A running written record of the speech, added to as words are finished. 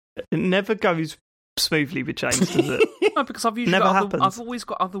It never goes smoothly with James, does it? No, because I've always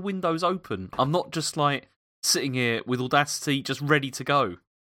got other windows open. I'm not just like sitting here with Audacity just ready to go.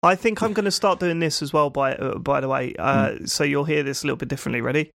 I think I'm going to start doing this as well, by the way. So you'll hear this a little bit differently.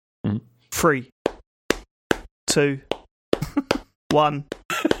 Ready? 3, 2, 1.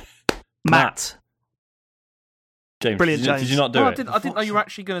 Matt. James, Brilliant, did you not do it? I didn't know you were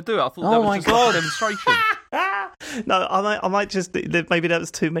actually going to do it. I thought that was just like a demonstration. No, I might just... Maybe that was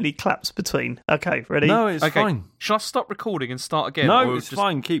too many claps between. Okay, ready? No, it's fine. Shall I stop recording and start again? No, it's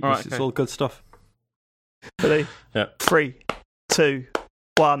fine. Keep this. It's all good stuff. Ready? Yeah. 3, 2,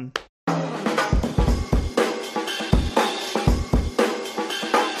 1.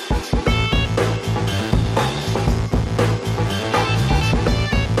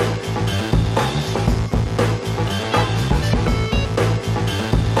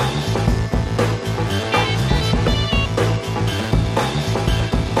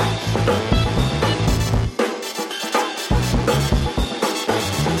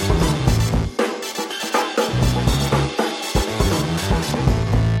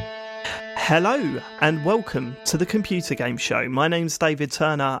 Hello and welcome to the Computer Game Show. My name's David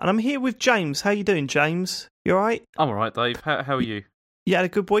Turner and I'm here with James. How you doing, James? You alright? I'm alright, Dave. How are you? You had a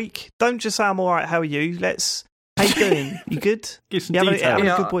good week? Don't just say I'm alright, how are you? How you doing? You good? Give some detail. detail.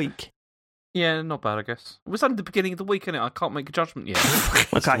 Had a good week? Yeah, not bad, I guess. It was only the beginning of the week, innit? I can't make a judgment yet.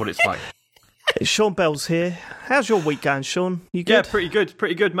 That's Okay. what it's like. Sean Bell's here. How's your week going, Sean? You good? Yeah,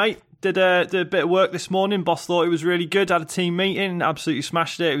 pretty good, mate. Did a bit of work this morning. Boss thought it was really good. Had a team meeting, absolutely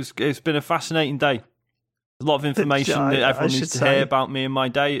smashed it. It's been a fascinating day. A lot of information that everyone needs to hear about me and my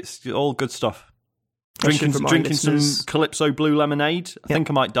day. It's all good stuff. Drinking some Calypso Blue lemonade. I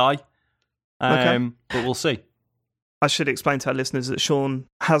think I might die, but we'll see. I should explain to our listeners that Sean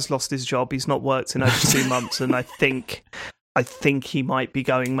has lost his job. He's not worked in over 2 months, and I think he might be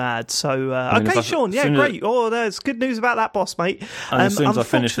going mad. So, okay, Sean, great. There's good news about that, boss, mate. And as soon as I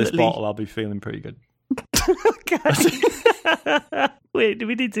finish this bottle, I'll be feeling pretty good. Okay. We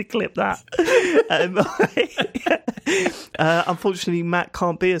need to clip that. Unfortunately, Matt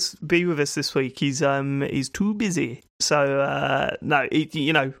can't be with us this week. He's too busy. So, no,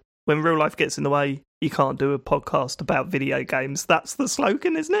 when real life gets in the way, you can't do a podcast about video games. That's the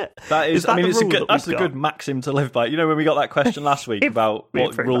slogan, isn't it? That is. I mean, that's a good maxim to live by. You know, when we got that question last week about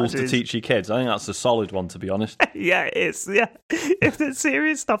what rules to teach your kids, I think that's a solid one, to be honest. Yeah, it is. Yeah, if there's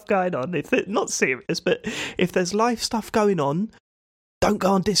serious stuff going on, not serious, but if there's life stuff going on, don't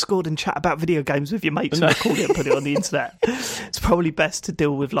go on Discord and chat about video games with your mates and record it and put it on the internet. It's probably best to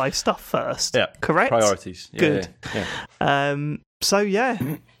deal with life stuff first. Yeah, correct. Priorities. Yeah, good. Yeah. So yeah.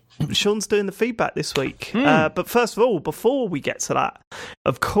 Sean's doing the feedback this week. But first of all, before we get to that,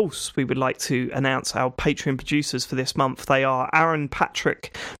 of course, we would like to announce our Patreon producers for this month. They are Aaron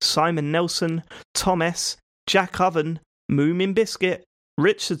Patrick, Simon Nelson, Tom S., Jack Oven, Moomin Biscuit,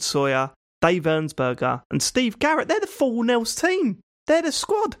 Richard Sawyer, Dave Ernsberger, and Steve Garrett. They're the full Nels team. They're the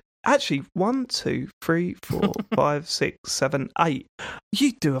squad. Actually, 1, 2, 3, 4, 5, 6, 7, 8.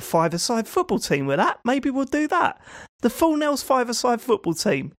 You do a five-a-side football team with that. Maybe we'll do that. The full Nels five-a-side football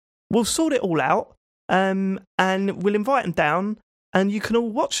team. We'll sort it all out, and we'll invite them down, and you can all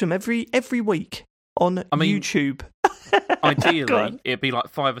watch them every week on YouTube. Ideally, it'd be like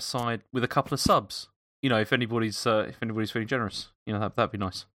five-a-side with a couple of subs. You know, if anybody's feeling generous, you know, that'd be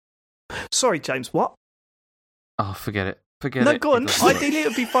nice. Sorry, James. What? Oh, forget it. No, go on. Ideally, it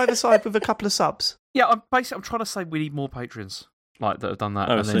would be five-a-side with a couple of subs. Yeah, I'm trying to say we need more patrons that have done that.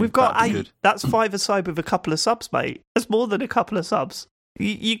 Oh, and then we've got 8. Good. That's five-a-side with a couple of subs, mate. That's more than a couple of subs.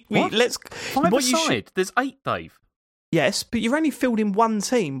 Let's five-a-side. There's 8, Dave. Yes, but you're only fielding one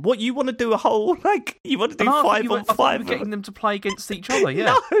team. What, you want to do a whole, you want to do 5 on 5? We're getting them to play against each other,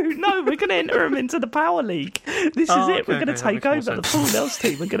 yeah. No, we're going to enter them into the Power League. This is it. We're going to take over the full Nels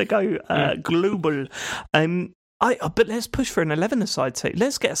team. We're going to go global. But let's push for an 11-a-side team.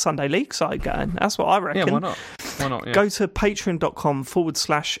 Let's get a Sunday League side going. That's what I reckon. Yeah, why not? Yeah. Go to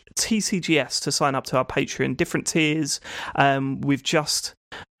patreon.com/TCGS to sign up to our Patreon. Different tiers. We've just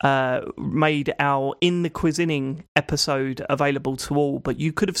made our In the Cuisining episode available to all, but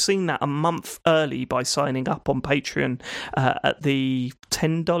you could have seen that a month early by signing up on Patreon at the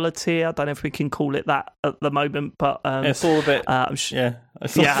 $10 tier. I don't know if we can call it that at the moment, but it's all a bit I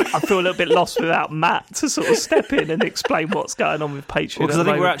feel a little bit lost without Matt to sort of step in and explain what's going on with Patreon. Because I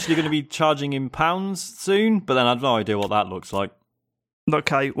think we're actually going to be charging in pounds soon, but then I have no idea what that looks like.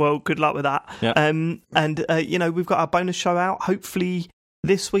 Okay, well, good luck with that. Yeah. We've got our bonus show out, hopefully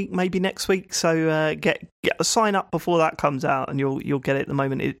this week, maybe next week. So get a sign up before that comes out, and you'll get it the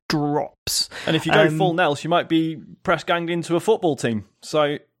moment it drops. And if you go full Nels, you might be press ganged into a football team.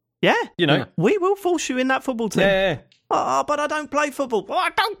 So Yeah. You know, we will force you in that football team. Yeah. Oh, but I don't play football. Well, I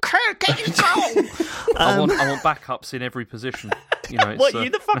don't care. Get in goal. I want backups in every position. You know, what, you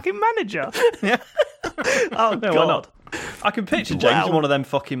the fucking manager? Yeah. Oh, no, God. I can picture James in one of them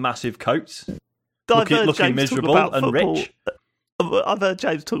fucking massive coats. Looking James miserable and football. rich. I've heard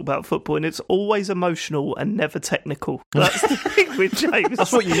James talk about football, and it's always emotional and never technical. That's the thing with James.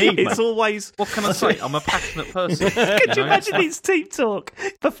 That's what you need, It's mate. always... What can I say? I'm a passionate person. Could you imagine his team talk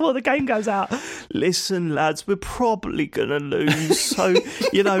before the game goes out? Listen, lads, we're probably going to lose. So,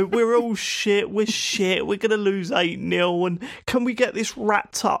 we're all shit. We're shit. We're going to lose 8-0. And can we get this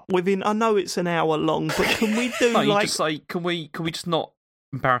wrapped up within... I know it's an hour long, but can we do you just say, can we just not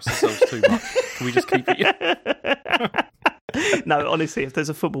embarrass ourselves too much? Can we just keep it... No, honestly, if there's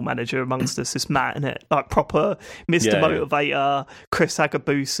a football manager amongst us, it's Matt, isn't it? Like proper Mr. Motivator, Chris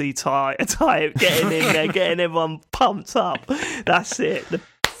Agabusi type, getting in there, getting everyone pumped up. That's it. The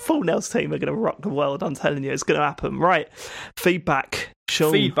full Nels team are going to rock the world, I'm telling you. It's going to happen. Right. Feedback.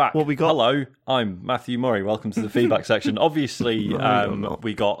 Sean, feedback. What we got? Hello, I'm Matthew Murray. Welcome to the feedback section. Obviously,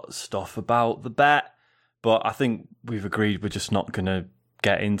 we got stuff about the bet, but I think we've agreed we're just not going to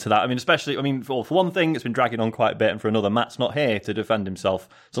get into that. For one thing, it's been dragging on quite a bit, and for another, Matt's not here to defend himself,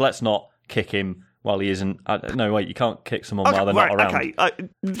 so let's not kick him while he isn't. No, wait, you can't kick someone while they're not around. Okay,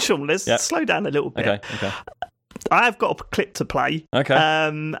 Sean, let's slow down a little bit. Okay. I have got a clip to play. Okay.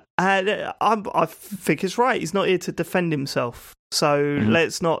 And I think it's right. He's not here to defend himself, so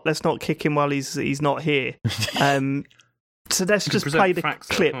let's not kick him while he's not here. So let's just play the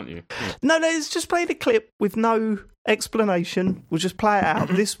clip. Can't you? Yeah. No, let's just play the clip with no explanation. We'll just play it out.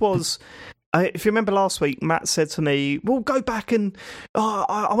 This was, if you remember last week, Matt said to me, "Well, go back and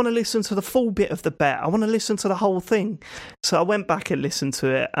I want to listen to the full bit of the bet. I want to listen to the whole thing." So I went back and listened to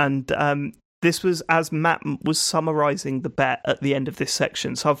it, and this was as Matt was summarising the bet at the end of this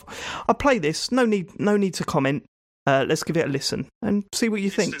section. So I'll play this. No need to comment. Let's give it a listen and see what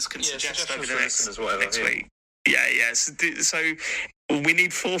you think. Can suggest over the next week. Yeah. So we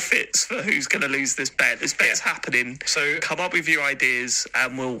need forfeits for who's going to lose this bet. This bet's happening. So come up with your ideas,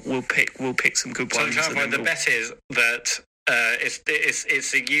 and we'll pick some good ones. So the bet is that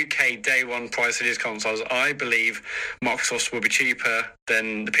it's the UK day one price of these consoles. I believe Microsoft will be cheaper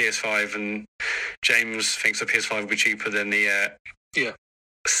than the PS5, and James thinks the PS5 will be cheaper than the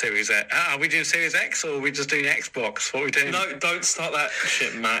Series X. Are we doing Series X, or are we just doing Xbox? What are we doing? No, don't start that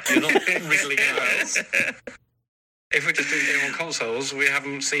shit, Matt. You're not wriggling out. If we're just doing day one consoles, we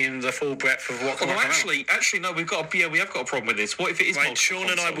haven't seen the full breadth of what. Well, actually, no. We have got a problem with this. What if it is? Right, Sean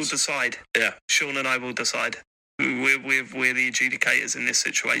and I will decide. Yeah, Sean and I will decide. We're the adjudicators in this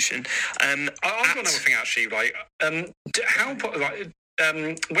situation. I've got another thing actually. Like,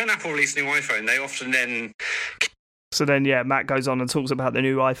 when Apple released a new iPhone, they often then. So then, Matt goes on and talks about the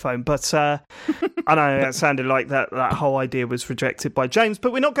new iPhone. But I know it sounded like that whole idea was rejected by James,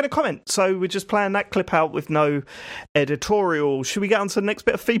 but we're not going to comment. So we're just playing that clip out with no editorial. Should we get on to the next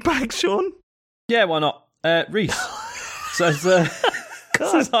bit of feedback, Sean? Yeah, why not? Reese says,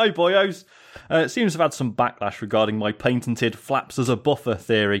 "Hi, boyos. It seems to have had some backlash regarding my patented flaps as a buffer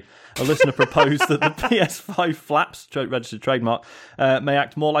theory. A listener proposed that the PS5 flaps, registered trademark, may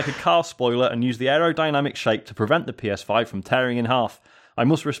act more like a car spoiler and use the aerodynamic shape to prevent the PS5 from tearing in half. I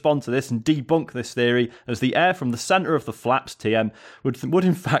must respond to this and debunk this theory, as the air from the centre of the flaps, TM, would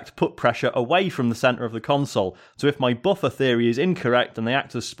in fact put pressure away from the centre of the console. So if my buffer theory is incorrect and they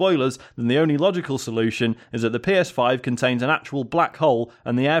act as spoilers, then the only logical solution is that the PS5 contains an actual black hole,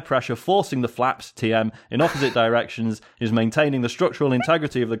 and the air pressure forcing the flaps, TM, in opposite directions is maintaining the structural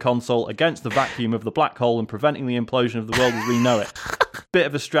integrity of the console against the vacuum of the black hole and preventing the implosion of the world as we know it. Bit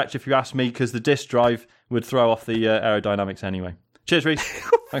of a stretch if you ask me, because the disk drive would throw off the aerodynamics anyway. Cheers, Reese.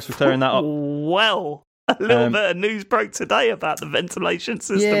 Thanks for clearing that up." Well, a little bit of news broke today about the ventilation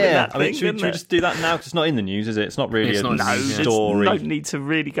system in that thing. Should we just do that now? Because it's not in the news, is it? It's not really a story. No need to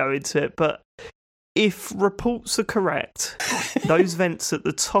really go into it. But if reports are correct, those vents at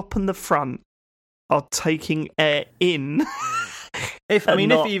the top and the front are taking air in. The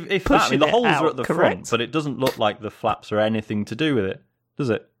holes are at the front, but it doesn't look like the flaps are anything to do with it, does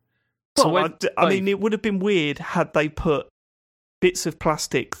it? Well, it would have been weird had they put bits of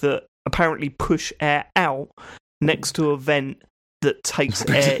plastic that apparently push air out next to a vent that takes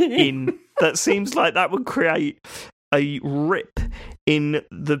air in. That seems like that would create a rip in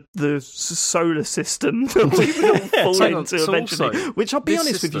the solar system that we would all fall into eventually. Also, which I'll be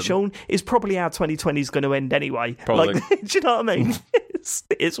honest with you, Sean, is probably how 2020 is going to end anyway. Probably. Like, do you know what I mean?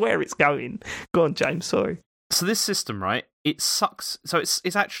 It's where it's going. Go on, James, sorry. So this system, right, it sucks. So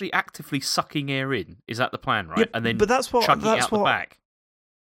it's actually actively sucking air in. Is that the plan, right? Yeah, and then but that's what, chucking it out the back.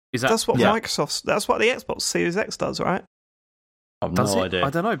 That's what Microsoft's. That's what the Xbox Series X does, right? I've no idea.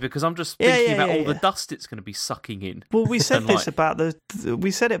 I don't know, because I'm just thinking about all the dust it's going to be sucking in. Well, we said this about we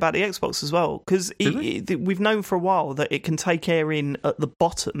said it about the Xbox as well, because we've known for a while that it can take air in at the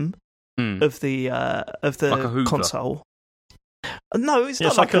bottom of the like console. No, it's not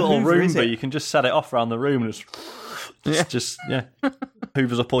it's like a little Hoover, room, but you can just set it off around the room and just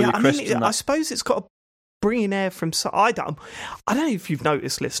hoovers up all your crisps. I suppose it's got a bringing air from. I don't know if you've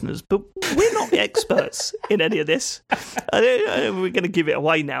noticed, listeners, but we're not the experts in any of this. We're going to give it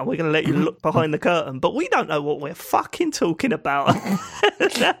away now. We're going to let you look behind the curtain, but we don't know what we're fucking talking about.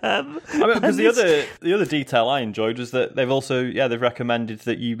 Because the other detail I enjoyed was that they've recommended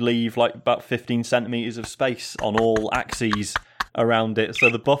that you leave like about 15 centimeters of space on all axes around it, so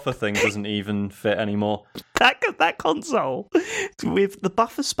the buffer thing doesn't even fit anymore. That console, with the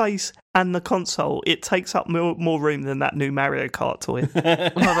buffer space and the console, it takes up more room than that new Mario Kart toy.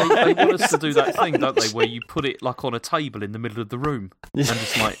 Well, they want us to do that thing, don't they, where you put it like on a table in the middle of the room and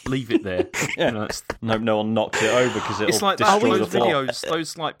just like leave it there. Yeah. No one knocks it over because it's like those videos,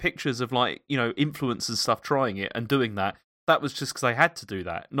 those like pictures of like influencers stuff trying it and doing that. That was just because they had to do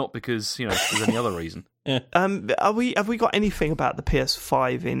that, not because there's any other reason. Yeah. Have we got anything about the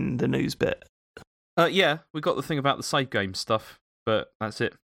PS5 in the news bit? Yeah, we got the thing about the save game stuff, but that's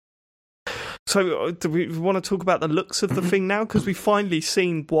it. So, do we want to talk about the looks of the thing now? Because we've finally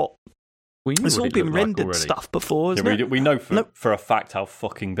seen what. It's all been rendered stuff before, isn't it? We know for a fact how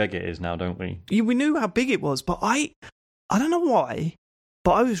fucking big it is now, don't we? Yeah, we knew how big it was, but I don't know why,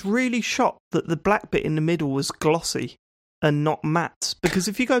 but I was really shocked that the black bit in the middle was glossy and not matte. Because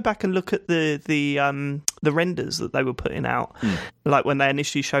if you go back and look at the renders that they were putting out, like when they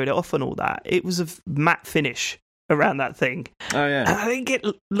initially showed it off and all that, it was a matte finish around that thing. Oh yeah, and I think it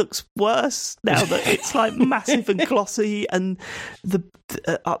looks worse now that it's like massive and glossy, and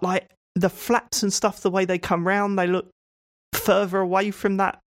the flaps and stuff, the way they come round, they look further away from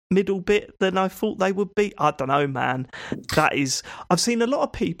that middle bit than I thought they would be. I don't know, man. I've seen a lot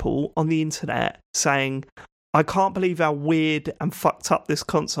of people on the internet saying, I can't believe how weird and fucked up this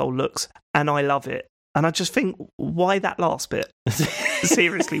console looks, and I love it. And I just think, why that last bit?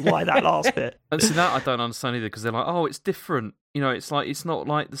 Seriously, why that last bit? And see, that I don't understand either, because they're like, oh, it's different. It's like, it's not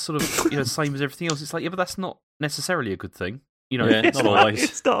like the sort of, same as everything else. It's like, yeah, but that's not necessarily a good thing. It's not always.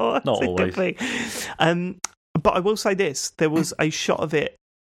 It's not always. Good thing. But I will say this, there was a shot of it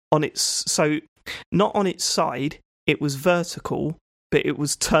on not on its side, it was vertical, but it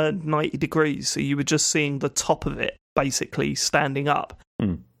was turned 90 degrees, so you were just seeing the top of it basically standing up.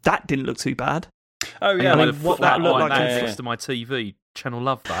 That didn't look too bad. Oh yeah, what that looked like next to my TV. Channel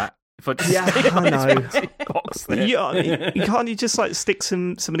love that. If I just I know. Box there. You just like stick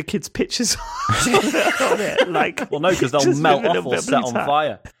some of the kids' pictures on it? Like, well, no, because they'll melt off or set on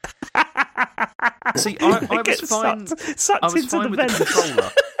fire. See, I was fine. Sucked into the with the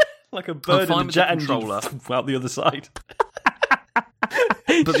controller, like a bird in a jet engine out the other side.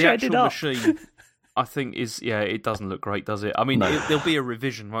 But the actual machine, I think, it doesn't look great, does it? I mean, there'll be a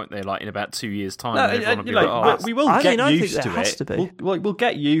revision, won't there? Like in about 2 years' time, we will get used to it. We'll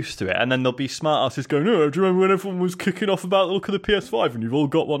get used to it, and then there'll be smart asses going, "Oh, do you remember when everyone was kicking off about the look of the PS5, and you've all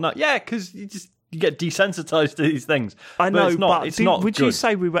got one now?" Yeah, because you get desensitized to these things. I know, but it's not. Would you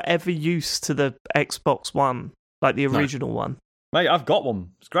say we were ever used to the Xbox One, like the original one? Mate, I've got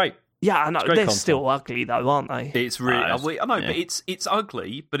one. It's great. Yeah, I know. They're still ugly though, aren't they? It's really. I know, but it's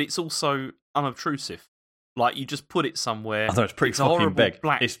ugly, but it's also unobtrusive. Like, you just put it somewhere. I thought it's pretty fucking horrible big.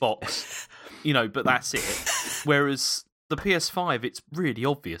 Black box, but that's it. Whereas the PS5, it's really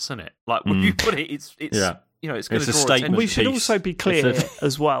obvious, isn't it? Like, when you put it, it's it's going to draw attention. We should also be clear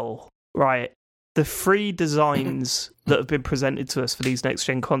as well, right? The 3 designs that have been presented to us for these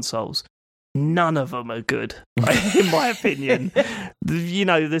next-gen consoles, none of them are good, right? In my opinion.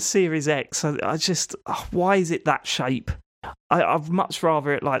 The Series X, I just, why is it that shape? I'd much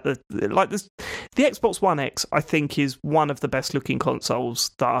rather it like this. The Xbox One X, I think, is one of the best looking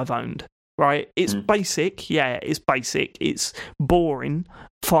consoles that I've owned. Right? It's basic, it's basic. It's boring,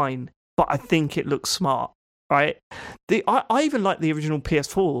 fine, but I think it looks smart. Right? I even like the original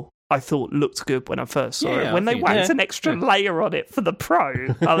PS4. I thought looked good when I first saw it. When they whacked an extra layer on it for the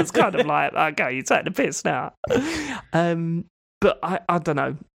Pro, I was kind of like, okay, you're taking the piss now. But I don't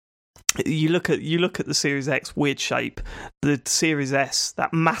know. You look at the Series X, weird shape. The Series S,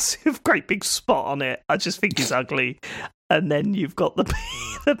 that massive, great big spot on it, I just think is ugly. And then you've got the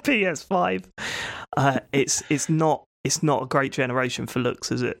PS5. It's not a great generation for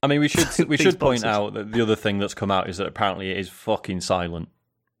looks, is it? I mean, we should point out that the other thing that's come out is that apparently it is fucking silent.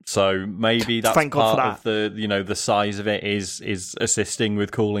 So maybe that's part of the the size of it is assisting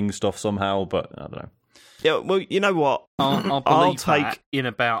with cooling stuff somehow, but I don't know. Yeah, well, you know what? I'll believe that in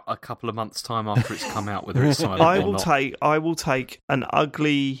about a couple of months' time after it's come out, whether it's silent I will take an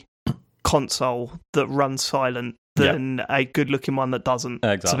ugly console that runs silent than a good-looking one that doesn't.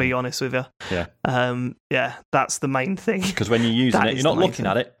 Exactly. To be honest with you, yeah, that's the main thing. Because when you're using it, you're not looking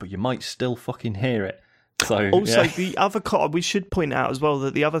at it, but you might still fucking hear it. So, also, the other we should point out as well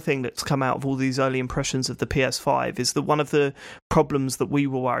that the other thing that's come out of all these early impressions of the PS5 is that one of the problems that we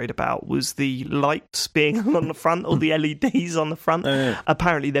were worried about was the lights being on the front, or the LEDs on the front.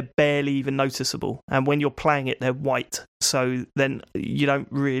 Apparently, they're barely even noticeable, and when you're playing it, they're white. So then you don't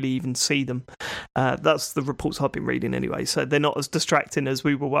really even see them. That's the reports I've been reading anyway. So they're not as distracting as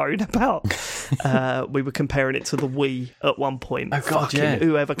we were worried about. We were comparing it to the Wii at one point. Oh God,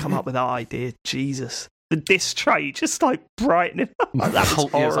 whoever come up with that idea, Jesus. The disc tray just like brightening up. That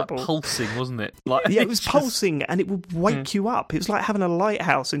was horrible. It was like pulsing, wasn't it? It was pulsing, and it would wake you up. It was like having a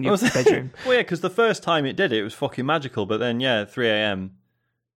lighthouse in your bedroom. Well, yeah, because the first time it did it was fucking magical. But then, 3 a.m,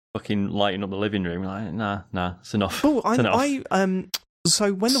 fucking lighting up the living room. Like, nah, it's enough. Oh,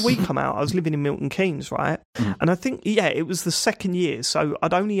 so when the Wii came out, I was living in Milton Keynes, right? And I think, it was the second year. So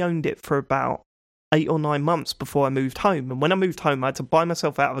I'd only owned it for about 8 or 9 months before I moved home. And when I moved home, I had to buy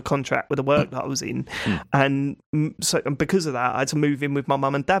myself out of a contract with the work that I was in. And so because of that, I had to move in with my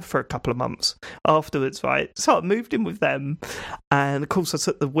mum and dad for a couple of months afterwards, right? So I moved in with them. And of course, I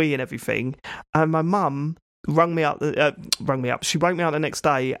took the Wii and everything. And my mum rung me up. She woke me up the next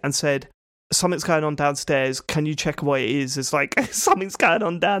day and said, something's going on downstairs. Can you check what it is? It's like, something's going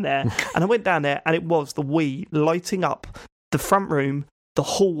on down there. And I went down there, and it was the Wii lighting up the front room, the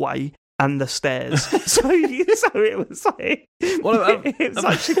hallway, and the stairs. so it was like, it was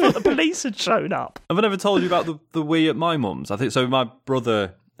like she thought the police had shown up. Have I never told you about the Wii at my mum's? I think so. My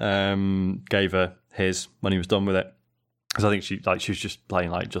brother gave her his when he was done with it, because I think she was just playing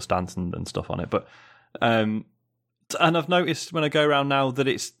like Just Dance and stuff on it. But and I've noticed when I go around now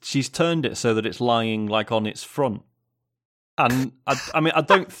that she's turned it so that it's lying like on its front. And I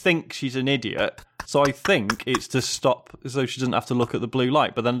don't think she's an idiot. So I think it's to stop so she doesn't have to look at the blue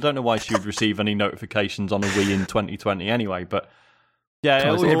light. But then I don't know why she would receive any notifications on a Wii in 2020 anyway. But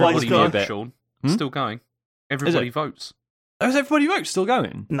everybody votes, Sean. Still going. Everybody votes. Oh, is everybody votes still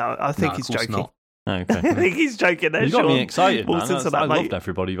going? No, I think he's joking. Not. Okay. I think he's joking there, You got Sean. me excited, man. I loved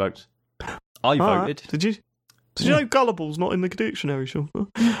everybody votes. I voted. Did you? Did you know Gullible's not in the dictionary, Sean?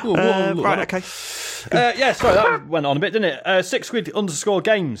 Right, okay. Sorry, that went on a bit, didn't it?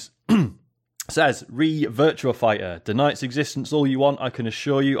 @6squid_games says, Virtua Fighter. Deny its existence all you want, I can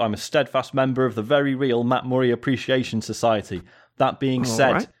assure you I'm a steadfast member of the very real Matt Murray Appreciation Society. That being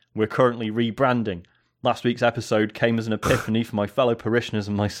said, we're currently rebranding. Last week's episode came as an epiphany for my fellow parishioners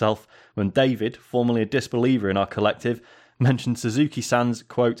and myself when David, formerly a disbeliever in our collective, mentioned Suzuki-san's,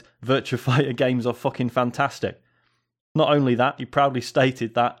 quote, Virtua Fighter games are fucking fantastic. Not only that, he proudly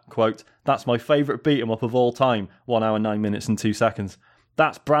stated that, quote, that's my favourite beat-em-up of all time, 1 hour, 9 minutes and 2 seconds.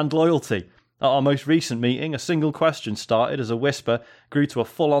 That's brand loyalty. At our most recent meeting, a single question started as a whisper grew to a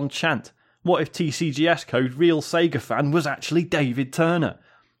full-on chant. What if TCGS code Real Sega Fan was actually David Turner?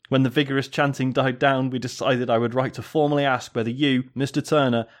 When the vigorous chanting died down, we decided I would write to formally ask whether you, Mr.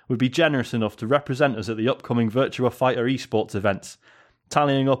 Turner, would be generous enough to represent us at the upcoming Virtua Fighter esports events.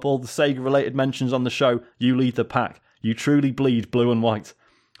 Tallying up all the Sega-related mentions on the show, you lead the pack. You truly bleed blue and white.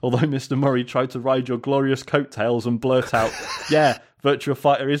 Although Mr. Murray tried to ride your glorious coattails and blurt out, yeah, Virtua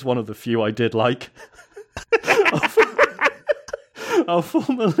Fighter is one of the few I did like. Our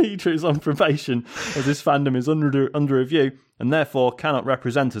former leader is on probation, as his fandom is under review, and therefore cannot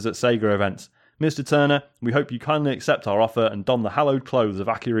represent us at Sega events. Mr. Turner, we hope you kindly accept our offer and don the hallowed clothes of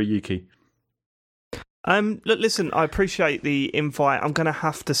Akira Yuki. Look, listen, I appreciate the invite. I'm going to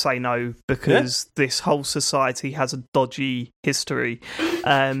have to say no because this whole society has a dodgy history.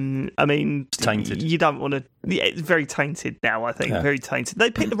 I mean, it's tainted. You don't want to. Yeah, it's very tainted now. I think very tainted.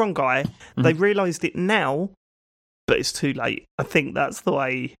 They picked the wrong guy. They realised it now. But it's too late. I think that's the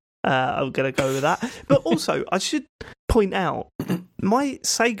way I'm going to go with that. But also, I should point out, my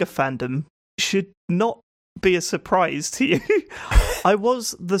Sega fandom should not be a surprise to you. I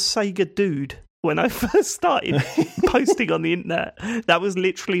was the Sega dude when I first started posting on the internet. That was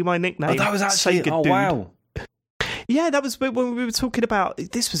literally my nickname. Oh, that was actually Sega dude. Wow. Yeah, that was when we were talking about,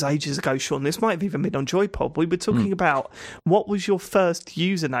 this was ages ago, Sean. This might have even been on JoyPod. We were talking about what was your first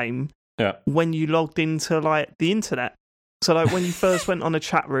username when you logged into like the internet. So like when you first went on a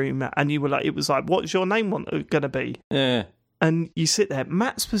chat room and you were like, it was like, what's your name going to be? Yeah. And you sit there.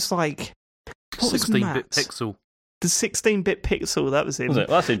 Matt's was like, what was 16-bit Matt's? pixel. The 16-bit Pixel, that was him. Was it?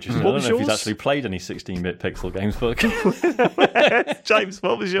 Well, that's interesting. I don't know if he's actually played any 16-bit Pixel games, but... James,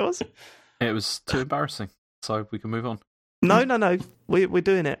 what was yours? It was too embarrassing, so we can move on. No. We're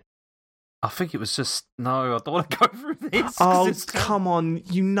doing it. I think it was just... No, I don't want to go through this. Oh, come on.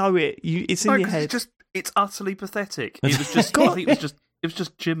 You know it. It's in your head. It's utterly pathetic. It was just... I think it was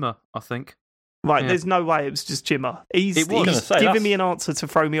just Jimmer, I think. Right, there's no way it was just Jimmer. He's giving me an answer to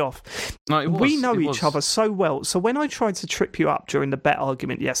throw me off. No, we know each other so well. So when I tried to trip you up during the bet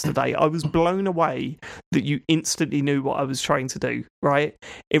argument yesterday, I was blown away that you instantly knew what I was trying to do, right?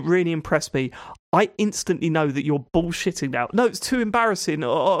 It really impressed me. I instantly know that you're bullshitting now. No, it's too embarrassing.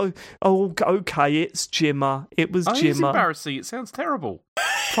 Oh, okay, it's Jimmer. It was Jimmer. It's embarrassing. It sounds terrible.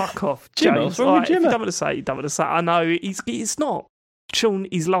 Fuck off, James. If you don't want to say, I know. It's not. Sean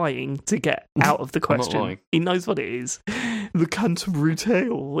is lying to get out of the question. He knows what it is. The Canterbury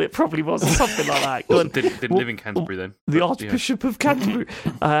Tale. It probably was something like that. Didn't live in Canterbury then. The Archbishop of Canterbury.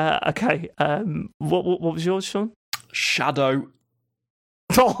 Okay. What was yours, Sean? Shadow.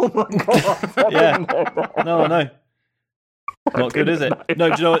 Oh my god. Yeah. No. Not good, is it?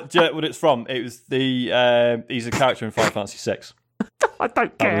 No. Do you know what it's from? It was the. He's a character in Final Fantasy VI. I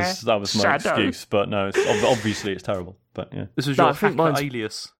don't care. That was my excuse, but no, obviously it's terrible. But yeah, this was your hacker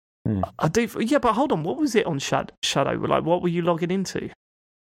alias. I do. Yeah, but hold on. What was it on Shadow? Like, what were you logging into?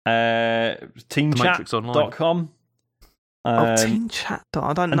 Teamchat.com. Teamchat.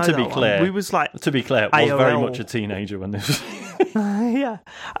 I don't know. To be clear, we was like. To be clear, I was very much a teenager when this was. Yeah,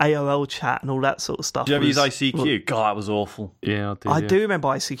 AOL chat and all that sort of stuff. Did you ever use ICQ? God, that was awful. Yeah, I did. I do remember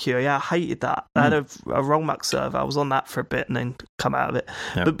ICQ. Yeah, I hated that. I had a Rollmuck server. I was on that for a bit and then come out of it.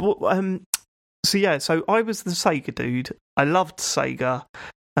 Yeah. But so I was the Sega dude. I loved Sega,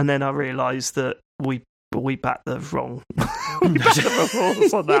 and then I realised that we backed the wrong. We backed the wrong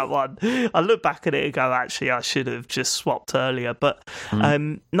horse on that one. I look back at it and go, actually, I should have just swapped earlier. But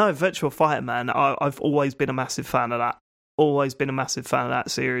no, Virtua Fighter, man. I've always been a massive fan of that. Always been a massive fan of that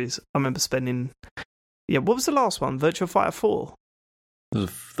series. I remember spending... Yeah, what was the last one? Virtua Fighter 4? There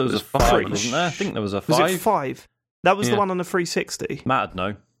was a 5, wasn't there? I think there was a 5. Was it 5? That was the one on the 360. Matt'd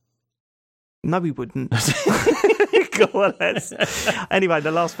know. No, we wouldn't. Go on, Anyway,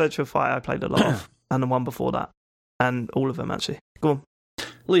 the last Virtua Fighter I played a lot of, and the one before that. And all of them, actually. Go on.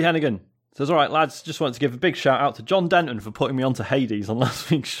 Lee Hennigan says, all right, lads, just wanted to give a big shout out to John Denton for putting me onto Hades on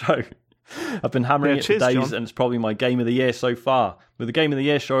last week's show. I've been hammering it for days, John. And it's probably my game of the year so far. With the game of the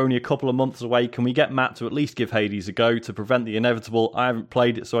year show only a couple of months away, can we get Matt to at least give Hades a go to prevent the inevitable? I haven't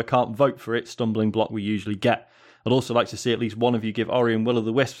played it, so I can't vote for it stumbling block we usually get. I'd also like to see at least one of you give Ori and Will of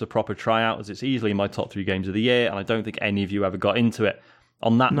the Wisps a proper tryout, as it's easily in my top 3 games of the year, and I don't think any of you ever got into it.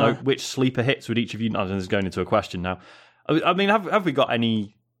 On that note, which sleeper hits would each of you... I don't know, this is going into a question now. I mean, have we got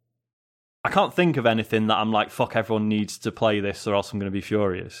any... I can't think of anything that I'm like, fuck, everyone needs to play this or else I'm going to be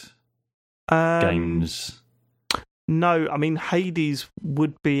furious. Games. No, I mean, Hades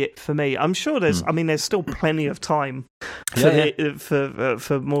would be it for me. I'm sure there's still plenty of time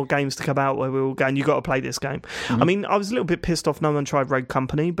for more games to come out where we're all going, you got to play this game. Mm-hmm. I mean, I was a little bit pissed off no one tried Rogue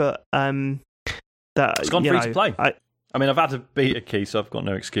Company, but it's gone free to play. I mean, I've had to beat a key, so I've got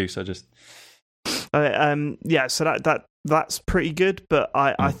no excuse. I just... so that's pretty good, but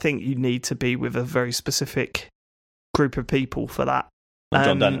I think you need to be with a very specific group of people for that.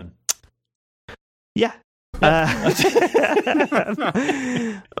 John Denton. Yeah.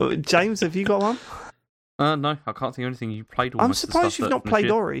 James, have you got one? No, I can't think of anything. You played all I'm surprised you've not played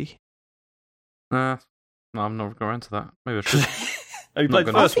Ori. No, I'm not going around to that. Maybe I should. Have you played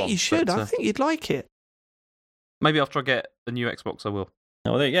the first one? I think you should. I think you'd like it. Maybe after I get the new Xbox, I will.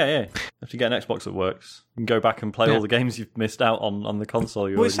 Oh, yeah. If you get an Xbox that works, you can go back and play all the games you've missed out on the console.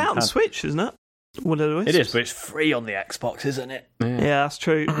 It's out on Switch, isn't it? It is, but it's free on the Xbox, isn't it? Yeah, that's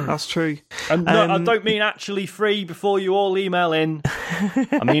true. That's true. And no, I don't mean actually free before you all email in.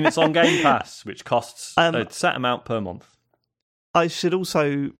 I mean it's on Game Pass, which costs a set amount per month. I should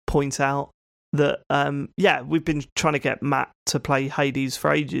also point out that, we've been trying to get Matt to play Hades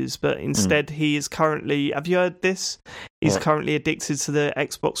for ages, but instead he is currently, have you heard this? He's currently addicted to the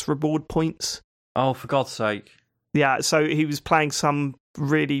Xbox reward points. Oh, for God's sake. Yeah, so he was playing some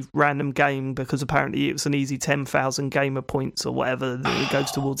really random game because apparently it was an easy 10,000 gamer points or whatever that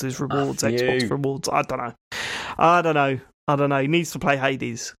goes towards his rewards, Xbox rewards. I don't know. He needs to play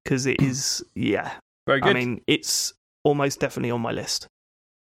Hades because it is, very good. I mean, it's almost definitely on my list.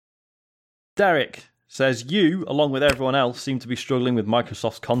 Derek says, you, along with everyone else, seem to be struggling with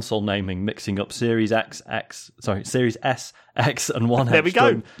Microsoft's console naming, mixing up Series S, X, and One X.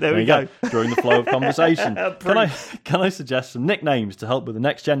 There we go. During the flow of conversation. Can I suggest some nicknames to help with the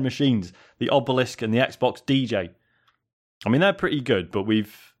next-gen machines, the Obelisk and the Xbox DJ? I mean, they're pretty good, but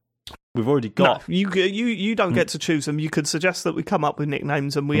we've already got. No, you don't get to choose them. You could suggest that we come up with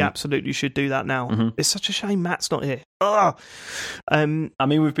nicknames, and we absolutely should do that now. It's such a shame Matt's not here. Ugh. I mean,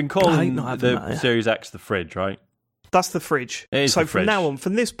 we've been calling the Series X the fridge, right? That's the fridge. So from now on,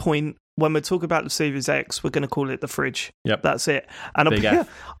 from this point, when we're talking about the Series X, we're going to call it the fridge. Yep. That's it. And I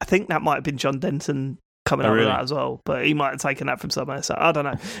think that might have been John Denton coming up with that as well, but he might have taken that from somewhere. So I don't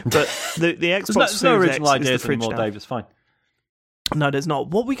know. But the Xbox there's no original X ideas is the fridge anymore, now. Dave. It's fine. No, there's not.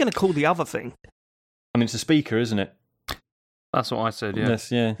 What are we going to call the other thing? I mean, it's a speaker, isn't it? That's what I said. Yeah.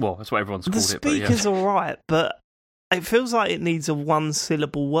 Yes, yeah. Well, that's what everyone's called it. The speaker's all right, but it feels like it needs a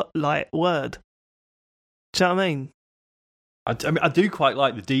one-syllable word. Do you know what I mean? I do quite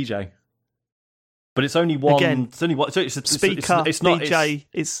like the DJ, but it's only one. Again, it's only one. So it's a speaker. It's not DJ.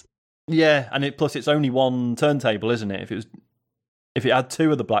 It's and plus it's only one turntable, isn't it? If it had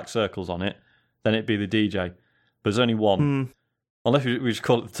two of the black circles on it, then it'd be the DJ. But there's only one. Unless we just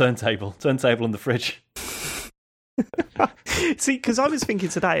call it the turntable and the fridge. See, because I was thinking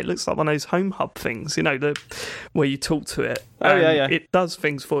today, it looks like one of those home hub things, where you talk to it. Oh yeah. It does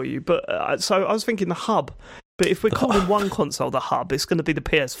things for you. But so I was thinking the hub. But if we're calling one console the hub, it's going to be the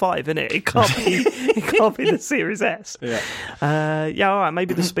PS5, isn't it? It can't be the Series S. Yeah. All right.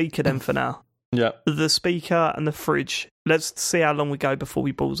 Maybe the speaker then for now. Yeah. The speaker and the fridge. Let's see how long we go before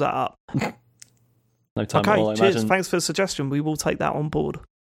we balls that up. No time at all, I cheers. imagine. Thanks for the suggestion. We will take that on board.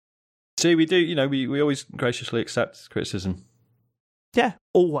 See, we do. We always graciously accept criticism. Yeah,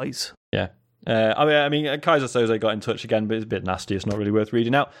 always. Yeah. I mean, Kaiser Soze got in touch again, but it's a bit nasty. It's not really worth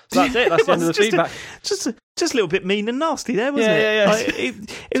reading out. So that's it. That's the end of the feedback. Just a little bit mean and nasty there, wasn't it? Yeah.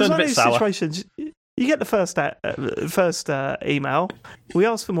 It was one of those situations. You get the first email. We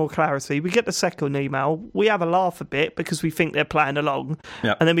ask for more clarity. We get the second email. We have a laugh a bit because we think they're playing along.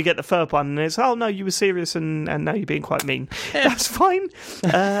 Yep. And then we get the third one, and it's, oh, no, you were serious, and now you're being quite mean. Yeah. That's fine.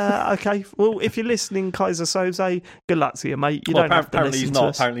 Okay. Well, if you're listening, Kaiser Soze, good luck to you, mate. You don't have to listen to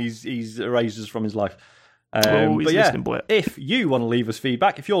us. Apparently he's erased us from his life. He's but yeah, listening, boy. If you want to leave us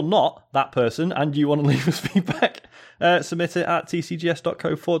feedback, if you're not that person and you want to leave us feedback, submit it at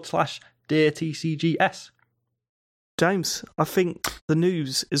tcgs.co/Dear TCGS. James, I think the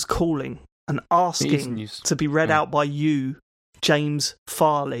news is calling and asking to be read out by you, James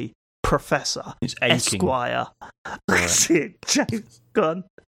Farley, Professor, Esquire. James, go on.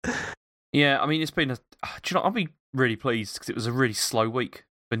 Yeah, I mean, it's been I'll be really pleased because it was a really slow week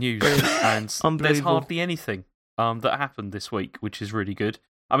for news, and there's hardly anything that happened this week, which is really good.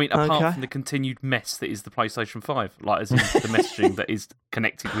 I mean, apart from the continued mess that is the PlayStation 5, like as in the messaging that is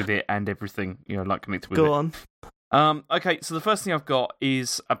connected with it and everything, connected with it. Go on. Okay, so the first thing I've got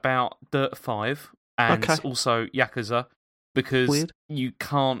is about Dirt 5 and also Yakuza, because you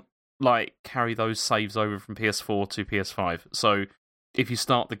can't carry those saves over from PS4 to PS5. So if you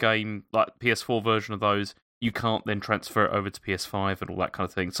start the game, like PS4 version of those, you can't then transfer it over to PS5 and all that kind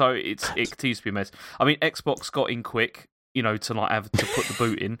of thing. So it continues to be a mess. I mean, Xbox got in quick, to have to put the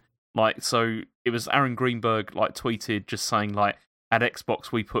boot in. So it was Aaron Greenberg tweeted just saying at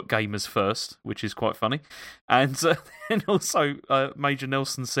Xbox we put gamers first, which is quite funny. And then also Major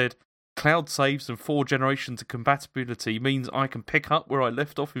Nelson said, cloud saves and 4 generations of compatibility means I can pick up where I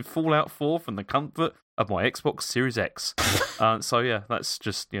left off in Fallout 4 from the comfort of my Xbox Series X. So yeah, that's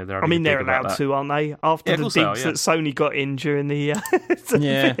just they're allowed to, aren't they? After the digs that Sony got in during the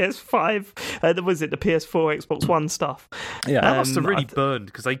PS5, was it the PS4, Xbox One stuff? Yeah, that must have really burned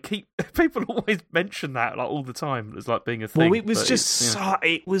because people always mention that all the time as being a thing. Well, it was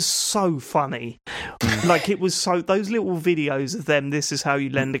it was so funny. It was so those little videos of them. This is how you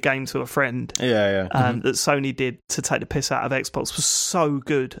lend a game to a friend. Yeah. That Sony did to take the piss out of Xbox was so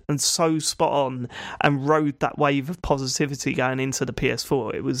good and so spot on, and rode that wave of positivity going into the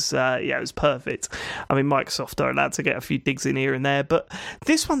PS4. It was it was perfect. I mean, Microsoft are allowed to get a few digs in here and there, but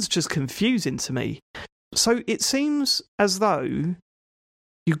this one's just confusing to me. So it seems as though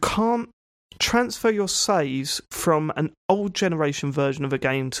you can't transfer your saves from an old generation version of a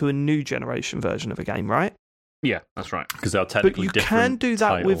game to a new generation version of a game, right? Yeah, that's right. Because they're technically different. But you can do that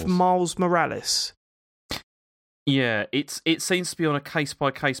titles. with Miles Morales. Yeah, it seems to be on a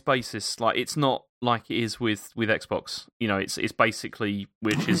case-by-case basis. It's not like it is with Xbox. It's basically,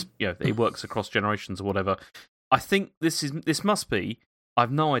 which is, it works across generations or whatever. I think this must be, I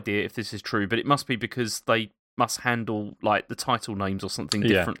have no idea if this is true, but it must be because they must handle, the title names or something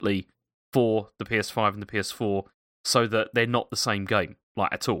differently for the PS5 and the PS4 so that they're not the same game,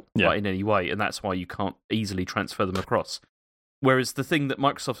 at all, in any way, and that's why you can't easily transfer them across. Whereas the thing that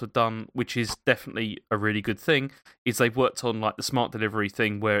Microsoft have done, which is definitely a really good thing, is they've worked on the smart delivery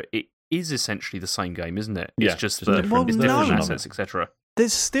thing where is essentially the same game, isn't it? Yeah, it's just different assets, etc.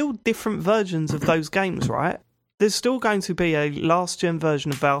 There's still different versions of those games, right? There's still going to be a last-gen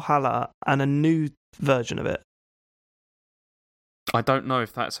version of Valhalla and a new version of it. I don't know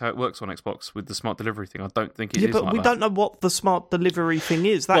if that's how it works on Xbox with the smart delivery thing. I don't think it is. But we don't know what the smart delivery thing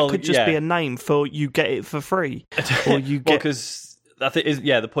is. That could just be a name for you get it for free, or you get. Because I think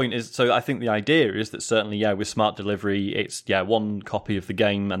the point is. So I think the idea is that certainly, with smart delivery, it's one copy of the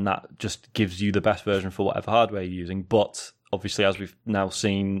game, and that just gives you the best version for whatever hardware you're using. But obviously, as we've now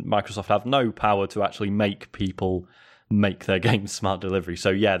seen, Microsoft have no power to actually make people make their games smart delivery.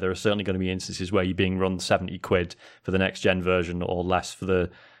 So there are certainly going to be instances where you're being run £70 for the next gen version or less for the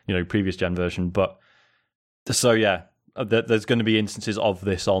previous gen version. But so there's going to be instances of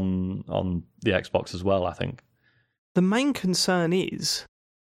this on the Xbox as well, I think. The main concern is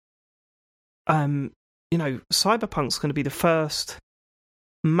Cyberpunk's going to be the first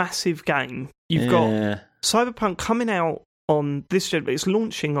massive game. You've got Cyberpunk coming out on this it's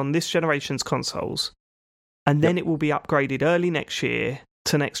launching on this generation's consoles. And then it will be upgraded early next year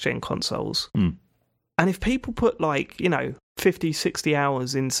to next-gen consoles. Mm. And if people put 50, 60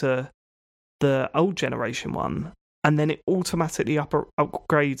 hours into the old generation one, and then it automatically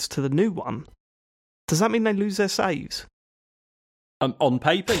upgrades to the new one, does that mean they lose their saves? On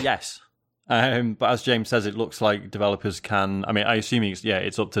paper, yes. But as James says, it looks like developers can. I mean, I assume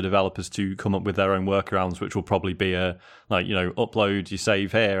it's up to developers to come up with their own workarounds, which will probably be upload your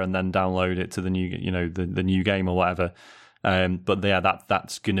save here and then download it to the new, the new game or whatever. But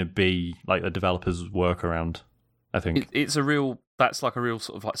that's going to be like a developer's workaround. I think that's like a real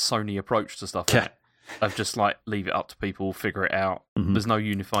sort of like Sony approach to stuff. Yeah. Of just leave it up to people, figure it out. Mm-hmm. There's no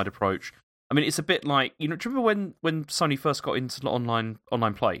unified approach. I mean, it's a bit like, do you remember when Sony first got into online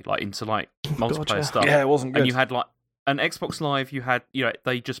play, into multiplayer stuff? Yeah, it wasn't good. And you had an Xbox Live, you had,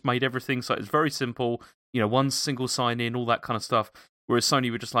 they just made everything so it's very simple, one single sign in, all that kind of stuff. Whereas Sony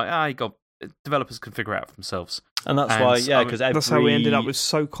were just developers can figure it out for themselves. And that's why, because that's how we ended up with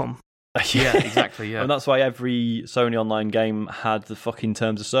SOCOM. Yeah, exactly, yeah. And that's why every Sony online game had the fucking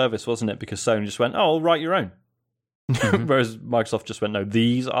terms of service, wasn't it? Because Sony just went, I'll write your own. Mm-hmm. Whereas Microsoft just went, no,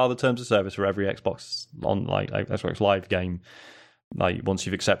 these are the terms of service for every Xbox Xbox Live game. Once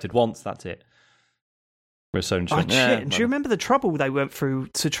you've accepted once, that's it. Whereas Sony just went, shit. Do you remember the trouble they went through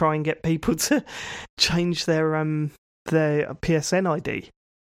to try and get people to change their PSN ID?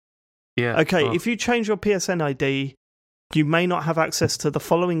 Yeah. Okay, if you change your PSN ID, you may not have access to the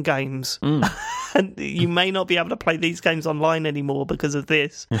following games. And you may not be able to play these games online anymore because of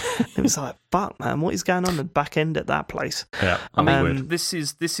this. It was like, fuck, man, what is going on the back end at that place? Yeah, I mean, this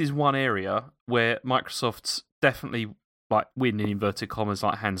is one area where Microsoft's definitely win in inverted commas,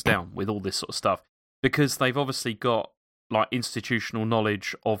 hands down with all this sort of stuff, because they've obviously got institutional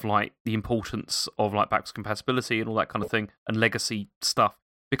knowledge of the importance of backwards compatibility and all that kind of thing and legacy stuff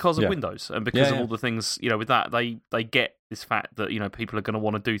because of Windows and because of all the things with that they get this fact that people are going to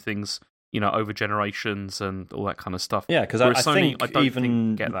want to do things over generations and all that kind of stuff. Yeah, because I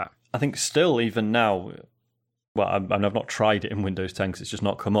don't get that. I think still, even now, well, I've not tried it in Windows 10 because it's just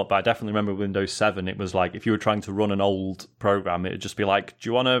not come up, but I definitely remember Windows 7, it was if you were trying to run an old program, it would just be do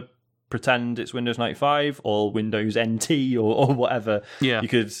you want to pretend it's Windows 95 or Windows NT or whatever? Yeah. You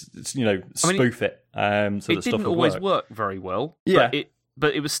could, spoof it. So it didn't always work very well. Yeah.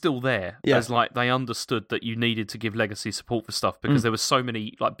 But it was still there as they understood that you needed to give legacy support for stuff because there were so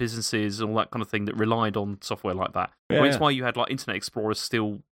many businesses and all that kind of thing that relied on software like that. It's why you had Internet Explorer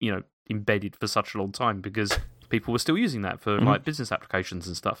still embedded for such a long time because people were still using that for business applications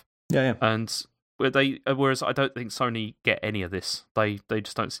and stuff. Yeah. And whereas I don't think Sony get any of this. They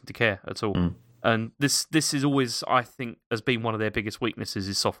just don't seem to care at all. And this is always, I think, has been one of their biggest weaknesses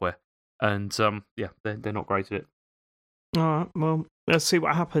is software. And they're not great at it. All right, well, let's see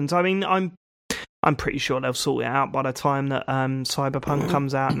what happens. I mean, I'm pretty sure they'll sort it out by the time that Cyberpunk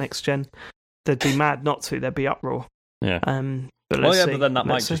comes out next gen. They'd be mad not to. There'd be uproar. Yeah. But but then that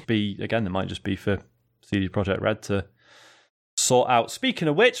might just be for CD Projekt Red to sort out. Speaking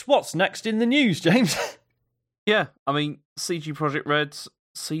of which, what's next in the news, James? Yeah, I mean, CD Projekt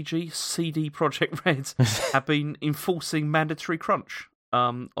Red have been enforcing mandatory crunch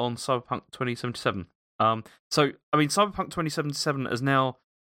on Cyberpunk 2077. So, I mean, Cyberpunk 2077 has now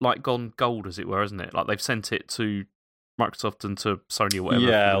gone gold, as it were, isn't it? They've sent it to Microsoft and to Sony or whatever.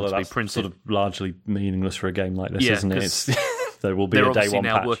 Yeah, although that's sort of largely meaningless for a game like this, isn't it? there will be a day one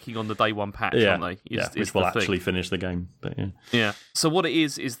now patch. Working on the day one patch, aren't they? Which will actually finish the game. But yeah. So what it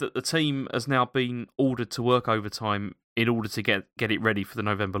is that the team has now been ordered to work overtime in order to get it ready for the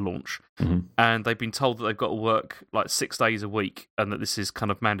November launch, and they've been told that they've got to work like 6 days a week, and that this is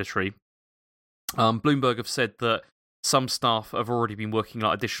kind of mandatory. Bloomberg have said that some staff have already been working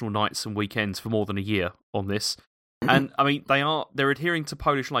like additional nights and weekends for more than a year on this. And I mean, they're adhering to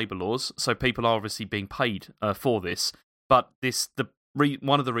Polish labour laws, so people are obviously being paid for this. But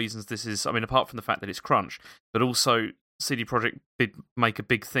one of the reasons this is, I mean, apart from the fact that it's crunch, but also CD Projekt did make a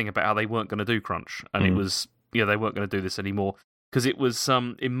big thing about how they weren't going to do crunch, and it was, they weren't going to do this anymore, because it was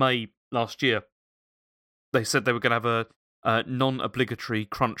in May last year. They said they were going to have a non-obligatory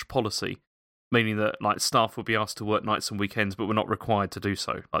crunch policy, meaning that like staff would be asked to work nights and weekends, but were not required to do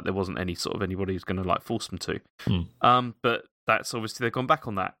so. Like there wasn't any sort of anybody who's going to like force them to. But that's obviously they've gone back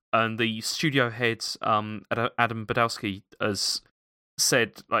on that. And the studio head, Adam Badowski, has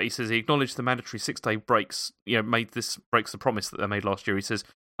said, like he says, he acknowledged the mandatory 6-day breaks. Breaks the promise that they made last year. He says,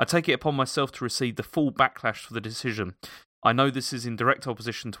 "I take it upon myself to receive the full backlash for the decision. I know this is in direct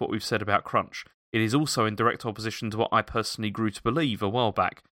opposition to what we've said about crunch. It is also in direct opposition to what I personally grew to believe a while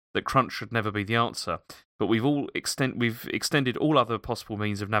back, that crunch should never be the answer. But we've extended all other possible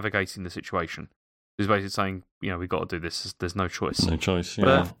means of navigating the situation." He's basically saying, we've got to do this. There's no choice. No choice,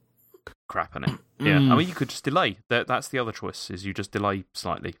 yeah. But, crap, innit? Yeah, I mean, you could just delay. That's the other choice, is you just delay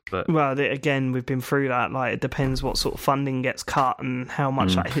slightly. But well, again, we've been through that. Like, it depends what sort of funding gets cut and how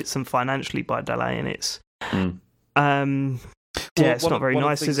much that hits them financially by delaying it. It's not very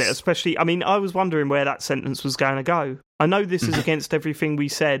nice, is it? Especially, I mean, I was wondering where that sentence was going to go. I know this is against everything we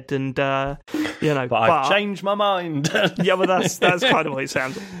said, and but I've changed my mind. Yeah, but that's kind of what it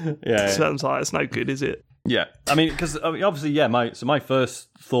sounds. Yeah, it sounds like it's no good, is it? Yeah, I mean, because obviously, my first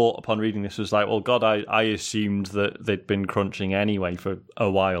thought upon reading this was like, well, God, I assumed that they'd been crunching anyway for a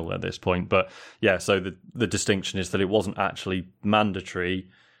while at this point, but yeah, so the distinction is that it wasn't actually mandatory,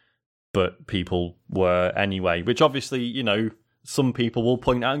 but people were anyway, which obviously, some people will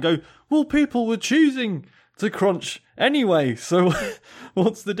point out and go, well, people were choosing to crunch anyway, so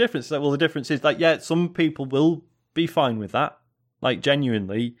what's the difference? Well, the difference is that, some people will be fine with that, like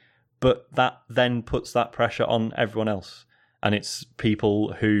genuinely, but that then puts that pressure on everyone else. And it's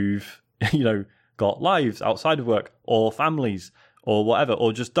people who've, got lives outside of work or families or whatever,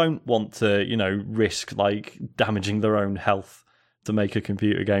 or just don't want to, risk like damaging their own health to make a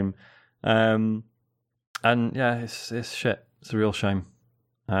computer game. And yeah, it's shit. It's a real shame.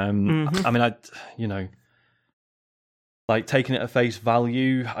 I mean, like taking it at face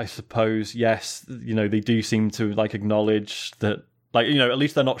value, I suppose, yes, they do seem to like acknowledge that, like, at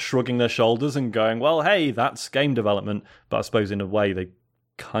least they're not shrugging their shoulders and going, well, hey, that's game development. But I suppose in a way they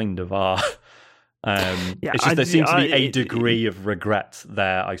kind of are. It's just there seems to be a degree of regret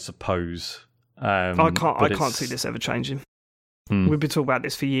there, I suppose. I can't see this ever changing. We've been talking about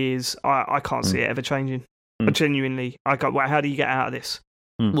this for years. I can't see it ever changing. Genuinely, how do you get out of this?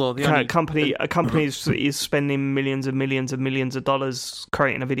 Well, a company is spending millions and millions and millions of dollars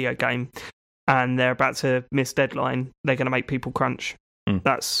creating a video game, and they're about to miss deadline. They're going to make people crunch.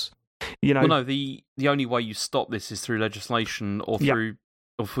 That's Well, no, the only way you stop this is through legislation or through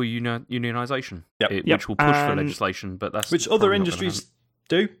unionisation, which will push for legislation. But that's which other industries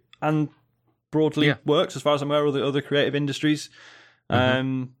do and broadly works, as far as I'm aware, with other creative industries.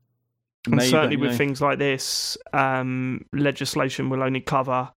 And certainly with things like this, legislation will only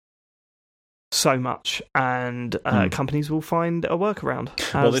cover so much, and companies will find a workaround,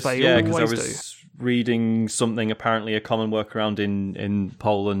 as they always do. Reading something, apparently a common workaround in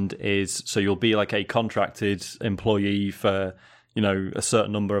Poland is, so you'll be like a contracted employee for, a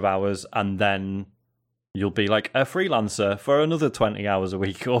certain number of hours, and then you'll be like a freelancer for another 20 hours a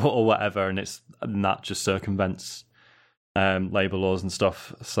week or whatever, and that just circumvents labour laws and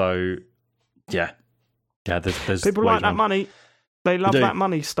stuff. So yeah, there's people like that money. They love that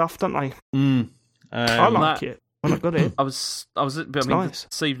money stuff, don't they? I like it when I got it. Nice.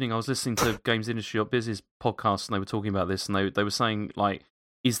 This evening I was listening to Games Industry Biz's podcast, and they were talking about this, and they were saying, like,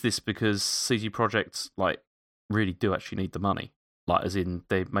 is this because CD Projekt like really do actually need the money? Like, as in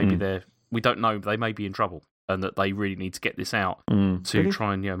we don't know, they may be in trouble, and that they really need to get this out to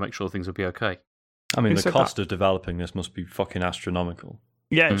try and make sure things will be okay. I mean, the cost of developing this must be fucking astronomical.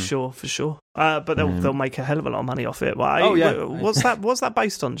 Yeah, sure, for sure. But they'll make a hell of a lot of money off it. What's that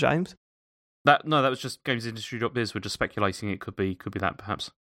based on, James? That was just Games Industry.biz. We're just speculating it could be that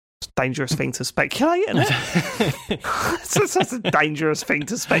perhaps. It's a dangerous thing to speculate, isn't it? It's such a dangerous thing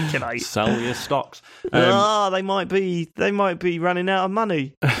to speculate. Sell your stocks. They might be running out of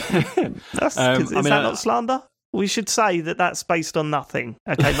money. Is that not slander? We should say that that's based on nothing.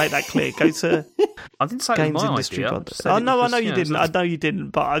 Okay, make that clear. Go to I didn't say Games it was my Industry idea. Pod. I know you didn't. I know you didn't,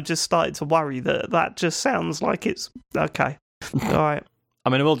 but I've just started to worry that just sounds like it's okay. All right. I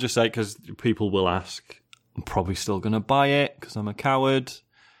mean, I will just say, because people will ask, I'm probably still going to buy it because I'm a coward.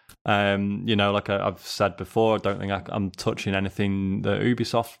 Like I've said before, I don't think I'm touching anything that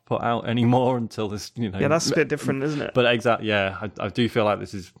Ubisoft put out anymore until this. Yeah, that's a bit different, isn't it? But exactly, yeah, I do feel like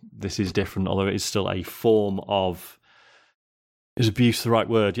this is different, although it is still a form of. Is abuse the right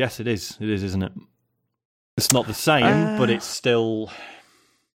word? Yes, it is. It is, isn't it? It's not the same, but it's still.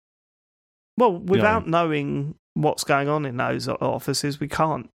 Well, without knowing what's going on in those offices, we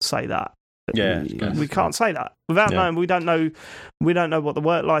can't say that. Yeah, we can't say that without knowing. We don't know what the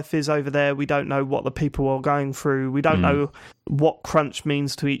work life is over there. We don't know what the people are going through. We don't know what crunch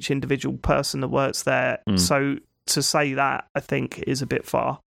means to each individual person that works there. So to say that, I think, is a bit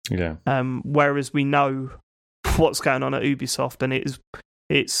far. Yeah. Whereas we know what's going on at Ubisoft, and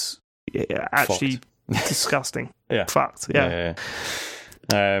it's actually disgusting. Yeah. Fucked. Yeah.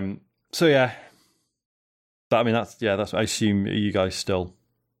 So yeah. But I mean, that's. I assume you guys still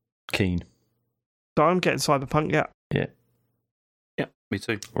keen. So I'm getting Cyberpunk, yeah. Yeah, me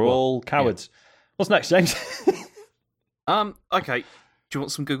too. We're all cowards. Yeah. What's next, James? Okay. Do you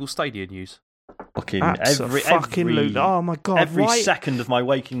want some Google Stadia news? Absolutely. Oh my god! Every second of my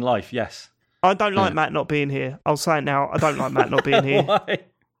waking life, yes. I don't like Matt not being here. I'll say it now. I don't like Matt not being here. Why?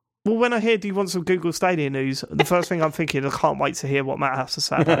 Well, when I hear, do you want some Google Stadia news? The first thing I'm thinking, I can't wait to hear what Matt has to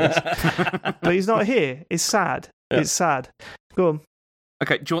say about this. But he's not here. It's sad. Yeah. It's sad. Go on.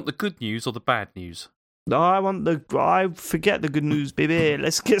 Okay, do you want the good news or the bad news? I forget the good news, baby.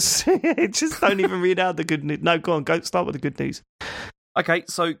 Let's get just don't even read out the good news. No, go on, start with the good news. Okay,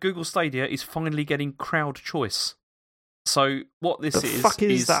 so Google Stadia is finally getting crowd choice. So what this the fuck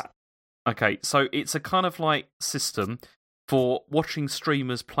is that? Okay, so it's a kind of like system for watching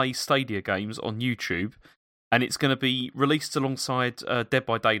streamers play Stadia games on YouTube, and it's going to be released alongside Dead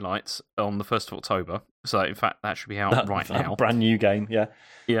by Daylight on the 1st of October. So, in fact, that should be out right now. Brand new game, yeah.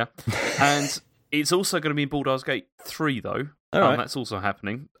 Yeah. And it's also going to be in Baldur's Gate 3, though. Right. That's also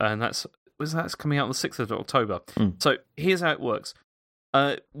happening. And that's coming out on the 6th of October. So, here's how it works.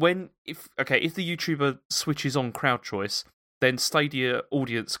 If the YouTuber switches on crowd choice, then Stadia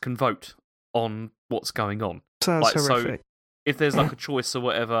audience can vote on what's going on. Sounds horrific. So, if there's like a choice or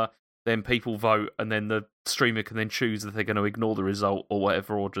whatever, then people vote, and then the streamer can then choose if they're going to ignore the result or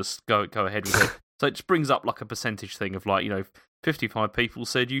whatever, or just go ahead with it. So it just brings up like a percentage thing of 55 people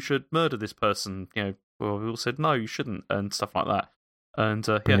said you should murder this person. Well, we all said no, you shouldn't, and stuff like that. And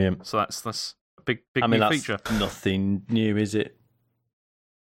so that's a big new feature. Nothing new, is it?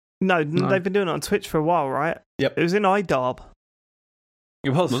 No, they've been doing it on Twitch for a while, right? Yep. It was in iDarb.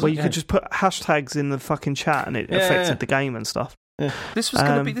 It was where you could just put hashtags in the fucking chat, and it affected the game and stuff. Yeah. This was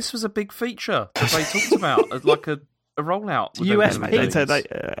going to be. This was a big feature that they talked about, like a rollout. USP.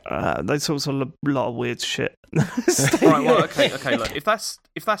 They talked a lot of weird shit. Right. Well, okay. Look, if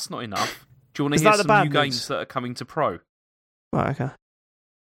that's not enough, do you want to hear some new games that are coming to Pro? Right. Okay.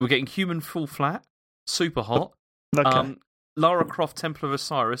 We're getting Human Fall Flat, Super Hot, Lara Croft, Temple of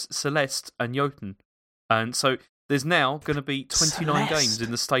Osiris, Celeste, and Jotun. And so there's now going to be 29 games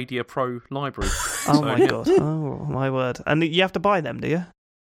in the Stadia Pro library. My god! Oh my word! And you have to buy them, do you?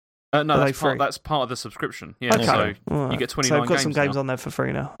 No, that's part of the subscription. Yeah, okay. So you get 29 games. So I've got some games now on there for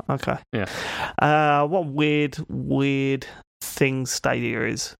free now. Okay. Yeah. What weird thing Stadia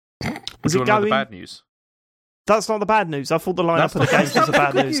is? Is it going? The bad news. That's not the bad news. I thought the lineup of the games was the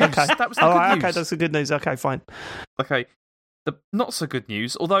bad news. Okay. That was the good news. Okay, that's the good news. Okay, fine. Okay. The not so good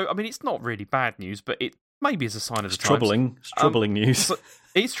news, although I mean it's not really bad news, but it maybe is a sign of the times. It's troubling news. So,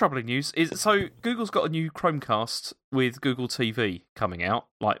 it's troubling news. So Google's got a new Chromecast with Google TV coming out,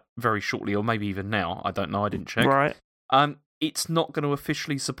 like very shortly, or maybe even now. I don't know. I didn't check. Right. It's not going to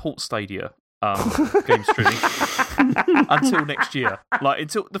officially support Stadia game streaming until next year. Like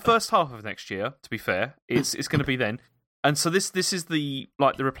until the first half of next year. To be fair, it's going to be then. And so this is the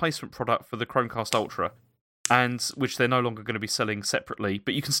replacement product for the Chromecast Ultra, and which they're no longer going to be selling separately,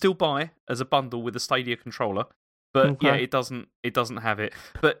 but you can still buy as a bundle with a Stadia controller. But yeah, it doesn't have it.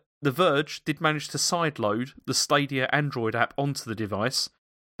 But The Verge did manage to sideload the Stadia Android app onto the device,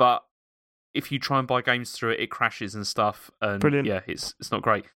 but if you try and buy games through it, it crashes and stuff. And brilliant. Yeah, it's not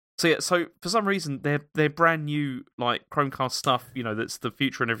great. So for some reason, their brand new like Chromecast stuff, that's the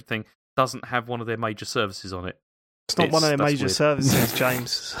future and everything, doesn't have one of their major services on it. It's not one of their major services,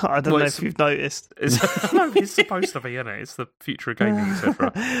 James. I don't know if you've noticed. No, it's supposed to be, isn't it? It's the future of gaming,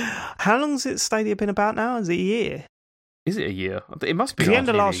 etc. How long has Stadia been about now? Is it a year? Is it a year? It must be. The end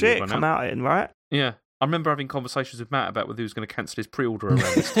of last year it came out in, right? Yeah. I remember having conversations with Matt about whether he was going to cancel his pre-order around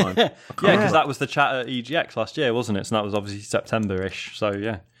this time. Yeah, because that was the chat at EGX last year, wasn't it? So that was obviously September-ish. So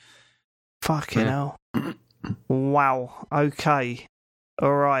yeah. Fucking hell! Wow. Okay.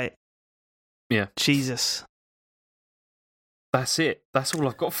 All right. Yeah. Jesus. That's it. That's all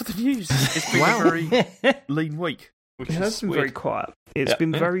I've got for the news. It's been a very lean week. Which has been weird. very quiet. It's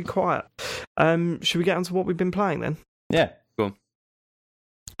been very quiet. Should we get on to what we've been playing then? Yeah. Go on.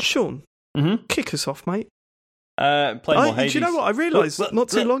 Sean, kick us off, mate. Playing more Hades. Do you know what? I realised not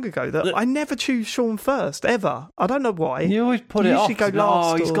too long ago that I never choose Sean first, ever. I don't know why. You always put it off. Go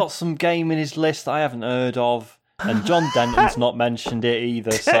last, he's got some game in his list that I haven't heard of. And John Denton's not mentioned it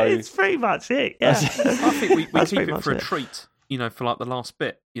either. So it's pretty much it. Yeah. I think we keep it for a treat. You know, for like the last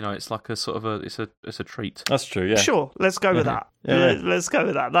bit, you know, it's like a sort of it's a treat. That's true, yeah. Sure, let's go with that. Yeah. Let's go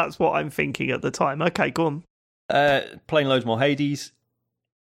with that. That's what I'm thinking at the time. Okay, go on. Playing loads more Hades.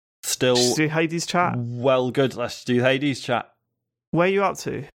 Still Let's do Hades chat. Well, good. Let's do Hades chat. Where are you up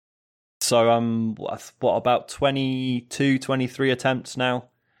to? So I'm about 22, 23 attempts now.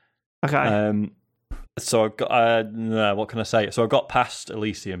 Okay. So I've got what can I say? So I got past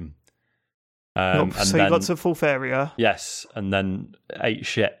Elysium. You got to fourth area. Yes, and then ate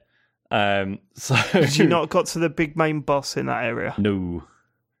shit. So Did you not got to the big main boss in that area? No.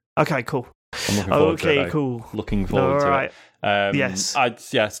 Okay, cool. I'm looking forward to it, cool. Looking forward to it. Yes. I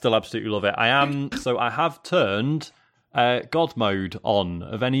still absolutely love it. I have turned God mode on.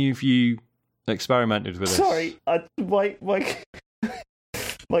 Have any of you experimented with this? Sorry,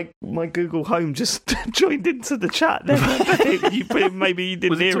 my Google Home just joined into the chat. Maybe you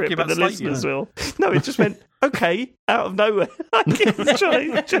didn't hear it, but the listeners will. No, it just went, okay, out of nowhere. It was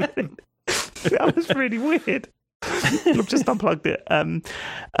trying. That was really weird. I've just unplugged it.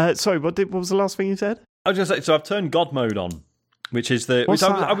 Sorry, what was the last thing you said? I was going to say, so I've turned God mode on, which is I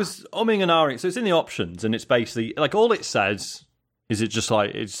was umming and ahhing. So it's in the options, and it's basically, like, all it says is it just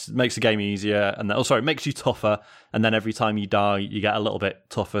like it makes the game easier, and then, it makes you tougher, and then every time you die, you get a little bit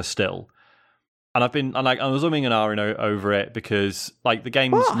tougher still. And I was umming and ahhing over it because like the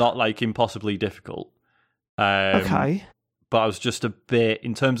game's not like impossibly difficult. Okay, but I was just a bit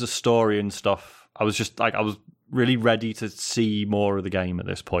in terms of story and stuff. I was just like I was really ready to see more of the game at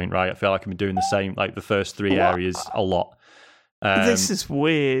this point. Right, I feel like I've been doing the same like the first three areas a lot. This is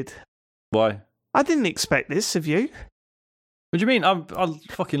weird. Why? I didn't expect this of you. What do you mean? I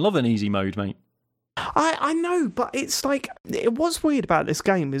fucking love an easy mode, mate. I know, but it's like what's weird about this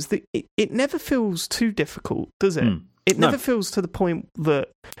game is that it never feels too difficult, does it? It never feels to the point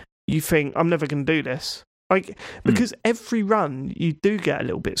that you think I'm never going to do this. Like because every run you do get a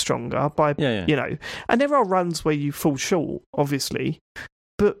little bit stronger by you know, and there are runs where you fall short, obviously.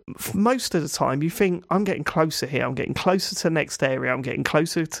 But most of the time you think I'm getting closer here. I'm getting closer to the next area. I'm getting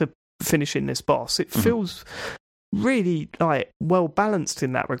closer to finishing this boss. It feels really like well balanced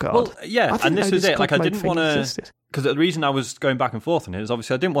in that regard. Well, yeah, and this was it. Like I didn't want to, because the reason I was going back and forth on it is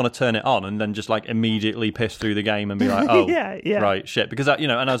obviously I didn't want to turn it on and then just like immediately piss through the game and be like, oh, right, shit. Because that, you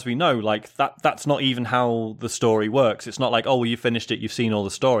know, and as we know, like that's not even how the story works. It's not like, oh, well, you finished it, you've seen all the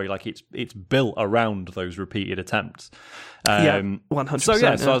story. Like it's built around those repeated attempts. 100%. So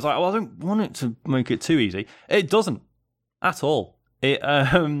so I was like, well, I don't want it to make it too easy. It doesn't at all. It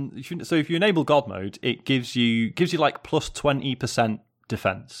so if you enable God mode, it gives you like plus 20%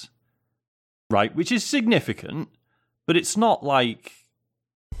 defense, right? Which is significant, but it's not like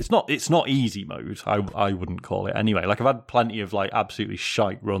it's not easy mode. I wouldn't call it anyway. Like I've had plenty of like absolutely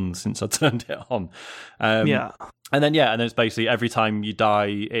shite runs since I turned it on. And then it's basically every time you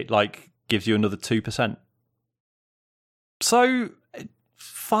die, it like gives you another 2%. So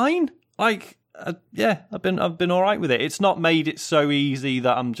fine, like. I've been all right with it. It's not made it so easy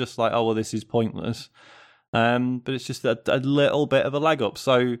that I'm just like, oh well, this is pointless. But it's just a little bit of a leg up.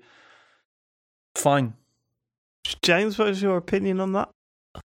 So fine. James, what is your opinion on that?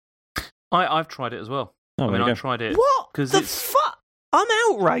 I've tried it as well. I tried it. What the fuck? I'm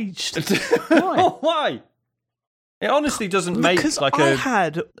outraged. Why? Why? It honestly doesn't make because like I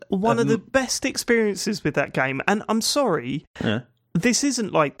had one of the best experiences with that game, and I'm sorry. Yeah. This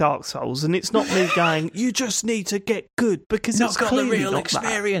isn't like Dark Souls, and it's not me going, you just need to get good, because it's got clearly the real not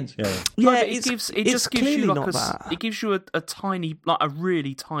experience. That. It gives you a tiny, like a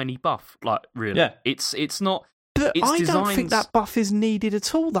really tiny buff, like really. Yeah. It's not. But I don't think that buff is needed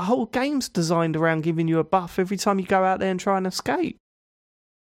at all. The whole game's designed around giving you a buff every time you go out there and try and escape.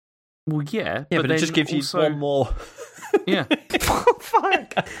 Well, yeah, but it just gives also... you one more. Yeah.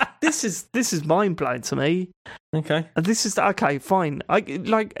 Fuck. This is mind blowing to me. Okay. This is okay. Fine.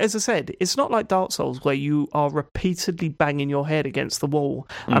 As I said, it's not like Dark Souls where you are repeatedly banging your head against the wall,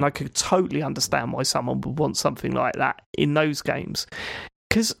 and I could totally understand why someone would want something like that in those games,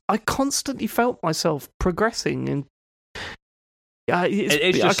 because I constantly felt myself progressing, and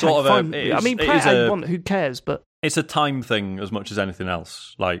it's just sort of fine. Play it how you want. Who cares? But it's a time thing as much as anything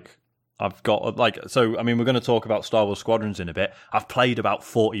else. Like. I've got, we're going to talk about Star Wars Squadrons in a bit. I've played about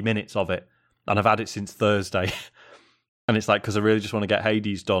 40 minutes of it, and I've had it since Thursday. And it's because I really just want to get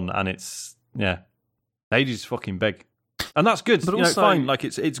Hades done, and Hades is fucking big. And that's good, but also, fine.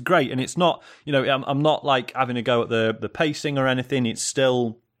 It's great, and it's not, I'm not having a go at the pacing or anything. It's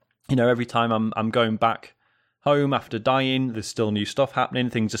still, every time I'm going back home after dying, there's still new stuff happening,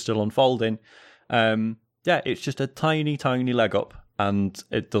 things are still unfolding. It's just a tiny, tiny leg up. And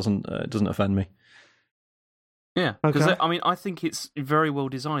it doesn't offend me. Yeah, because I think it's very well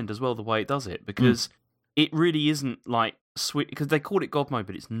designed as well the way it does it, because it really isn't sweet, because they call it God mode,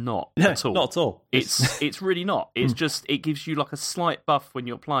 but it's not at all. Not at all. It's really not. It's just it gives you a slight buff when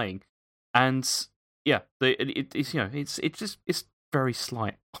you're playing, and it's very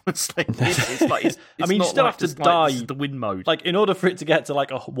slight. Honestly, it's you still have to die. The win mode. In order for it to get to a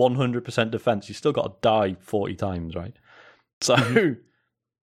 100% defense, you still got to die 40 times, right? So,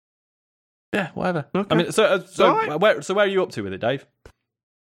 yeah, whatever. Okay. Where are you up to with it, Dave?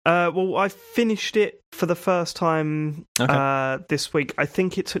 Well, I finished it for the first time this week. I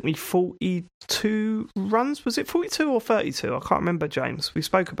think it took me 42 runs. Was it 42 or 32? I can't remember, James. We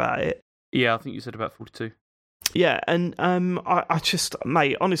spoke about it. Yeah, I think you said about 42. Yeah, and I just,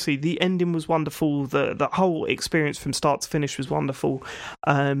 mate, honestly, the ending was wonderful. The whole experience from start to finish was wonderful.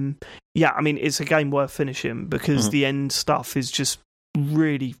 It's a game worth finishing because the end stuff is just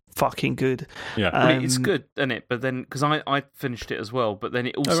really fucking good. Yeah, it's good, isn't it? But then, because I finished it as well, but then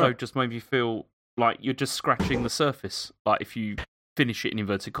it also just made me feel like you're just scratching the surface. If you finish it in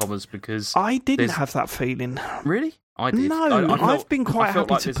inverted commas, because I didn't have that feeling. Really? I did. No, I've been quite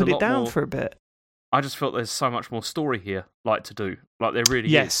happy to put it down for a bit. I just felt there's so much more story here, to do. There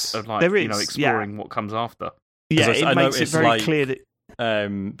really is. There is. Exploring what comes after. Yeah, it makes it very clear that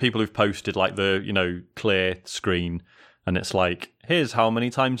people who've posted the clear screen, and it's here's how many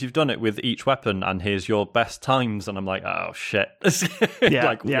times you've done it with each weapon, and here's your best times, and I'm oh shit. Once is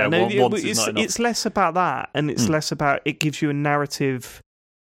not enough. It's less about that, and it's less about it gives you a narrative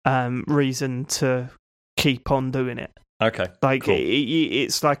reason to keep on doing it. Okay. Cool.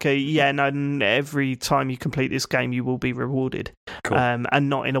 It's every time you complete this game, you will be rewarded. Cool. And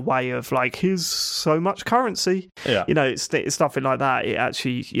not in a way of here's so much currency. Yeah. It's nothing like that. It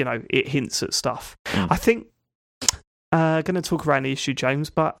actually, it hints at stuff. I think, going to talk around the issue, James,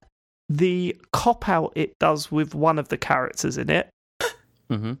 but the cop out it does with one of the characters in it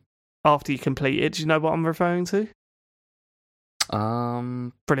after you complete it, do you know what I'm referring to?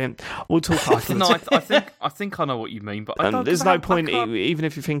 Brilliant. We'll talk afterwards. No, I think I know what you mean, but there's no point even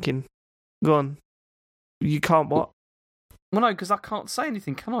if you're thinking. Go on. You can't what? Well, no, because I can't say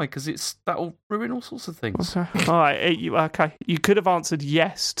anything, can I? Because that'll ruin all sorts of things. Okay. All right. You could have answered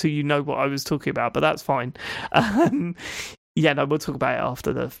yes to what I was talking about, but that's fine. We'll talk about it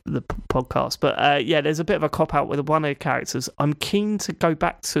after the podcast. But there's a bit of a cop out with one of the characters. I'm keen to go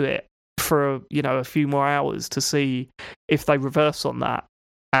back to it for a few more hours to see if they reverse on that,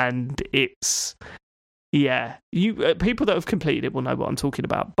 and it's people that have completed it will know what I'm talking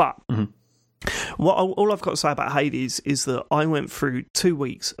about. But all I've got to say about Hades is that I went through 2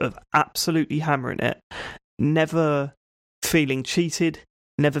 weeks of absolutely hammering it, never feeling cheated,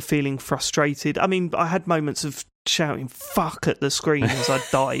 never feeling frustrated. I had moments of shouting fuck at the screen as I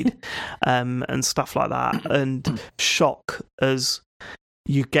died and stuff like that, and shock as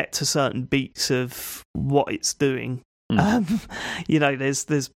you get to certain beats of what it's doing.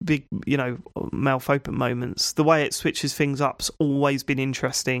 There's big, mouth open moments. The way it switches things up's always been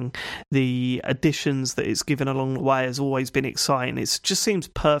interesting. The additions that it's given along the way has always been exciting. It just seems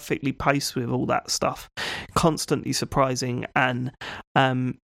perfectly paced with all that stuff, constantly surprising. And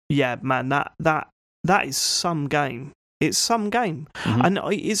man, that is some game. It's some game, and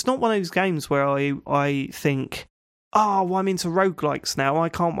it's not one of those games where I think, oh, I'm into roguelikes now, I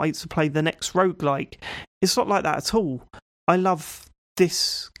can't wait to play the next roguelike. It's not like that at all. I love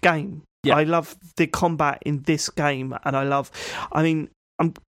this game. Yeah. I love the combat in this game, and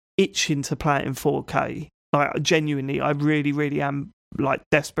I'm itching to play it in 4K. Genuinely, I really, really am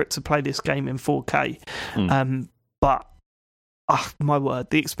desperate to play this game in 4K. But my word,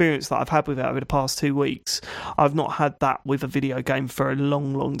 the experience that I've had with it over the past 2 weeks, I've not had that with a video game for a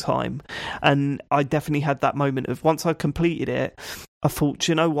long, long time. And I definitely had that moment of once I completed it, I thought,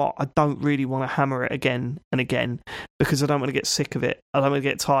 do you know what? I don't really want to hammer it again and again because I don't want to get sick of it. I don't want to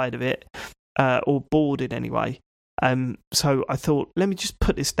get tired of it or bored in any way. So I thought, let me just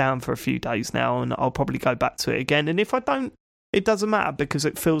put this down for a few days now and I'll probably go back to it again. And if I don't, it doesn't matter because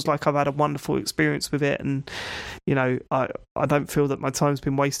it feels like I've had a wonderful experience with it, and I don't feel that my time's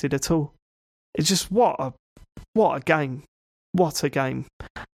been wasted at all. It's just what a game, what a game.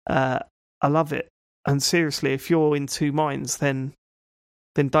 I love it, and seriously, if you're in two minds, then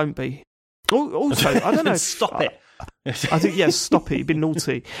don't be. Also, I don't know. Stop it. I think stop it. You've been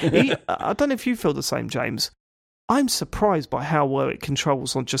naughty. I don't know if you feel the same, James. I'm surprised by how well it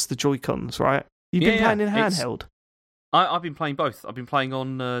controls on just the Joy-Cons. Right? You've been playing in handheld. I've been playing both. I've been playing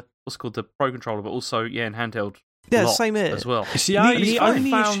on what's called the Pro Controller, but also in handheld. Yeah, same here as well. See, I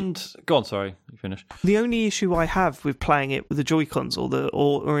found. Go on, sorry, you finish. The only issue I have with playing it with the Joy-Cons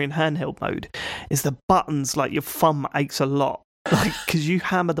or in handheld mode is the buttons. Like your thumb aches a lot. Like, because you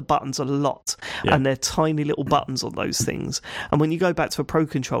hammer the buttons a lot, and they're tiny little buttons on those things. And when you go back to a Pro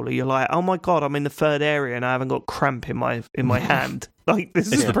Controller, you're like, oh my god, I'm in the third area and I haven't got cramp in my hand. Like,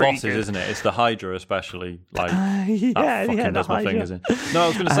 this is the bosses, good. Isn't it? It's the Hydra, especially. Like, that fucking does my fingers in. No, I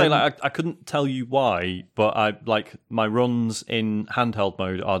was going to say, like, I couldn't tell you why, but my runs in handheld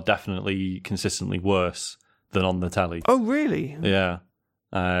mode are definitely consistently worse than on the telly. Oh, really? Yeah.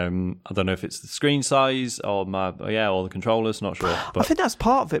 I don't know if it's the screen size or or the controllers. Not sure. But I think that's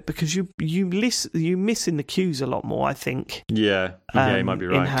part of it because you miss in the cues a lot more. I think. Yeah, you might be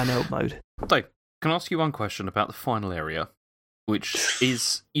right. In handheld mode. Dave, can I ask you one question about the final area, which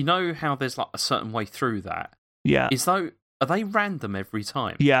is how there's like a certain way through that? Yeah. Are they random every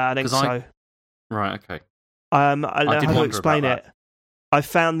time? Yeah, I think so. Right. Okay. I know how to explain it. I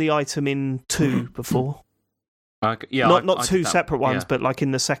found the item in 2 before. Yeah, not two separate ones, but like in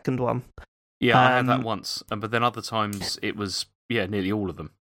the second one. Yeah, I had that once, but then other times it was nearly all of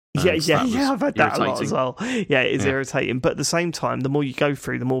them. Yeah, I've had that a lot as well. Yeah, it is irritating, but at the same time, the more you go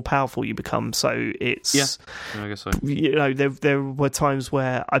through, the more powerful you become. So it's I guess so. There were times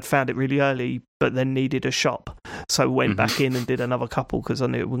where I'd found it really early, but then needed a shop, so went back in and did another couple because I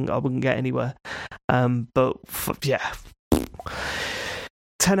knew I wouldn't get anywhere. 10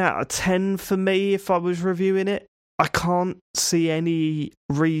 out of 10 for me if I was reviewing it. I can't see any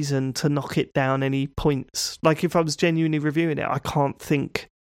reason to knock it down any points. Like, if I was genuinely reviewing it, I can't think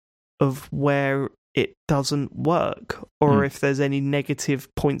of where it doesn't work or if there's any negative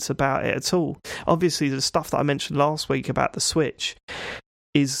points about it at all. Obviously, the stuff that I mentioned last week about the Switch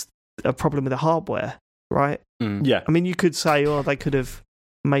is a problem with the hardware, right? Yeah. I mean, you could say, they could have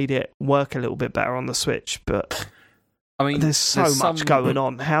made it work a little bit better on the Switch, but... I mean, there's so much going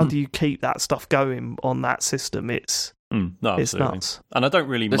on. How do you keep that stuff going on that system? It's nuts. And I don't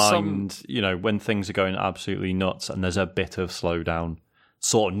really mind, when things are going absolutely nuts and there's a bit of slowdown.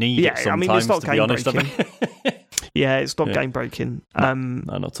 Sort of need it sometimes, it's not to be honest. Yeah, it's not game breaking. No,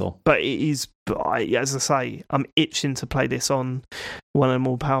 not at all. But it is, as I say, I'm itching to play this on one of the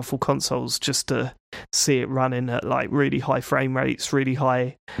more powerful consoles just to see it running at like really high frame rates, really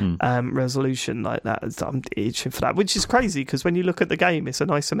high resolution like that. I'm itching for that, which is crazy because when you look at the game, it's an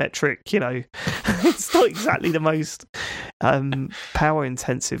isometric, it's not exactly the most power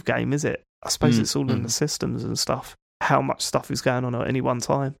intensive game, is it? I suppose it's all in the systems and stuff. How much stuff is going on at any one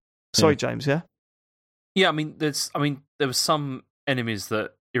time. Sorry, James, yeah? Yeah, I mean, there were some enemies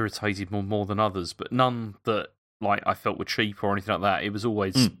that irritated more than others, but none that like I felt were cheap or anything like that. It was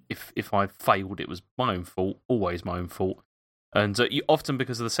always if I failed, it was my own fault. Always my own fault, and often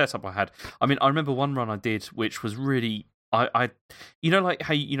because of the setup I had. I mean, I remember one run I did which was really like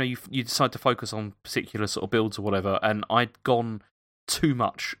how you decide to focus on particular sort of builds or whatever, and I'd gone too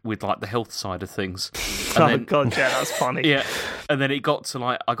much with like the health side of things. And god, yeah, that's funny. Yeah, and then it got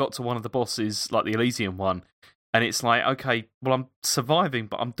to I got to one of the bosses, like the Elysium one, and it's like, okay, well, I'm surviving,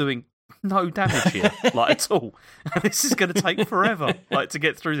 but I'm doing no damage here, like at all. And this is going to take forever, like to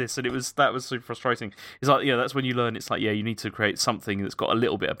get through this. And that was super frustrating. It's like, that's when you learn. It's like, you need to create something that's got a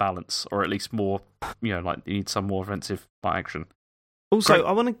little bit of balance, or at least more, like you need some more offensive action. Also,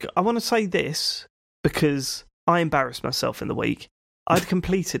 I want to say this because I embarrassed myself in the week. I'd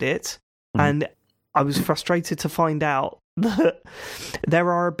completed it, and I was frustrated to find out that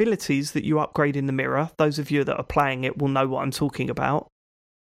there are abilities that you upgrade in the mirror. Those of you that are playing it will know what I'm talking about.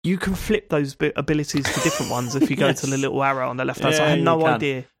 You can flip those abilities to different ones if you go to the little arrow on the left hand side. I had no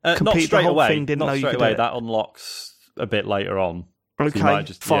idea. Not straight the whole away. thing, didn't know you could do it. That unlocks a bit later on. Okay, so you might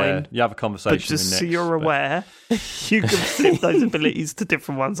just, fine. Yeah, you have a conversation. But just with Nyx, so you're aware, you can flip those abilities to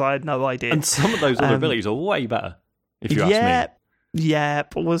different ones. I had no idea. And some of those other abilities are way better, if you ask me. Yeah,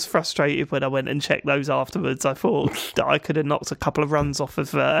 but was frustrated when I went and checked those afterwards. I thought that I could have knocked a couple of runs off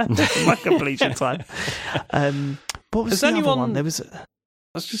of my completion time. What was the other one? I was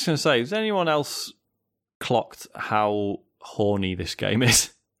just going to say, has anyone else clocked how horny this game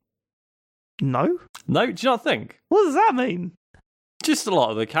is? No? No? Do you not think? What does that mean? Just a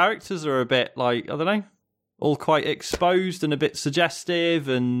lot of the characters are a bit, like, I don't know, all quite exposed and a bit suggestive,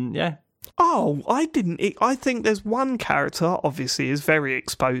 and yeah. Oh, I didn't. I think there's one character, obviously, is very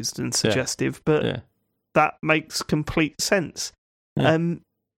exposed and suggestive, but that makes complete sense. Yeah.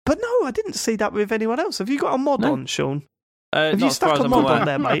 But no, I didn't see that with anyone else. Have you got a mod on, Sean? Have you stuck a mod on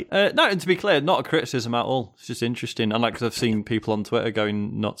there, mate? No, and to be clear, not a criticism at all. It's just interesting. And because I've seen people on Twitter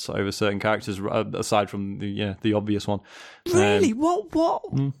going nuts over certain characters, aside from the obvious one. Really?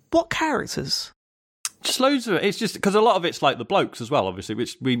 What characters? Just loads of it. It's just because a lot of it's like the blokes as well, obviously,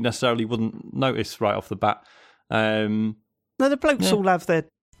 which we necessarily wouldn't notice right off the bat. No, the blokes all have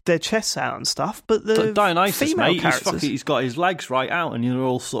their chests out and stuff, but the Dionysus, female mate, characters... he's got his legs right out, and you're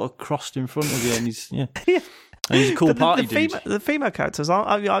all sort of crossed in front of you, and he's And he's a cool party dude. The female characters,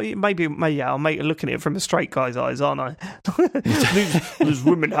 maybe I'm looking at it from a straight guy's eyes, aren't I? These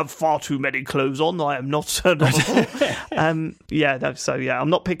women have far too many clothes on. I am not. I'm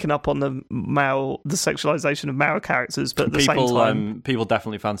not picking up on the sexualization of male characters, but at the same time, people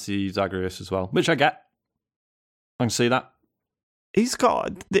definitely fancy Zagreus as well, which I get. I can see that. He's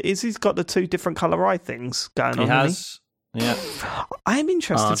got the two different colour eye things going on. He has. Yeah, I am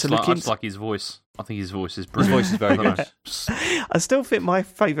interested to look into. I just like his voice. I think his voice is brilliant. His voice is very good. I still think my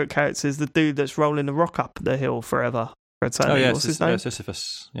favourite character is the dude that's rolling the rock up the hill forever. What's his name?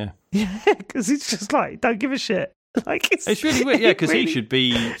 Sisyphus. Yeah, because he's just like, don't give a shit. Like it's really weird. Yeah, because he should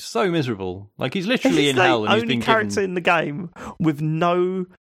be so miserable. Like he's literally in hell, and he's been character in the game with no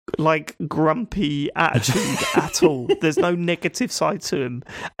like grumpy attitude at all. There's no negative side to him,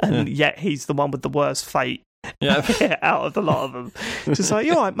 and yet he's the one with the worst fate. Yeah, out of the lot of them. Just like,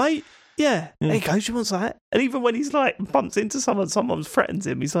 you all right, mate? Yeah, there you go, she wants that. And even when he's like bumps into someone threatens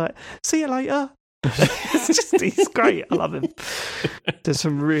him, he's like, see you later. He's great. I love him. There's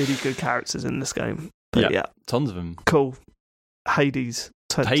some really good characters in this game. But yeah, tons of them. Cool. Hades.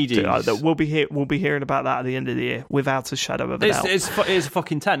 We'll be hearing about that at the end of the year, without a shadow of a doubt. It's a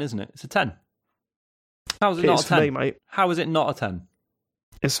fucking 10, isn't it? It's a 10. How is it not a 10, me, mate? How is it not a 10?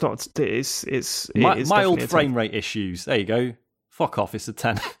 It's not. It's mild frame rate issues. There you go. Fuck off. It's a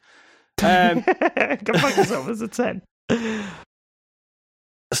 10. Go fuck yourself. It's a 10.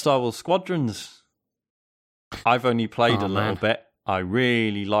 Star Wars Squadrons. I've only played a little bit. I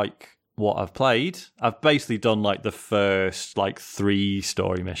really like what I've played. I've basically done like the first 3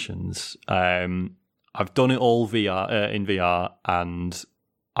 story missions. I've done it all in VR, and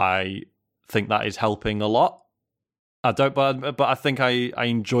I think that is helping a lot. I don't, but I think I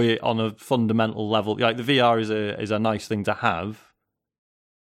enjoy it on a fundamental level. Like the VR is a nice thing to have,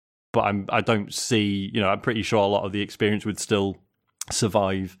 but I don't see. I'm pretty sure a lot of the experience would still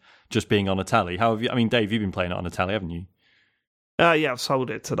survive just being on a telly. How have you? I mean, Dave, you've been playing it on a telly, haven't you? Yeah, I've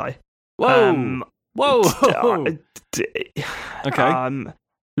sold it today. Whoa, whoa. Okay.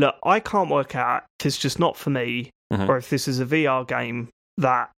 Look, I can't work out if it's just not for me, or if this is a VR game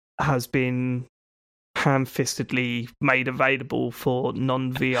that has been ham-fistedly made available for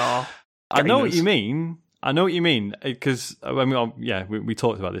non-VR gamers. I know what you mean, because we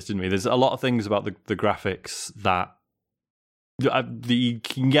talked about this, didn't we? There's a lot of things about the graphics that you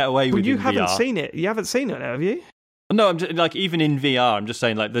can get away with in VR. You haven't seen it, have you? No, I'm just, even in VR, I'm just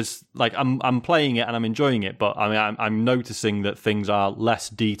saying there's I'm playing it and I'm enjoying it, but I mean I'm noticing that things are less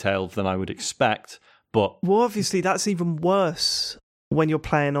detailed than I would expect. But obviously that's even worse when you're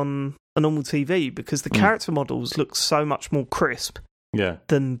playing on a normal TV, because the character models look so much more crisp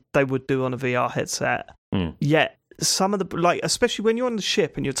than they would do on a VR headset. Yet some of the, especially when you're on the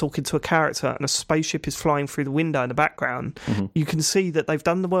ship and you're talking to a character and a spaceship is flying through the window in the background, you can see that they've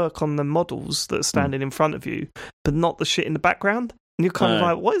done the work on the models that are standing in front of you, but not the shit in the background. And you're kind of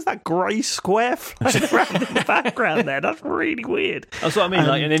like, what is that grey square flying around in the background there? That's really weird. That's what I mean.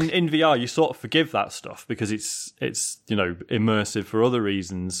 And in VR, you sort of forgive that stuff because it's immersive for other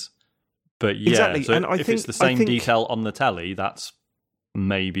reasons. But yeah, exactly. So and if it's the same detail on the telly, that's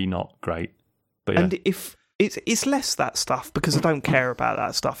maybe not great. But yeah. And if it's less that stuff, because I don't care about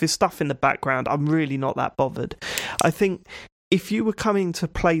that stuff. It's stuff in the background. I'm really not that bothered. I think if you were coming to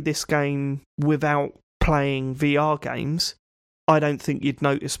play this game without playing VR games, I don't think you'd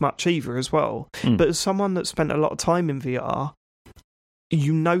notice much either as well. But as someone that spent a lot of time in VR,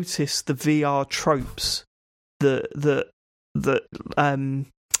 you notice the VR tropes that's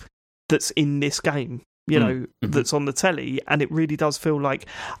in this game, that's on the telly, and it really does feel like,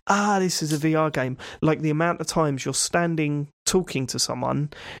 this is a VR game. Like the amount of times you're standing talking to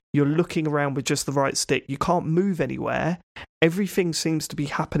someone, you're looking around with just the right stick, you can't move anywhere, everything seems to be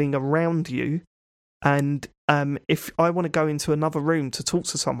happening around you, and if I want to go into another room to talk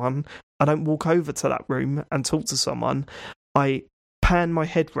to someone, I don't walk over to that room and talk to someone, I pan my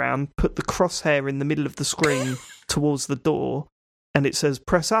head round, put the crosshair in the middle of the screen towards the door, and it says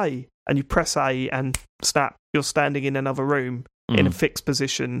press A, and you press A and snap, you're standing in another room in a fixed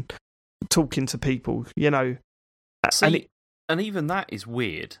position talking to people, See, and even that is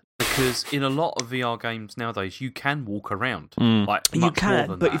weird, because in a lot of VR games nowadays you can walk around. Like much you can, more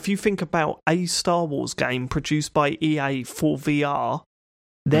than but that. if you think about a Star Wars game produced by EA for VR,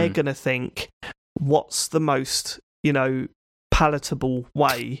 they're going to think, what's the most, palatable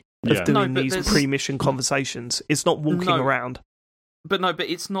way of doing these pre-mission conversations? It's not walking around. But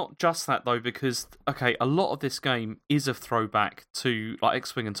it's not just that, though, because, a lot of this game is a throwback to like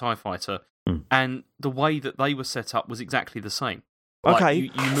X-Wing and TIE Fighter, and the way that they were set up was exactly the same.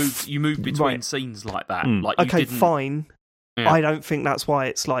 Like, you move between scenes like that. Like, fine. Yeah. I don't think that's why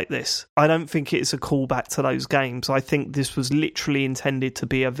it's like this. I don't think it's a callback to those games. I think this was literally intended to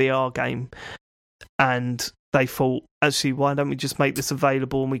be a VR game, and they thought, actually, why don't we just make this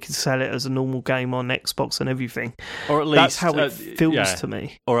available and we can sell it as a normal game on Xbox and everything? Or at least that's how it feels to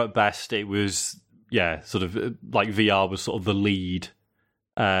me. Or at best, it was sort of like VR was sort of the lead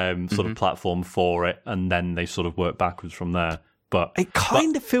sort of platform for it, and then they sort of worked backwards from there. But it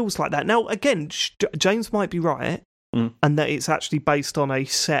kind of feels like that. Now, again, James might be right, and that it's actually based on a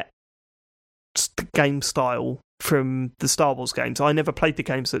set game style from the Star Wars games. I never played the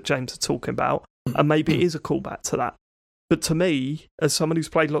games that James is talking about, and maybe it is a callback to that. But to me, as someone who's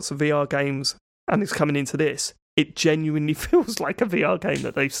played lots of VR games and is coming into this, it genuinely feels like a VR game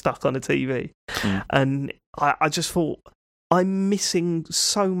that they've stuck on a TV. And I just thought, I'm missing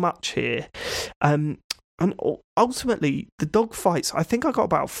so much here. And ultimately, the dogfights, I think I got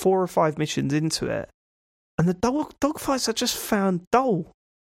about 4 or 5 missions into it, and the dogfights I just found dull.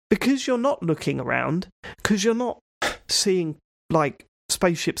 Because you're not looking around, because you're not seeing, like,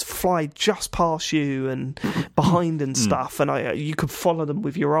 spaceships fly just past you and behind and stuff, and you could follow them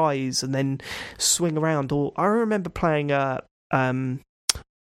with your eyes and then swing around. Or I remember playing it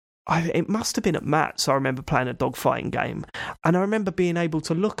must have been at Matt's. I remember playing a dogfighting game, and I remember being able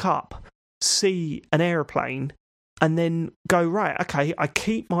to look up, see an aeroplane, and then go, right, okay, I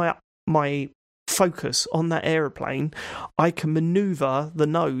keep my focus on that aeroplane, I can maneuver the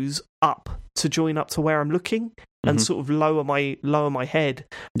nose up to join up to where I'm looking, and sort of lower my head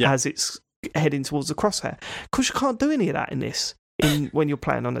as it's heading towards the crosshair. Because you can't do any of that in this when you're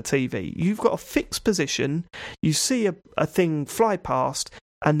playing on a TV. You've got a fixed position, you see a thing fly past,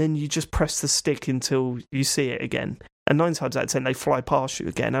 and then you just press the stick until you see it again. And 9 times out of 10 they fly past you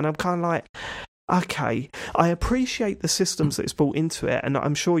again, and I'm kind of like, okay, I appreciate the systems that it's brought into it, and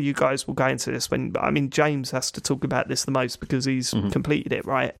I'm sure you guys will go into this James has to talk about this the most because he's completed it,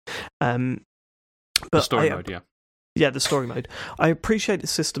 right? But the story mode, yeah. Yeah, the story mode. I appreciate the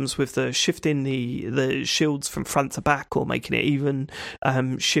systems with the shifting the shields from front to back, or making it even,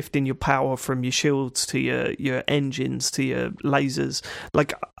 shifting your power from your shields to your engines to your lasers.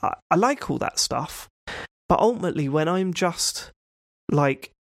 Like, I like all that stuff, but ultimately when I'm just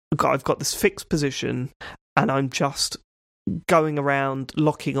like, I've got this fixed position and I'm just going around,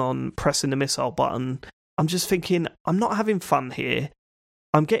 locking on, pressing the missile button, I'm just thinking, I'm not having fun here.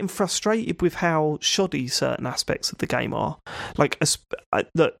 I'm getting frustrated with how shoddy certain aspects of the game are. Like,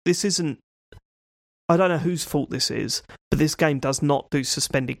 look, this isn't... I don't know whose fault this is, but this game does not do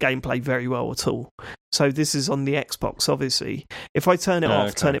suspended gameplay very well at all. So this is on the Xbox, obviously. If I turn it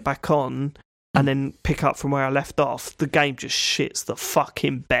off, turn it back on, and then pick up from where I left off, the game just shits the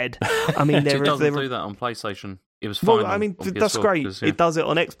fucking bed. I mean, it doesn't do that on PlayStation. It was fine. Well, I mean, that's PS4, great. It does it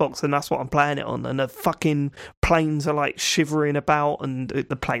on Xbox, and that's what I'm playing it on. And the fucking planes are like shivering about, and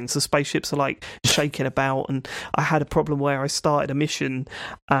the spaceships are like shaking about. And I had a problem where I started a mission,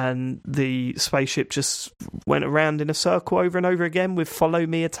 and the spaceship just went around in a circle over and over again with "follow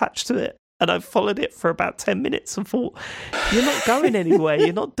me" attached to it. And I followed it for about 10 minutes and thought, you're not going anywhere,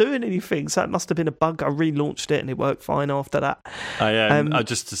 you're not doing anything. So that must have been a bug. I relaunched it and it worked fine after that.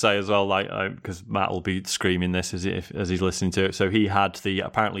 Just to say as well, because Matt will be screaming this as he's listening to it. So he had the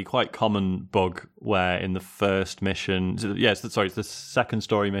apparently quite common bug where in the first mission, it's the second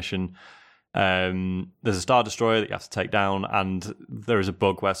story mission, there's a Star Destroyer that you have to take down, and there is a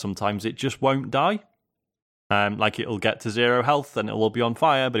bug where sometimes it just won't die. Like it'll get to 0 health and it'll all be on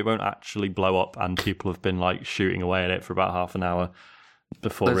fire, but it won't actually blow up. And people have been like shooting away at it for about half an hour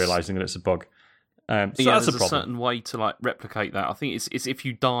before realizing that it's a bug. So that's there's a certain way to like replicate that. I think it's if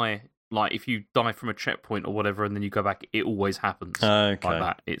you die, like if you die from a checkpoint or whatever, and then you go back, it always happens like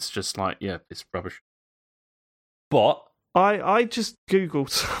that. It's just like it's rubbish. But I just googled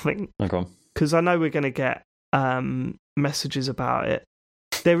something because I know we're going to get messages about it.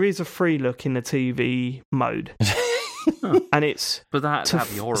 There is a free look in the TV mode. And it's that'd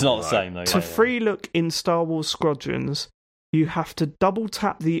be horrible. It's not the same though. To free look in Star Wars Squadrons, you have to double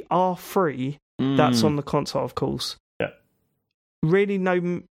tap the R3 that's on the console, of course. Yeah. Really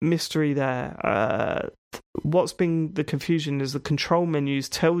no mystery there. What's been the confusion is the control menus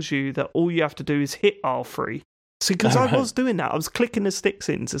tells you that all you have to do is hit R3. See, because I was doing that. I was clicking the sticks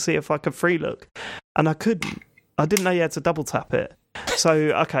in to see if I could free look, and I couldn't. I didn't know you had to double tap it. So,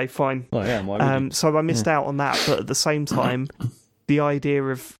 okay, fine. Oh, yeah, why would you? So I missed out on that, but at the same time, the idea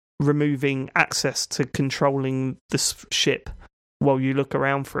of removing access to controlling the ship while you look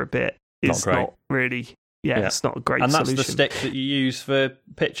around for a bit is not really... Yeah, it's not a great solution. And that's the stick that you use for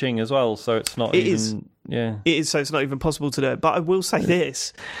pitching as well, so it's not It is, so it's not even possible to do it. But I will say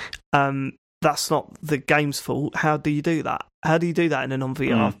this, that's not the game's fault. How do you do that? How do you do that in a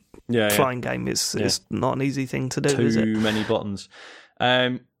non-VR flying game? It's not an easy thing to do, is it? Too many buttons.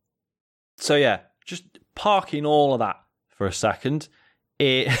 So yeah, just parking all of that for a second,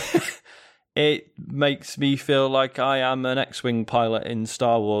 it makes me feel like I am an X-Wing pilot in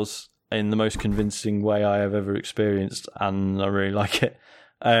Star Wars in the most convincing way I have ever experienced, and I really like it.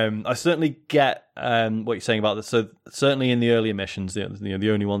 I certainly get what you're saying about this. So certainly in the earlier missions, the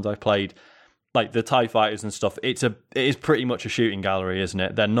only ones I've played, like the TIE fighters and stuff, it is pretty much a shooting gallery, isn't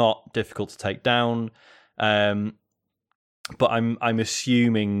it? They're not difficult to take down. But I'm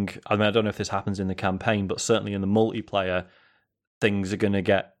assuming, I mean, I don't know if this happens in the campaign, but certainly in the multiplayer, things are going to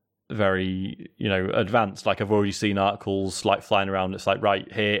get very, advanced. Like I've already seen articles like flying around. It's like, right,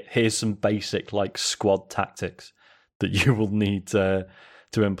 here's some basic like squad tactics that you will need to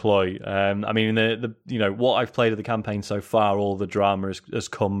employ. I mean, the what I've played of the campaign so far, all the drama has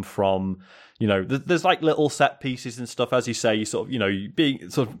come from, there's like little set pieces and stuff, as you say, you sort of, being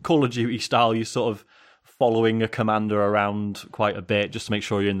sort of Call of Duty style, you sort of following a commander around quite a bit just to make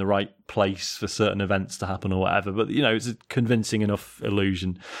sure you're in the right place for certain events to happen or whatever. But it's a convincing enough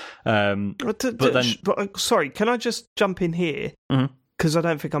illusion. Sorry, can I just jump in here? Because I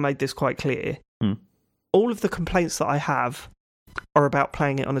don't think I made this quite clear. All of the complaints that I have are about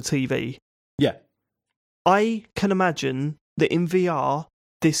playing it on a TV. Yeah. I can imagine that in VR,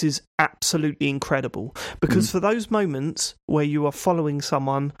 this is absolutely incredible. Because for those moments where you are following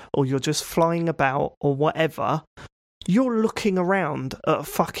someone or you're just flying about or whatever, you're looking around at a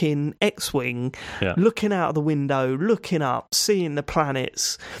fucking X-Wing, looking out of the window, looking up, seeing the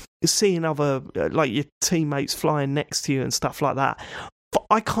planets, seeing other, like your teammates flying next to you and stuff like that. But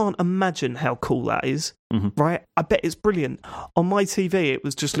I can't imagine how cool that is, right? I bet it's brilliant. On my TV, it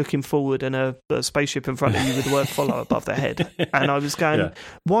was just looking forward and a spaceship in front of you with the word follow above their head. And I was going,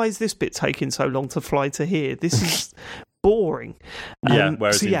 why is this bit taking so long to fly to here? This is boring.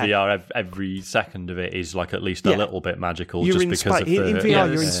 Whereas in VR, every second of it is like at least a little bit magical. You're just because of the... In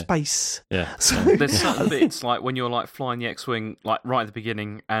VR, you're in space. Yeah. So, there's certain bits like when you're like flying the X-Wing like right at the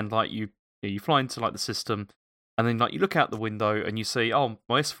beginning and like you fly into like the system. And then, like, you look out the window and you see, oh,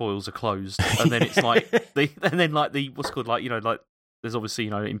 my S-foils are closed. And then it's like, what's called, like, like, there's obviously,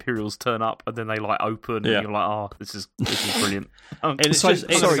 Imperials turn up and then they, like, open and you're like, oh, this is brilliant. So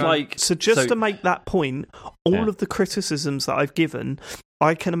to make that point, all of the criticisms that I've given,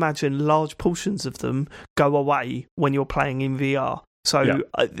 I can imagine large portions of them go away when you're playing in VR. So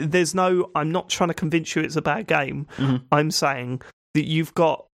I'm not trying to convince you it's a bad game. I'm saying that you've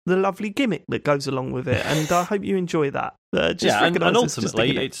got the lovely gimmick that goes along with it, and I hope you enjoy that. And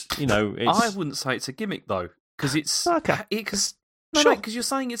ultimately, it's I wouldn't say it's a gimmick though, because it's because you're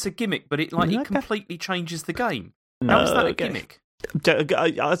saying it's a gimmick, but it completely changes the game. How is that a gimmick?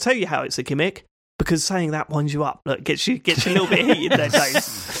 I'll tell you how it's a gimmick. Because saying that winds you up, gets you a little bit heated there,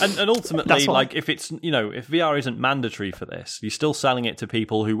 Dave. And ultimately, like if it's if VR isn't mandatory for this, you're still selling it to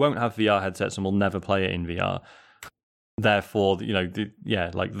people who won't have VR headsets and will never play it in VR. Therefore,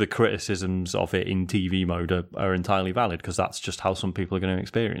 the criticisms of it in TV mode are entirely valid because that's just how some people are going to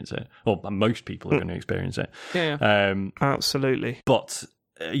experience it, or most people are going to experience it. Absolutely. But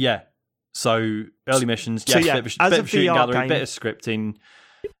so early missions, bit of shooting gallery, bit of scripting.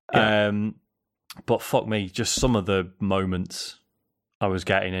 But fuck me, just some of the moments I was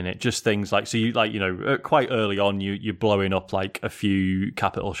getting in it, just things like quite early on, you're blowing up like a few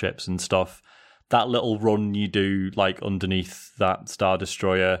capital ships and stuff. that little run you do like underneath that Star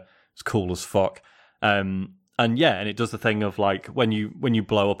Destroyer is cool as fuck. And it does the thing of like when you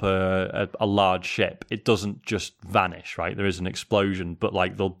blow up a large ship, it doesn't just vanish, right? There is an explosion, but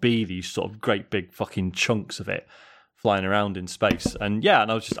like there'll be these sort of great big fucking chunks of it flying around in space. And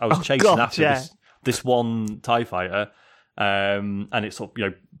I was chasing after this one TIE fighter, and it sort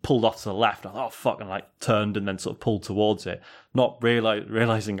of pulled off to the left. I thought, oh fuck, and like turned and then sort of pulled towards it, not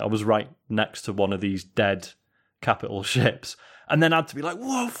realizing I was right next to one of these dead capital ships. And then I had to be like,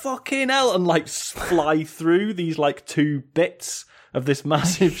 whoa, fucking hell, and like fly through these like two bits of this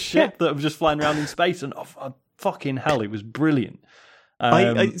massive ship that was just flying around in space. And fucking hell, it was brilliant.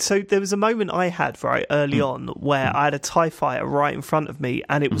 So there was a moment I had right early on where I had a TIE fighter right in front of me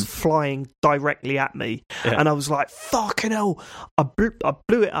and it was flying directly at me. Yeah. And I was like, fucking hell. I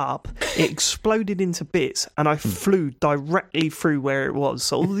blew it up, it exploded into bits, and I flew directly through where it was.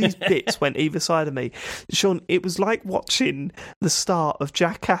 So all these bits went either side of me. Sean, it was like watching the start of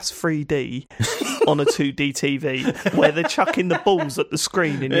Jackass 3D on a 2D TV where they're chucking the balls at the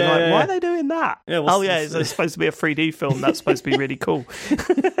screen and you're like, why are they doing that? Yeah, it's supposed to be a 3D film. That's supposed to be really cool.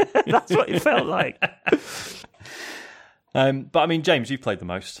 That's what it felt like. But I mean, James, you've played the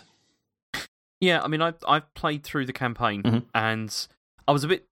most. Yeah, I mean, I've played through the campaign, and I was a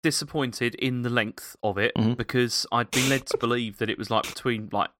bit disappointed in the length of it because I'd been led to believe that it was like between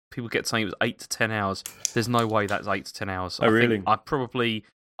like people get saying it was 8 to 10 hours. There's no way that's 8 to 10 hours. Oh, really? Think I probably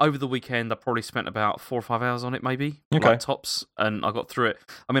over the weekend I probably spent about 4 or 5 hours on it, maybe like tops, and I got through it.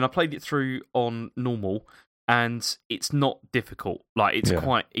 I mean, I played it through on normal. And it's not difficult. Like, it's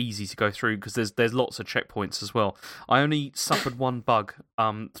quite easy to go through because there's lots of checkpoints as well. I only suffered one bug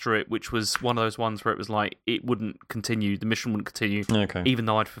through it, which was one of those ones where it was like it wouldn't continue, the mission wouldn't continue, even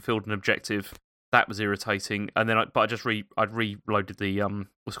though I'd fulfilled an objective. That was irritating. And then, I'd reloaded the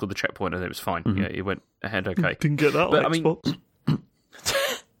what's called the checkpoint, and it was fine. Yeah, it went ahead okay. Didn't get that on Xbox.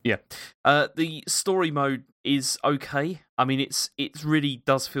 Yeah, the story mode is okay. I mean, it really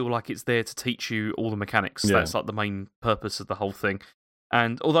does feel like it's there to teach you all the mechanics. Yeah. That's like the main purpose of the whole thing.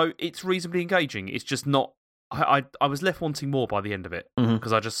 And although it's reasonably engaging, it's just not. I was left wanting more by the end of it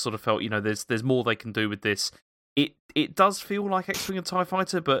because I just sort of felt there's more they can do with this. It does feel like X-Wing and TIE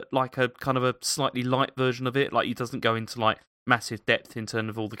Fighter, but like a kind of a slightly light version of it. Like it doesn't go into like massive depth in terms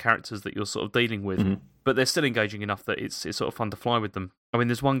of all the characters that you're sort of dealing with, but they're still engaging enough that it's sort of fun to fly with them. I mean,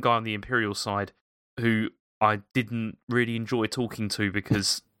 there's one guy on the Imperial side who I didn't really enjoy talking to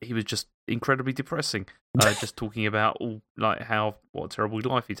because he was just incredibly depressing, just talking about all like what a terrible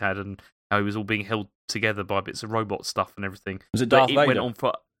life he'd had and how he was all being held together by bits of robot stuff and everything. Was it Darth Vader? Went on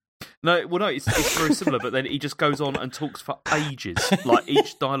for no, it's very similar, but then he just goes on and talks for ages. Like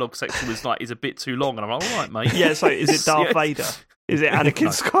each dialogue section is a bit too long, and I'm like, all right, mate. Yeah, so is it Darth Vader? Is it Anakin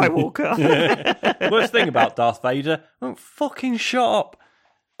Skywalker? Worst thing about Darth Vader, don't fucking shut up.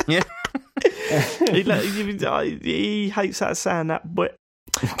 Yeah. He hates that sound, but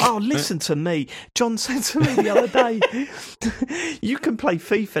oh, listen to me. John said to me the other day, you can play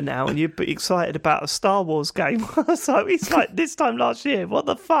FIFA now and you'd be excited about a Star Wars game. So he's like, this time last year, what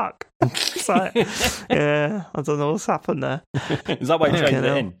the fuck? So, yeah, I don't know what's happened there. Is that why you traded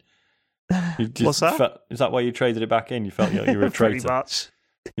it in? What's that? Is that why you traded it back in? You felt like you were a traitor? Pretty much.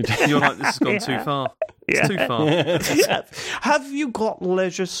 You're like, this has gone too far. It's too far. Have you got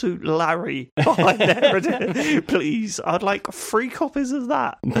Leisure Suit Larry behind there? Please, I'd like 3 copies of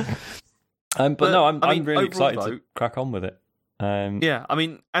that. But no, I'm really excited to crack on with it. Yeah, I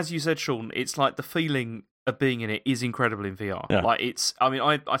mean, as you said, Sean, it's like the feeling of being in it is incredible in VR. Yeah. Like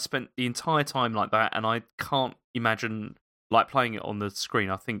I spent the entire time like that, and I can't imagine like playing it on the screen.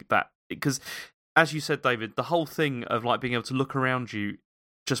 I think that because, as you said, David, the whole thing of like being able to look around you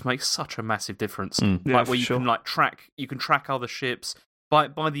just makes such a massive difference. Like where you can like track other ships. By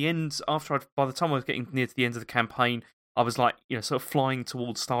the end, by the time I was getting near to the end of the campaign, I was like, sort of flying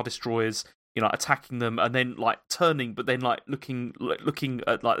towards Star Destroyers, attacking them, and then like turning, but then like looking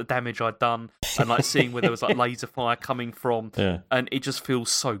at like the damage I'd done, and like seeing where there was like laser fire coming from, and it just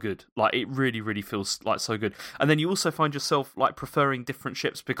feels so good. Like it really, really feels like so good. And then you also find yourself like preferring different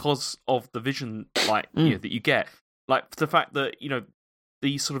ships because of the vision, like that you get. Like the fact that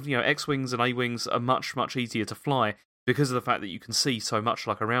the sort of X-wings and A-wings are much, much easier to fly because of the fact that you can see so much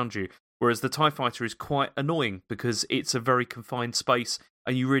like around you, whereas the TIE Fighter is quite annoying because it's a very confined space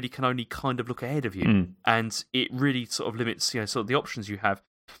and you really can only kind of look ahead of you, and it really sort of limits sort of the options you have.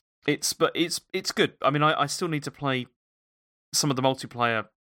 It's good. I mean, I still need to play some of the multiplayer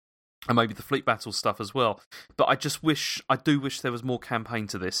and maybe the fleet battle stuff as well, but I do wish there was more campaign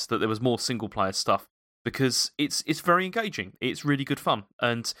to this, that there was more single player stuff. Because it's very engaging. It's really good fun.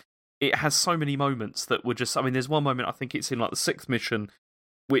 And it has so many moments that were just. I mean, there's one moment I think it's in like the 6th mission,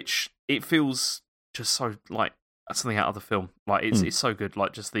 which it feels just so like something out of the film. Like it's so good.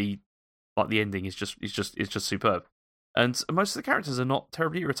 Like just the ending is just superb. And most of the characters are not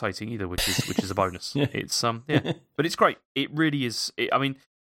terribly irritating either, which is a bonus. It's but it's great. It really is. I mean,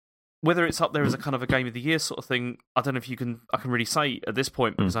 whether it's up there as a kind of a game of the year sort of thing, I don't know if I can really say at this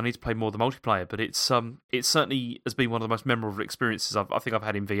point because I need to play more of the multiplayer. But it certainly has been one of the most memorable experiences I think I've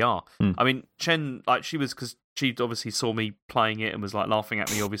had in VR. I mean, Chen, like she obviously saw me playing it and was like laughing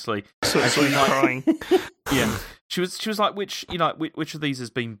at me, obviously. So crying. Yeah, she was like, which of these has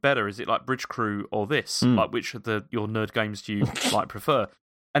been better? Is it like Bridge Crew or this? Like, which of your nerd games do you like prefer?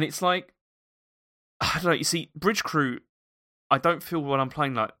 And it's like, I don't know. You see, Bridge Crew, I don't feel when I'm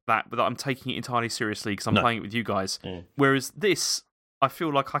playing like that, but I'm taking it entirely seriously because I'm playing it with you guys. Whereas this, I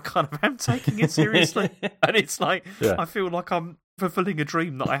feel like I kind of am taking it seriously, and it's like I feel like I'm fulfilling a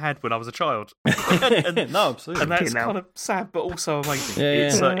dream that I had when I was a child. and, no, absolutely, and that's kind of sad, but also amazing.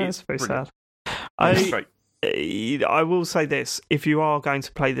 It's very sad. I will say this: if you are going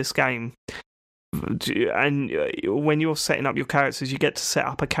to play this game, and when you're setting up your characters, you get to set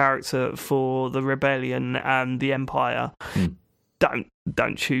up a character for the Rebellion and the Empire.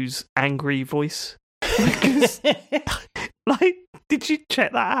 Don't choose angry voice. Because, like, did you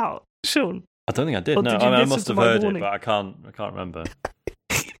check that out, Sean? I don't think I did. No, I must have heard it, but I can't remember.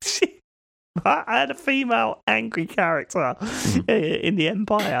 I had a female angry character in the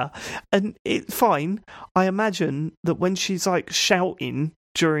Empire, and it's fine. I imagine that when she's like shouting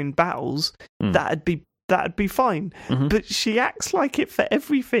during battles, that'd be fine. But she acts like it for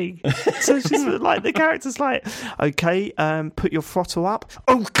everything. So she's like, the character's like, okay, put your throttle up.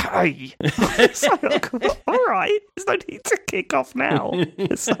 Okay. It's like, all right, there's no need to kick off now.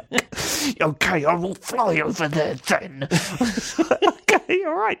 It's like, okay, I will fly over there then. Okay,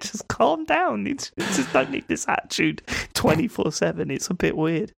 all right, just calm down. You just don't need this attitude 24/7. It's a bit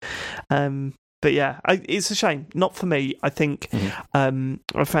weird. But yeah, it's a shame. Not for me. I think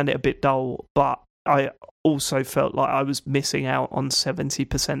I found it a bit dull, but I also felt like I was missing out on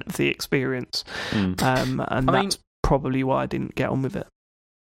 70% of the experience. And that's probably why I didn't get on with it.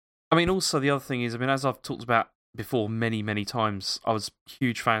 I mean, also the other thing is, I mean, as I've talked about before many, many times, I was a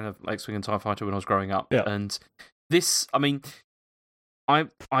huge fan of X-Wing and TIE Fighter when I was growing up. Yeah. And this, I mean,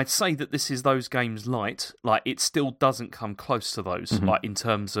 I'd say that this is those games light. Like, it still doesn't come close to those, like, in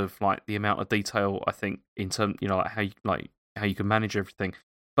terms of, like, the amount of detail, I think, in terms, you know, like how you can manage everything.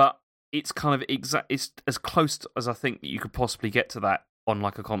 But it's kind of it's as close as I think you could possibly get to that on,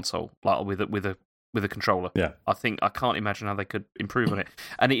 like, a console, like, with a controller. Yeah. I can't imagine how they could improve on it.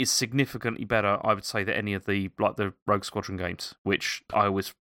 And it is significantly better, I would say, than any of the Rogue Squadron games, which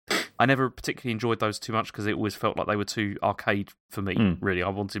I never particularly enjoyed those too much because it always felt like they were too arcade for me, really. I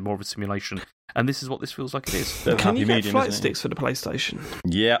wanted more of a simulation. And this is what this feels like it is. Can you get flight sticks for the PlayStation?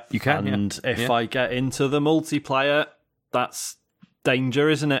 Yeah, you can. And if I get into the multiplayer, that's danger,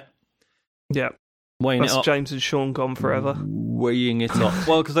 isn't it? Yeah. Weighing That's it up. James and Sean gone forever. Weighing it up.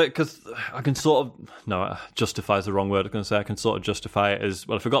 Well, because I can sort of... No, justify is the wrong word. I was going to say I can sort of justify it as...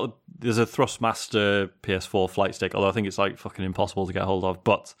 Well, I forgot there's a Thrustmaster PS4 flight stick, although I think it's like fucking impossible to get hold of.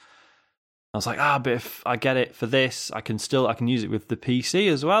 But I was like, but if I get it for this, I can use it with the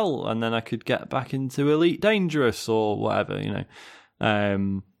PC as well, and then I could get back into Elite Dangerous or whatever, you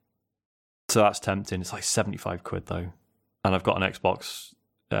know. So that's tempting. It's like 75 quid though. And I've got an Xbox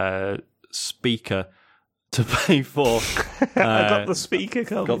speaker to pay for. I got the speaker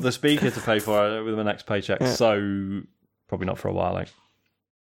coming. Got the speaker to pay for with my next paycheck, so probably not for a while. Like,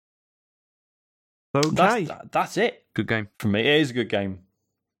 okay, that's it. Good game for me. It is a good game.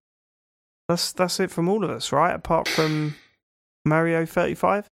 That's it from all of us, right? Apart from Mario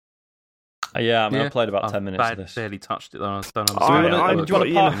 35. Yeah, I mean, I played about 10 minutes of this. Barely touched it though. I don't do you want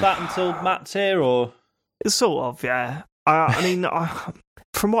to park that until Matt's here, or sort of? Yeah. I mean,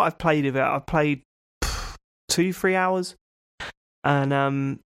 from what I've played of it, I've played 2-3 hours, and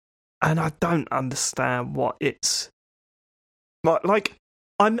I don't understand what it's like.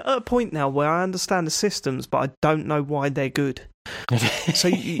 I'm at a point now where I understand the systems, but I don't know why they're good. So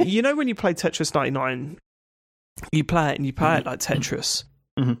you know when you play Tetris 99, you play it like Tetris,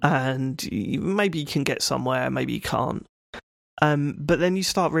 and maybe you can get somewhere, maybe you can't. But then you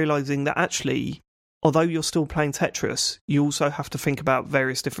start realizing that actually, although you're still playing Tetris, you also have to think about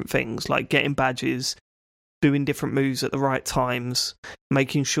various different things, like getting badges, doing different moves at the right times,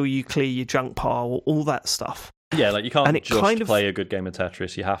 making sure you clear your junk pile, all that stuff. Yeah, like you can't just play a good game of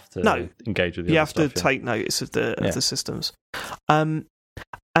Tetris. You have to engage with the other stuff. You have to take notice of the systems. And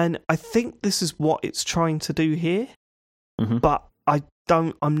I think this is what it's trying to do here, but I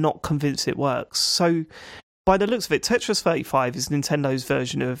I'm not convinced it works. So, by the looks of it, Tetris 35 is Nintendo's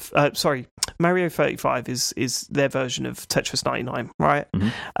version of... Mario 35 is their version of Tetris 99, right? Mm-hmm.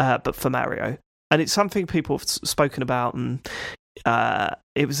 But for Mario. And it's something people have spoken about, and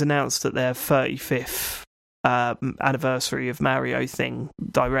it was announced at their 35th anniversary of Mario thing,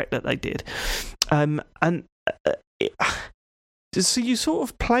 direct that they did. So you sort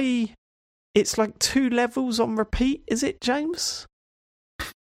of play... It's like 2 levels on repeat, is it, James?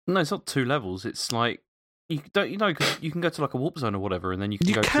 No, it's not 2 levels. It's like you can go to like a warp zone or whatever, and then you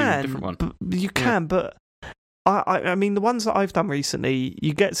can go to a different one. You can, but I mean, the ones that I've done recently,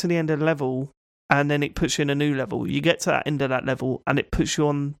 you get to the end of the level, and then it puts you in a new level. You get to that end of that level, and it puts you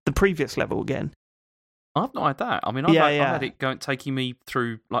on the previous level again. I've not had that. I mean, I've had it taking me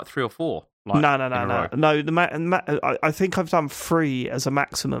through like 3 or 4. Like, no. I think I've done 3 as a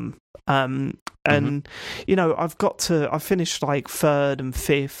maximum. And I finished like 3rd and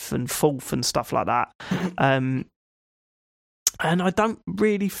 5th and 4th and stuff like that. And I don't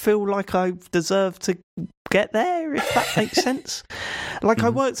really feel like I deserve to get there, if that makes sense. Like, I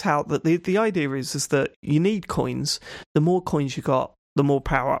worked out that the idea is that you need coins. The more coins you got, the more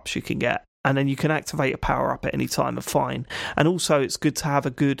power-ups you can get. And then you can activate a power-up at any time, fine. And also, it's good to have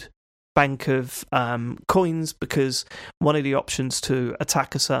a good bank of coins, because one of the options to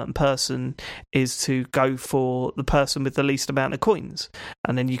attack a certain person is to go for the person with the least amount of coins.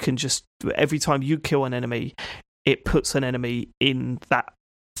 And then you can just, every time you kill an enemy, it puts an enemy in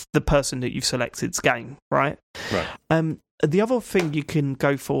the person that you've selected's game, right? Right. The other thing you can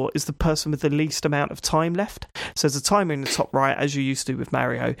go for is the person with the least amount of time left. So there's a timer in the top right, as you used to with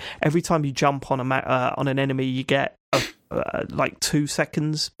Mario. Every time you jump on an enemy, you get like 2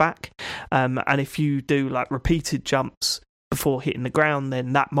 seconds back. And if you do like repeated jumps before hitting the ground,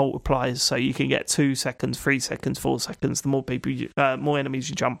 then that multiplies, so you can get 2 seconds, 3 seconds, 4 seconds. The more enemies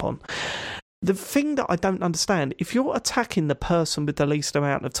you jump on. The thing that I don't understand, if you're attacking the person with the least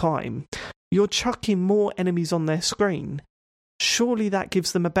amount of time, you're chucking more enemies on their screen. Surely that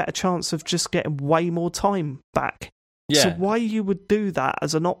gives them a better chance of just getting way more time back. Yeah. So why you would do that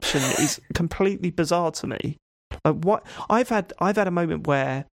as an option is completely bizarre to me. Like, what I've had a moment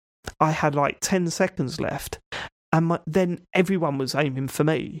where I had like 10 seconds left, and then everyone was aiming for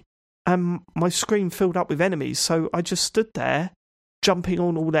me, and my screen filled up with enemies. So I just stood there, jumping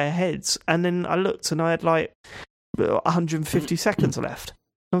on all their heads, and then I looked and I had like 150 seconds left.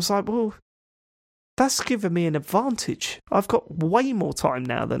 And I was like, well, that's given me an advantage. I've got way more time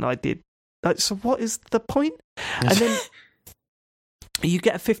now than I did. Like, so what is the point? And then you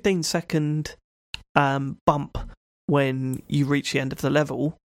get a 15-second bump when you reach the end of the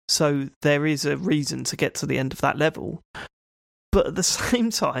level. So there is a reason to get to the end of that level. But at the same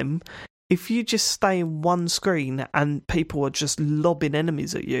time, if you just stay in one screen and people are just lobbing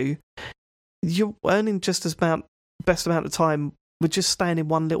enemies at you, you're earning just as best amount of time with just staying in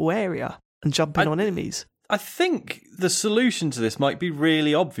one little area and jumping on enemies. I think the solution to this might be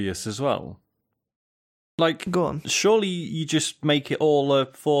really obvious as well. Like, go on. Surely you just make it all a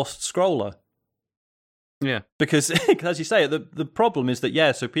forced scroller. Yeah. Because, as you say, the problem is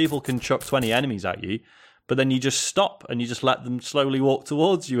that, so people can chuck 20 enemies at you, but then you just stop and you just let them slowly walk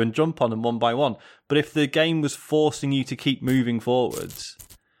towards you and jump on them one by one. But if the game was forcing you to keep moving forwards,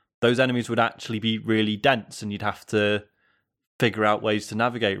 those enemies would actually be really dense, and you'd have to figure out ways to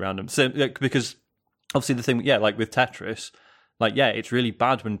navigate around them. So, because obviously the thing, like with Tetris, it's really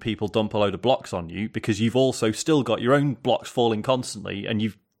bad when people dump a load of blocks on you, because you've also still got your own blocks falling constantly, and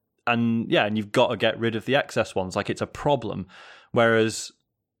you've got to get rid of the excess ones. Like, it's a problem. Whereas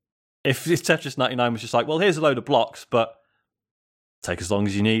if Tetris 99 was just like, well, here's a load of blocks, but take as long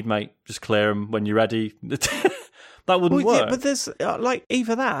as you need, mate. Just clear them when you're ready. That wouldn't work. Yeah, but there's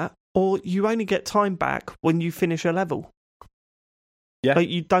either that, or you only get time back when you finish a level. Yeah. Like,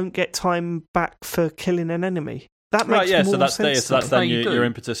 you don't get time back for killing an enemy. That makes more sense. So that's then your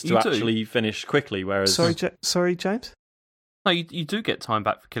impetus to actually finish quickly. Whereas, sorry, James. No, you do get time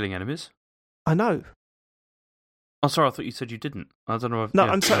back for killing enemies. I know. Oh, sorry, I thought you said you didn't. I don't know.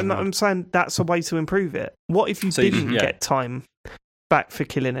 I'm saying that's a way to improve it. What if you didn't get time back for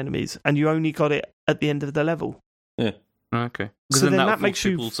killing enemies, and you only got it at the end of the level? Yeah. Okay. So then that makes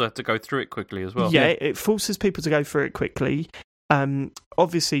people to go through it quickly as well. Yeah, it forces people to go through it quickly.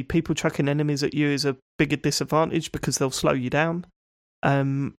 Obviously, people chucking enemies at you is a bigger disadvantage because they'll slow you down.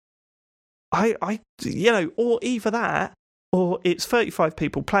 Or either that, or it's 35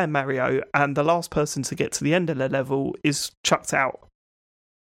 people playing Mario, and the last person to get to the end of the level is chucked out.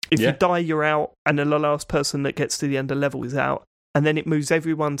 If you die, you're out, and then the last person that gets to the end of the level is out, and then it moves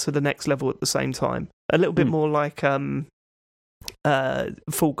everyone to the next level at the same time. A little bit more like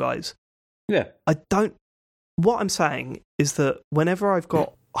Fall Guys. Yeah. What I'm saying is that whenever I've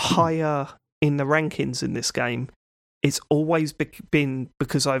got higher in the rankings in this game, it's always been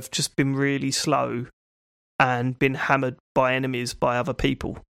because I've just been really slow and been hammered by enemies by other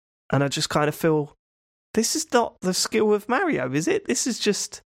people. And I just kind of feel, this is not the skill of Mario, is it? This is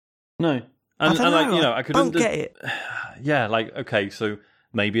just... No. I don't get it. Yeah, like, okay, so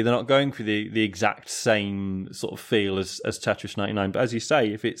maybe they're not going for the exact same sort of feel as Tetris 99. But as you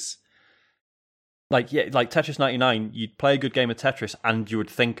say, if it's... like Tetris 99, you'd play a good game of Tetris and you would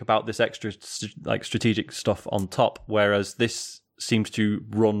think about this extra strategic stuff on top, whereas this seems to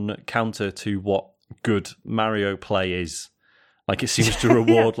run counter to what good Mario play is. Like, it seems to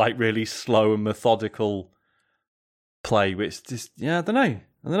reward like really slow and methodical play, which just I don't know.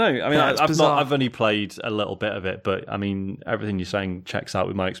 I mean, I've only played a little bit of it, but I mean, everything you're saying checks out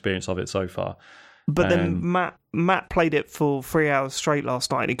with my experience of it so far. But then Matt played it for 3 hours straight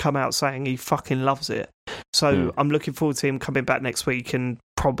last night and he come out saying he fucking loves it. So I'm looking forward to him coming back next week and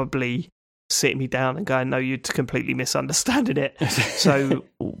probably sitting me down and going, no, you're completely misunderstanding it. So,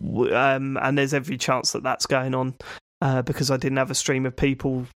 and there's every chance that that's going on because I didn't have a stream of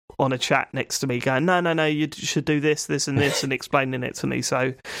people on a chat next to me going, no, you should do this, this and this and explaining it to me.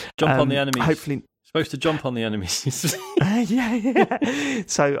 So jump on the enemies. Hopefully... supposed to jump on the enemies. Yeah.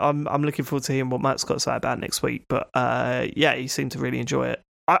 So I'm looking forward to hearing what Matt's got to say about it next week. But he seemed to really enjoy it.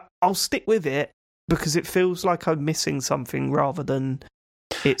 I'll stick with it because it feels like I'm missing something rather than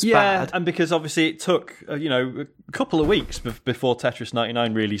it's bad. And because obviously it took a couple of weeks before Tetris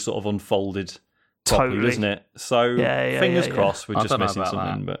 99 really sort of unfolded properly, isn't it? So fingers crossed, we're just missing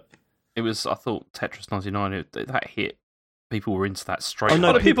something. But it was, I thought Tetris 99 that hit. People were into that straight. Oh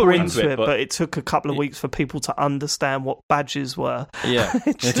no, people were into it, but it took a couple of weeks for people to understand what badges were. Yeah,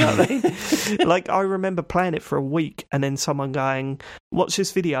 Do you know what I mean? Like, I remember playing it for a week, and then someone going, "Watch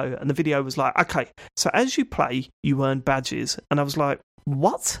this video," and the video was like, "Okay, so as you play, you earn badges," and I was like,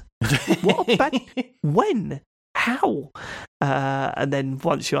 "What? What a badge? When? How?" And then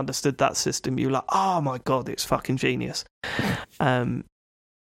once you understood that system, you're like, "Oh my god, it's fucking genius."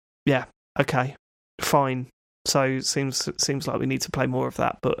 Yeah. Okay. Fine. So seems like we need to play more of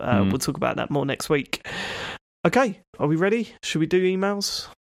that, but we'll talk about that more next week. Okay, are we ready? Should we do emails?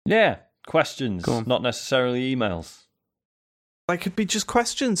 Yeah, questions, not necessarily emails. They could be just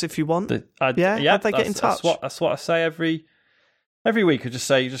questions if you want. How'd they get in touch? That's what I say every week. I just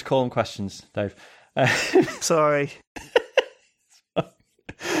say, just call them questions, Dave. Sorry.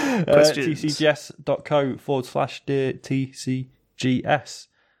 tcgs.co/TCGS.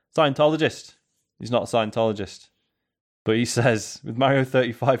 Scientologist. He's not a Scientologist. But he says, with Mario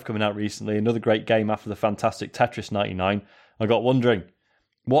 35 coming out recently, another great game after the fantastic Tetris 99, I got wondering,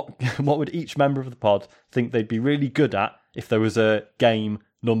 what would each member of the pod think they'd be really good at if there was a game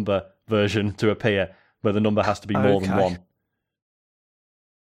number version to appear where the number has to be more than one?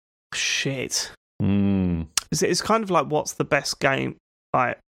 Shit. It's kind of like, what's the best game?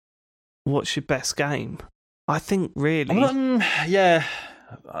 Like, what's your best game? I think really...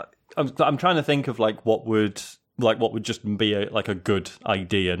 I'm trying to think of what would just be a good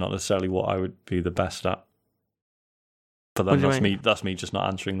idea, not necessarily what I would be the best at. But then that's me just not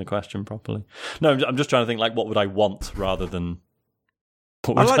answering the question properly. No, I'm just trying to think what would I want rather than.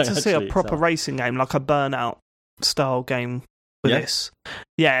 I'd like to see a proper racing game, like a Burnout style game with this.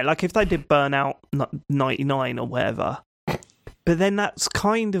 Yeah, like if they did Burnout 99 or whatever. But then that's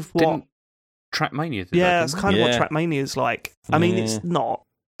kind of what Didn't Trackmania did. Yeah, that's kind of what Trackmania is like. I mean, it's not.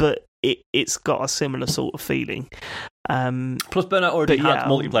 But it's got a similar sort of feeling. Plus, Burnout already had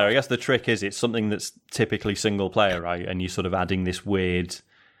multiplayer. I guess the trick is it's something that's typically single player, right? And you're sort of adding this weird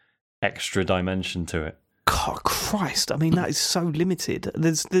extra dimension to it. God, Christ! I mean, that is so limited.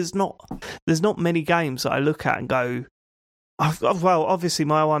 There's not many games that I look at and go, well, obviously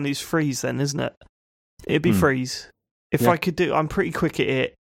my one is Freeze, then, isn't it? It'd be Freeze. If I could I'm pretty quick at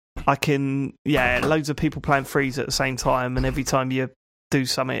it. I can, loads of people playing Freeze at the same time, and every time you do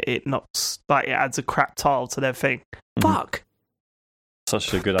something, it knocks, it adds a crap tile to their thing. Fuck.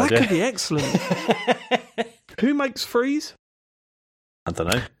 Such a good idea. That could be excellent. Who makes Freeze? I don't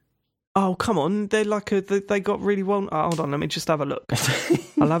know. Oh, come on. They're they got really well. Oh, hold on, let me just have a look.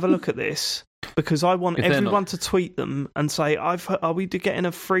 I'll have a look at this because I want everyone to tweet them and say, are we getting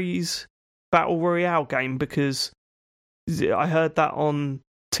a Freeze Battle Royale game? Because I heard that on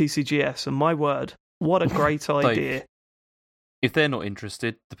TCGS, and my word, what a great idea. If they're not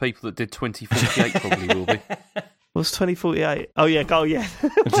interested, the people that did 2048 probably will be. What's 2048? Oh, yeah.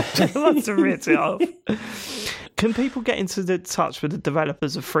 They must have ripped it off. Can people get into the touch with the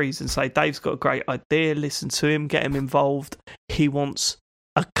developers of Freeze and say, Dave's got a great idea, listen to him, get him involved. He wants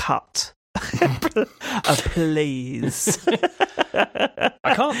a cut. Please. I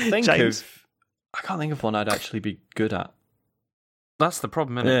can't think of one I'd actually be good at. That's the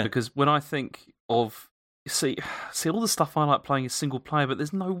problem, isn't it? Because when I think of see all the stuff I like playing is single player, but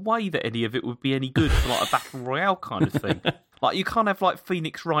there's no way that any of it would be any good for like a battle royale kind of thing. Like you can't have like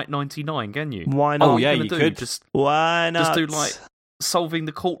Phoenix Wright 99, can you? Why not? Oh yeah, you could. Why not? Just do like solving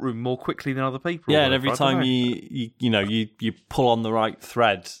the courtroom more quickly than other people. Yeah, and every time you pull on the right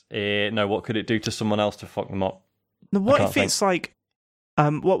thread, what could it do to someone else to fuck them up? Now, what if it's like,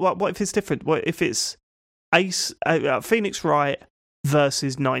 what if it's different? What if it's Phoenix Wright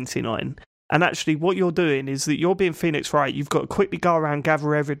versus 99? And actually, what you're doing is that you're being Phoenix Wright. You've got to quickly go around,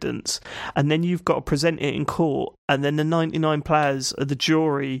 gather evidence, and then you've got to present it in court. And then the 99 players are the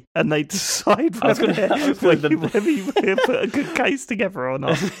jury, and they decide whether you put a good case together or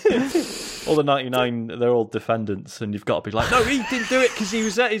not. All the 99, they're all defendants, and you've got to be like, no, he didn't do it because he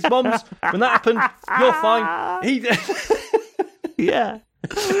was at his mum's when that happened. You're fine. He did. Yeah.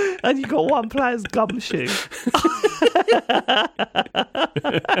 And you got one player's gumshoe.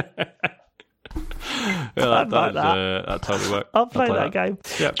 That totally worked. I'll play that game.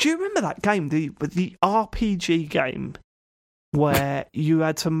 Yep. Do you remember that game, the RPG game, where you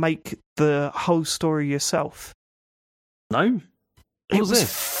had to make the whole story yourself? No. It was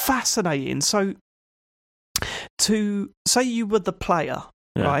fascinating. So, to say you were the player,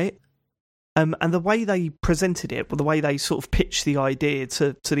 right? And the way they presented it, the way they sort of pitched the idea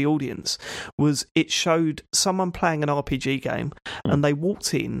to the audience, was it showed someone playing an RPG game, and they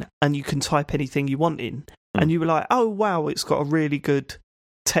walked in, and you can type anything you want in, and you were like, "Oh wow, it's got a really good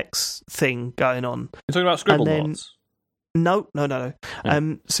text thing going on." You're talking about Scribblenauts? No. Yeah.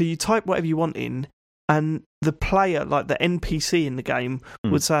 So you type whatever you want in, and the player, like the NPC in the game,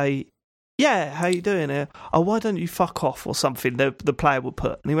 would say, "Yeah, how you doing here? Oh, why don't you fuck off?" or something. The player would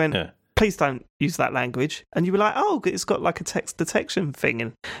put, and he went. Yeah. Please don't use that language. And you were like, oh, it's got like a text detection thing.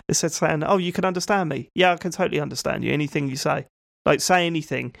 And it said saying, oh, you can understand me. Yeah, I can totally understand you. Anything you say. Like, say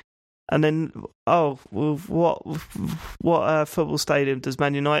anything. And then, oh, well, what football stadium does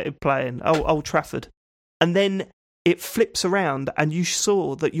Man United play in? Oh, Old Trafford. And then it flips around and you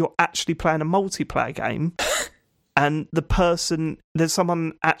saw that you're actually playing a multiplayer game. And there's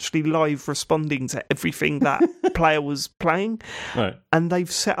someone actually live responding to everything that player was playing. Right. And they've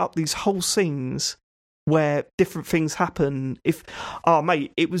set up these whole scenes where different things happen.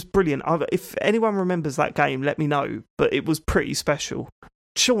 Mate, it was brilliant. If anyone remembers that game, let me know. But it was pretty special.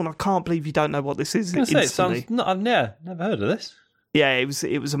 Sean, I can't believe you don't know what this is. It sounds. Never heard of this. Yeah, it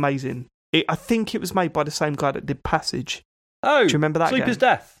was amazing. I think it was made by the same guy that did Passage. Oh, do you remember that? Sleep game? is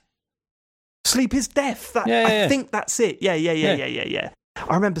Death. Sleep is Death. I think that's it. Yeah.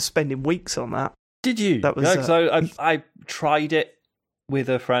 I remember spending weeks on that. Did you? That was because I tried it with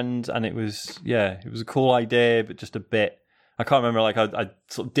a friend, and it was a cool idea, but just a bit. I can't remember. Like I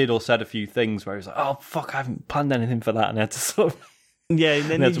sort of did or said a few things where it was like, oh fuck, I haven't planned anything for that, and I had to sort of and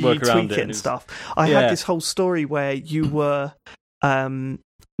then you tweak it and stuff. I had this whole story where you were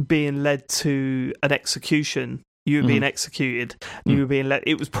being led to an execution. You were being executed. You were being led.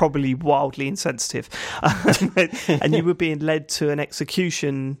 It was probably wildly insensitive, and you were being led to an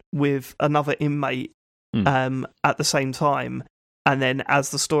execution with another inmate at the same time. And then, as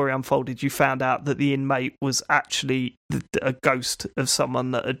the story unfolded, you found out that the inmate was actually a ghost of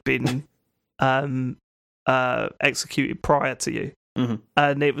someone that had been executed prior to you. Mm-hmm.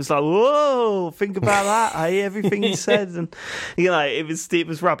 And it was like, whoa, think about that. I hear everything he said, and it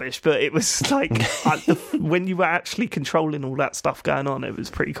was rubbish, but it was like when you were actually controlling all that stuff going on, it was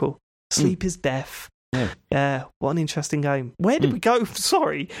pretty cool. Sleep is Death. Yeah, what an interesting game. Where did we go?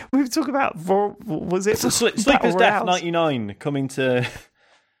 Sorry, we were talking about was it Sleep is Death 99 coming to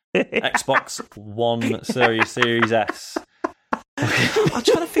Xbox One Series S. I'm trying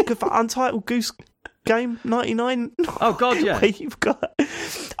to think of Untitled Goose Game 99. Oh god, yeah. Where you've got.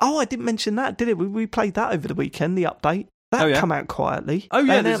 Oh, I didn't mention that, did it? We played that over the weekend. The update that come out quietly. Oh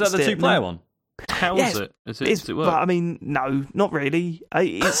yeah, is that the 2-player one? How is it? Does it work? But I mean, no, not really.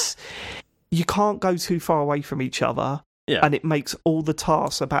 It's you can't go too far away from each other, and it makes all the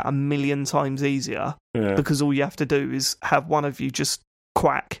tasks about 1 million times easier because all you have to do is have one of you just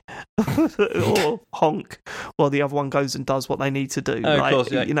quack or honk while the other one goes and does what they need to do. Of course,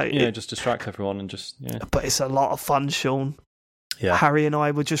 just distract everyone and just But it's a lot of fun, Sean. Yeah. Harry and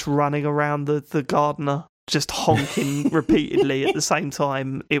I were just running around the gardener, just honking repeatedly at the same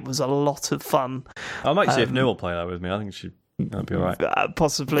time. It was a lot of fun. I might see if Neil will play that with me. I think that'd be all right.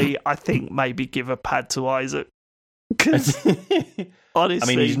 Possibly, I think maybe give a pad to Isaac. Honestly, I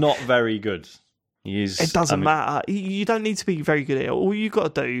mean, he's not very good. It doesn't matter. You don't need to be very good at it. All you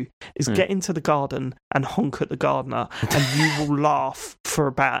got to do is get into the garden and honk at the gardener, and you will laugh for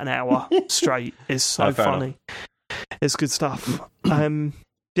about an hour straight. It's so funny. It's good stuff.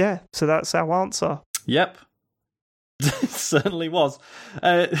 Yeah, so that's our answer. Yep. It certainly was.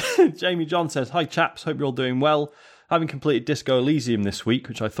 Jamie John says, "Hi chaps, hope you're all doing well. Having completed Disco Elysium this week,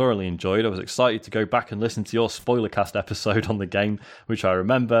 which I thoroughly enjoyed, I was excited to go back and listen to your spoilercast episode on the game, which I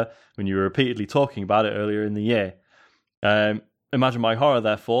remember when you were repeatedly talking about it earlier in the year. Imagine my horror,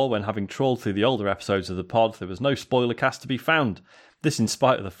 therefore, when having trawled through the older episodes of the pod, there was no spoilercast to be found. This in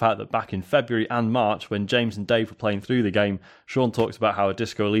spite of the fact that back in February and March, when James and Dave were playing through the game, Sean talked about how a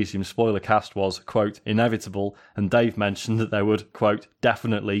Disco Elysium spoilercast was, quote, inevitable, and Dave mentioned that there would, quote,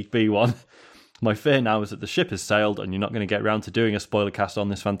 definitely be one. My fear now is that the ship has sailed and you're not going to get round to doing a spoiler cast on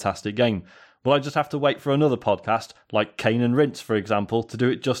this fantastic game. Will I just have to wait for another podcast, like Kane and Rince, for example, to do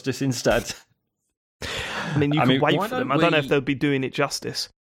it justice instead? I mean, you can wait for them. I don't know if they'll be doing it justice.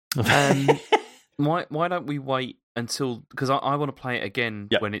 Why don't we wait until... Because I want to play it again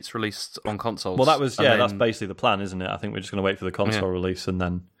when it's released on consoles. Well, that's basically the plan, isn't it? I think we're just going to wait for the console release and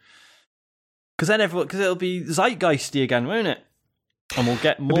then... Because it'll be zeitgeisty again, won't it? And we'll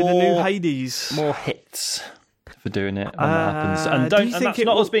get more the new Hades, more hits for doing it when that happens. And that's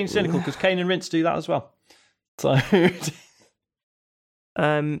not us being cynical, because Kane and Rince do that as well. So,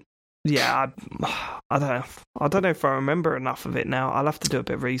 yeah, I don't know if I remember enough of it now. I'll have to do a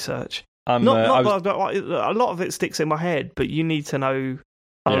bit of research. A lot of it sticks in my head, but you need to know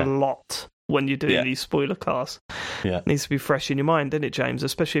a lot when you're doing these spoiler casts. Yeah, it needs to be fresh in your mind, doesn't it, James?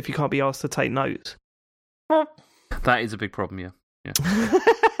 Especially if you can't be asked to take notes. That is a big problem, yeah. Okay.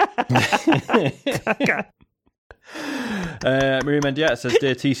 Maria Mendieta says,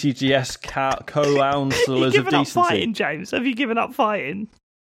 "Dear TCGS co-councillors of decency." Up fighting, James? Have you given up fighting?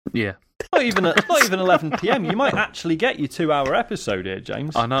 Yeah. Not even 11 PM. You might actually get your 2-hour episode here,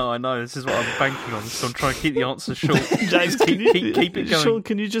 James. I know. This is what I'm banking on. So I'm trying to keep the answers short. James, keep it going. Sean,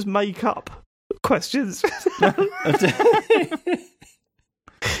 can you just make up questions?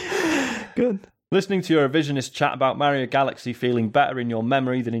 Good. Listening to your revisionist chat about Mario Galaxy feeling better in your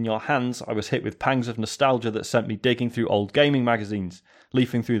memory than in your hands, I was hit with pangs of nostalgia that sent me digging through old gaming magazines.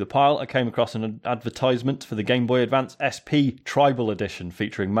 Leafing through the pile, I came across an advertisement for the Game Boy Advance SP Tribal Edition,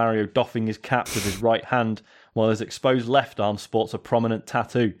 featuring Mario doffing his cap with his right hand, while his exposed left arm sports a prominent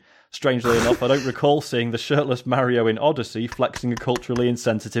tattoo. Strangely enough, I don't recall seeing the shirtless Mario in Odyssey flexing a culturally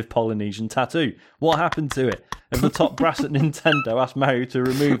insensitive Polynesian tattoo. What happened to it? Have the top brass at Nintendo asked Mario to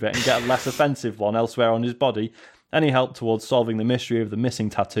remove it and get a less offensive one elsewhere on his body? Any help towards solving the mystery of the missing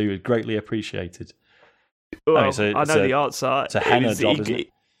tattoo is greatly appreciated. Well, I know the answer. It's a henna job, isn't it?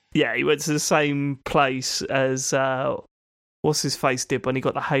 Yeah, he went to the same place as what's his face did when he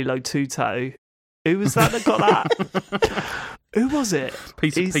got the Halo 2 tattoo. Who was that got that? Who was it?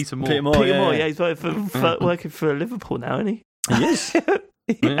 Peter Moore. Peter Moore, yeah, he's working for Liverpool now, isn't he? He is.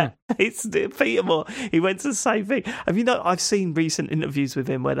 It's Peter Moore. He went to the same thing. I've seen recent interviews with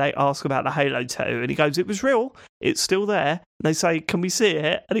him where they ask about the Halo 2 and he goes, it was real, it's still there. And they say, can we see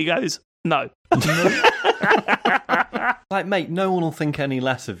it? And he goes, no. Like, mate, no one will think any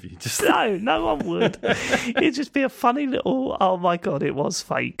less of you. No one would. It'd just be a funny little, oh my God, it was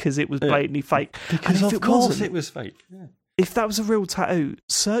fake, because it was blatantly fake. Because of course it was fake. Yeah. If that was a real tattoo,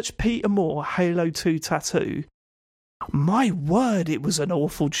 search Peter Moore Halo 2 tattoo. My word, it was an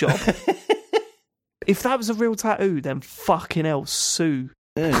awful job. If that was a real tattoo, then fucking hell, sue.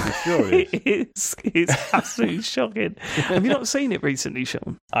 Yeah, for sure it is. It's absolutely shocking. Have you not seen it recently,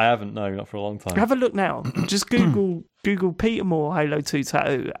 Sean? I haven't, no, not for a long time. Have a look now. Just Google Peter Moore Halo 2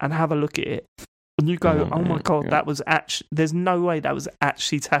 tattoo and have a look at it. And you go, oh my God, that was actually... There's no way that was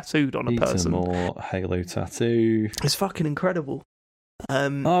actually tattooed on a person. Peter Moore Halo tattoo. It's fucking incredible.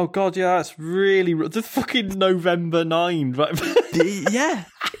 Oh God, yeah, that's really... The fucking November 9, right? Yeah,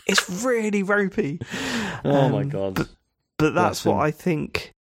 it's really ropey. Oh my God. But that's what I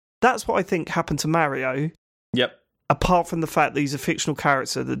think. That's what I think happened to Mario. Yep. Apart from the fact that he's a fictional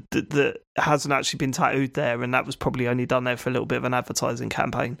character that hasn't actually been tattooed there, and that was probably only done there for a little bit of an advertising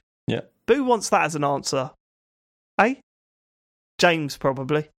campaign. Yeah. But who wants that as an answer? Eh? James,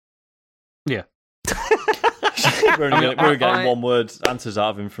 probably. Yeah. We're getting one-word answers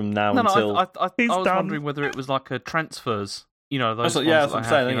out of him from now until... I was wondering whether it was like a transfers. You know, those. That's what I'm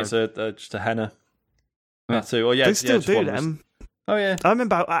saying. I think it's just a henna tattoo. Well, yeah, they still do them. Oh, yeah. I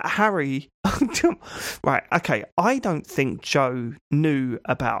remember Harry... Right, okay, I don't think Jo knew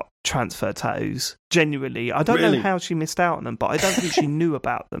about transfer tattoos, genuinely. I don't know how she missed out on them, but I don't think she knew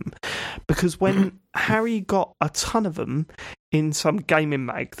about them. Because when Harry got a ton of them in some gaming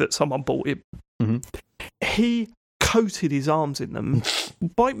mag that someone bought him, he coated his arms in them.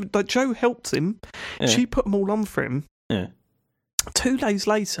 Jo helped him. Yeah. She put them all on for him. Yeah. 2 days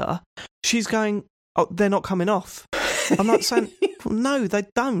later, she's going, oh, they're not coming off. I'm like saying, well, no, they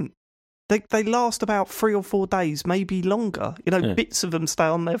don't. They last about 3 or 4 days, maybe longer. You know, bits of them stay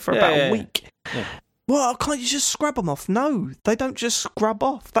on there for about a week. Yeah. Well, can't you just scrub them off? No, they don't just scrub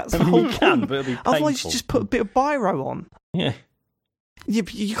off. That's the whole point. But it'll be otherwise, you just put a bit of Biro on. Yeah. You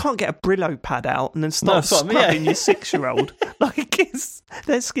can't get a Brillo pad out and then start scrubbing your 6-year-old. Like,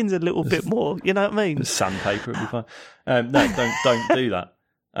 their skin's a little bit more, you know what I mean? Sandpaper would be fine. No, don't do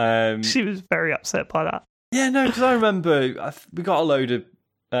that. She was very upset by that. Yeah, no, because I remember we got a load of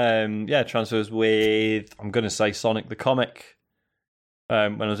transfers with, I'm going to say Sonic the Comic,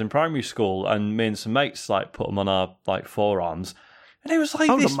 when I was in primary school, and me and some mates like put them on our like forearms, and it was like,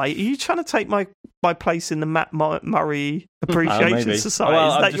 hold on, mate, are you trying to take my place in the Matt Murray Appreciation Society?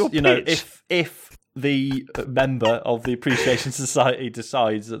 Well, is that your pitch? If the member of the Appreciation Society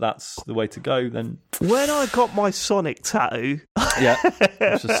decides that that's the way to go, then when I got my Sonic tattoo, which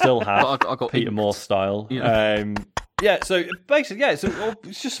I still have, I got Peter Moore style. So basically, so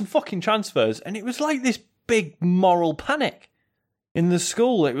it's just some fucking transfers, and it was like this big moral panic in the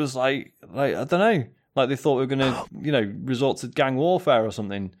school. It was like I don't know, like they thought we were going to, resort to gang warfare or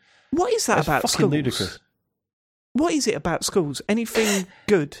something. What is that about fucking schools? Ludicrous. What is it about schools? Anything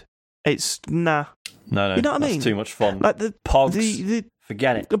good? It's nah. No, you know what I mean? Too much fun. Like the Pogs.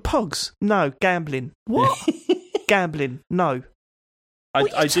 Forget it. The Pogs. No, gambling. What? Gambling. No.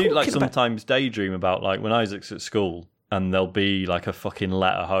 I do like sometimes daydream about like when Isaac's at school and there'll be like a fucking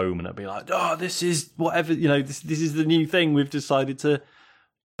letter home and it'll be like, oh, this is whatever, this is the new thing we've decided to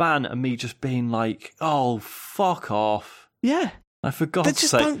ban, and me just being like, oh, fuck off. Yeah. I forgot. They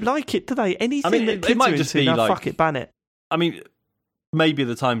just don't like it, do they? Anything that kids might are just into, be like, fuck it, ban it. I mean, maybe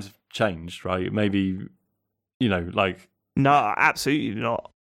the times have changed, right? Maybe, like... No, absolutely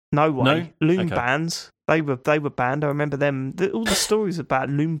not. No way. No? Loom bands, they were banned. I remember them. All the stories about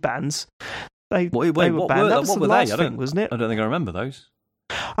loom bands, they were banned. That was the last thing, wasn't it? I don't think I remember those.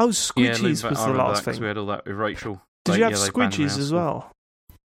 Oh, Squidgies was the last thing. We had all that with Rachel. Did you have Squidgies as well?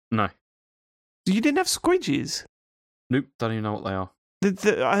 No. You didn't have Squidgies? Nope, don't even know what they are.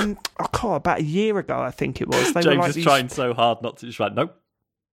 About a year ago, I think it was. They James were like is trying so hard not to. Just like, nope.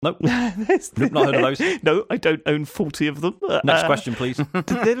 Nope, not heard of those. No, I don't own 40 of them. Next question, please.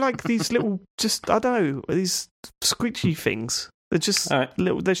 They're like these little, I don't know, these squidgy things. They're just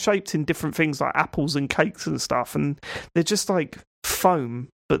little. They're shaped in different things like apples and cakes and stuff, and they're just like foam,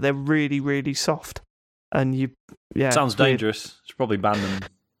 but they're really, really soft. And sounds dangerous. Should probably ban them.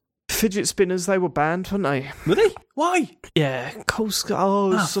 Fidget spinners, they were banned, weren't they? Were they? Why? Yeah,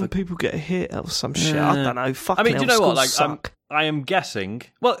 some people get hit or some shit. I don't know. Fucking do you know what? Like, suck. I am guessing.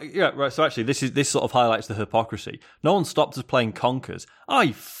 Well, yeah, right. So actually, this sort of highlights the hypocrisy. No one stopped us playing Conkers.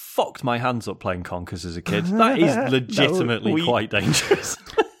 I fucked my hands up playing Conkers as a kid. That is legitimately quite dangerous.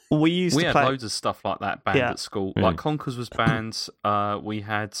 We had loads of stuff like that banned at school. Like Conkers was banned. We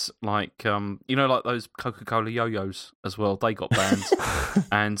had like like those Coca-Cola yo-yos as well. They got banned,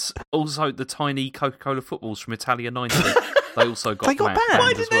 and also the tiny Coca-Cola footballs from Italia 90. They also got banned.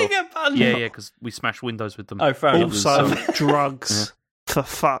 Why did they get banned? Yeah, because we smashed windows with them. Oh, fair enough. Also, drugs. For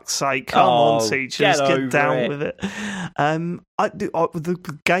fuck's sake, come on, teachers, get down with it.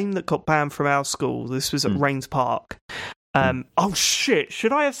 The game that got banned from our school. This was at Rains Park. Oh shit!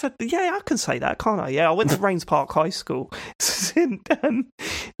 Should I have said? Yeah, I can say that, can't I? Yeah, I went to Rains Park High School. The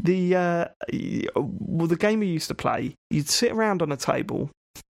game we used to play, you'd sit around on a table,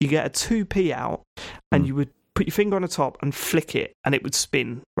 you get a 2p out, and you would put your finger on the top and flick it, and it would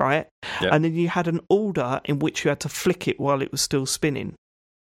spin, right? Yep. And then you had an order in which you had to flick it while it was still spinning.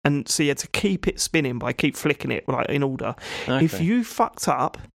 And so you had to keep it spinning by keep flicking it like in order. Okay. If you fucked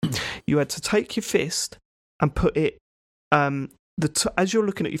up, you had to take your fist and put it as you're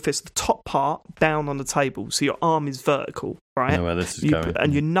looking at your fist, the top part down on the table, so your arm is vertical, right? I know where this is going.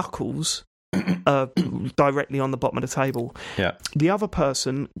 And your knuckles are directly on the bottom of the table. Yeah. The other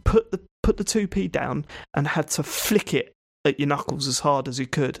person put the 2p down and had to flick it at your knuckles as hard as you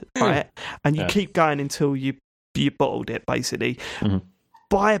could, right? And you keep going until you bottled it, basically. Mm-hmm.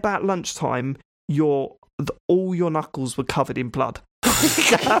 By about lunchtime, all your knuckles were covered in blood.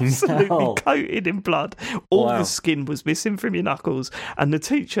 Absolutely coated in blood. All the skin was missing from your knuckles. And the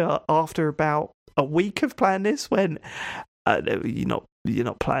teacher, after about a week of playing this, went, you're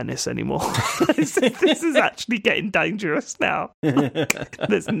not playing this anymore. This is actually getting dangerous now.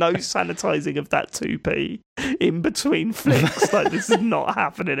 There's no sanitizing of that 2p in between flicks. Like, this is not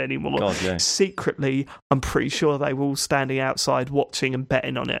happening anymore. God, yeah. Secretly, I'm pretty sure they were all standing outside watching and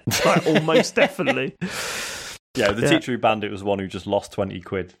betting on it. Like, almost definitely. Yeah, the teacher who banned it was the one who just lost 20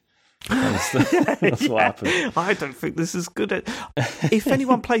 quid. That's what happened. I don't think this is good. If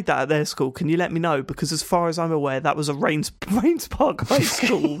anyone played that at their school, can you let me know? Because as far as I'm aware, that was a Rains Park High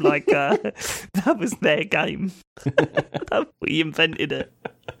School. Like, that was their game. We invented it.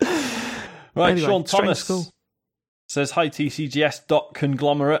 Right, anyway, Sean Thomas says, "Hi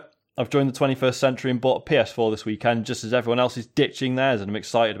TCGS.conglomerate. I've joined the 21st century and bought a PS4 this weekend, just as everyone else is ditching theirs, and I'm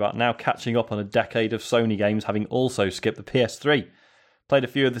excited about now catching up on a decade of Sony games, having also skipped the PS3. Played a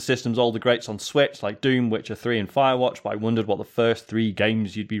few of the system's older greats on Switch, like Doom, Witcher 3 and Firewatch, but I wondered what the first 3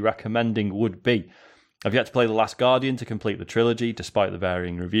 games you'd be recommending would be. I've yet to play The Last Guardian to complete the trilogy, despite the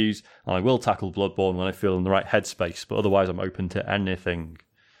varying reviews, and I will tackle Bloodborne when I feel in the right headspace, but otherwise I'm open to anything."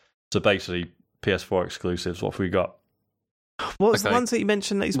 So basically, PS4 exclusives, what have we got? What's the ones that you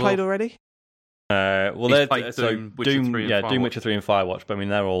mentioned that he's played already? They're Doom, Witcher 3 and Doom, Witcher 3 and Firewatch, but I mean,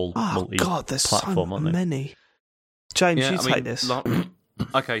 they're all multi-platform, aren't they? Many. James, you take this.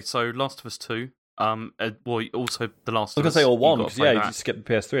 Okay, so Last of Us 2. Also The Last of Us. I was going to say all one, because you just skipped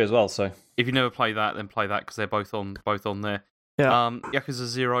the PS3 as well. So if you never play that, then play that because they're both on there. Yeah. Yakuza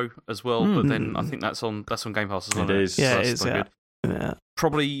 0 as well, but then I think that's on Game Pass as well. It is. Yeah, it is. Good. Yeah.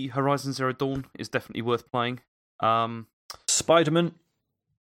 Probably Horizon Zero Dawn is definitely worth playing. Spider-Man.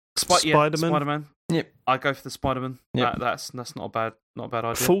 Spider-Man. Yep. I go for the Spider-Man. Yep. That's not a bad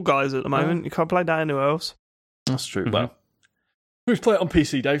idea. Fall Guys at the moment. You can't play that anywhere else. That's true. Mm-hmm. Well, who's play it on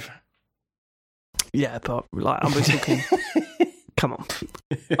PC, Dave? Yeah, but like I'm talking. Come on.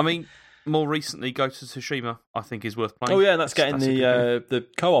 I mean, more recently, Ghost of Tsushima I think is worth playing. Oh yeah, that's getting the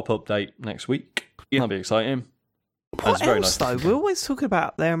co-op update next week. Yeah. That'll be exciting. What else though? We're always talking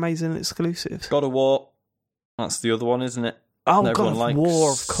about their amazing exclusives. God of War. That's the other one, isn't it? Oh, God of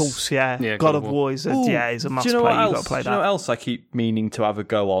War, of course, yeah. God of War is a must play. You've got to play that. Do you know what else I keep meaning to have a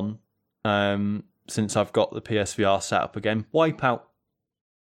go on? Since I've got the PSVR set up again, Wipeout.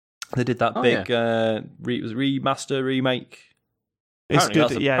 They did that remaster remake. It's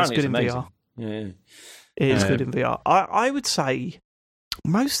good. Yeah, it's good in amazing. VR. Yeah, it is good in VR. I would say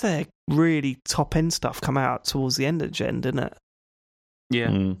most of their really top end stuff come out towards the end of gen, didn't it?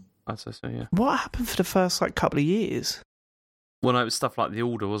 Yeah, I'd say so. Yeah. What happened for the first couple of years? Well, no, it was stuff like The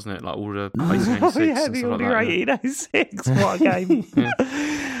Order, wasn't it? Like Order 1886. The Order 1886. What a game!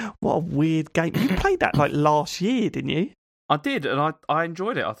 What a weird game. You played that last year, didn't you? I did, and I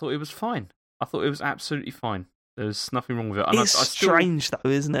enjoyed it. I thought it was fine. I thought it was absolutely fine. There's nothing wrong with it. And it's strange, though,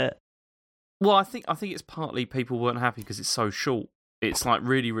 isn't it? Well, I think it's partly people weren't happy because it's so short. It's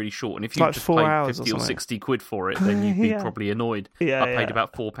really, really short. And if you just 4 paid hours 50 or 60 quid for it, then you'd be probably annoyed. Yeah, I paid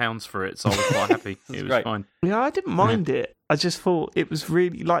about £4 for it, so I was quite happy. It was fine. Yeah, I didn't mind it. I just thought it was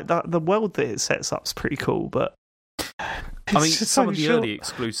really the world that it sets up's pretty cool, but I mean, some of the early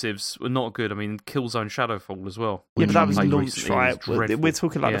exclusives were not good. I mean, Killzone Shadowfall as well. Yeah, but that was launched, right? We're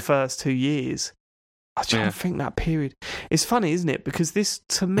talking the first 2 years. I try to think that period. It's funny, isn't it? Because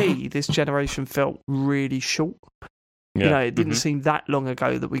to me, this generation felt really short. Yeah. It didn't seem that long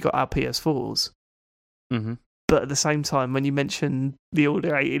ago that we got our PS4s. Mm-hmm. But at the same time, when you mentioned The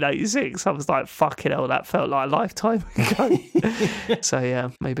Order 1886, I was like, fucking hell, that felt like a lifetime ago. So, yeah,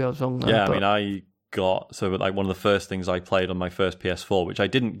 maybe I was wrong there. Yeah, I mean, I got... So, one of the first things I played on my first PS4, which I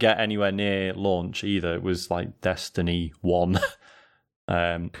didn't get anywhere near launch either, was, Destiny 1.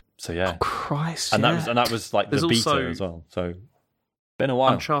 So, yeah. Oh, Christ, and that was the beta as well. So, been a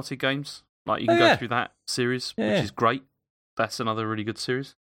while. Uncharted games. You can go through that series, which is great. That's another really good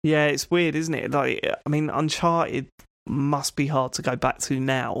series. Yeah, it's weird, isn't it? Uncharted must be hard to go back to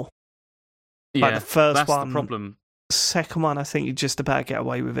now. Yeah, the first that's one, the problem. Second one, I think you just about get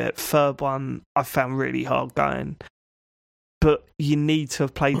away with it. Third one, I found really hard going. But you need to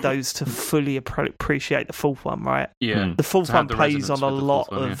have played those to fully appreciate the fourth one, right? Yeah, the fourth one plays on a lot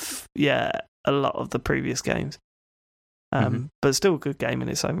of the previous games. But still a good game in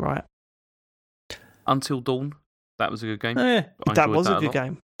its own right. Until Dawn, that was a good game. That was a good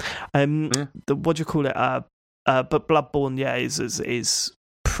game. What do you call it? But Bloodborne, is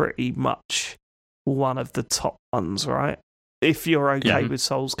pretty much one of the top ones, right? If you're okay with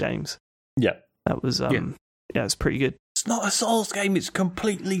Souls games, that was it's pretty good. It's not a Souls game; it's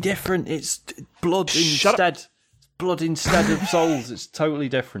completely different. It's blood instead of Souls. It's totally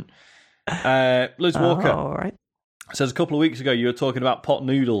different. Liz Walker, all right. says a couple of weeks ago you were talking about pot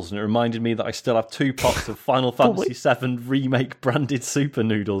noodles, and it reminded me that I still have 2 pots of Final Fantasy VII Remake branded super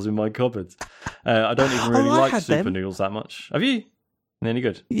noodles in my cupboard. I don't even really like super noodles that much. Have you? Any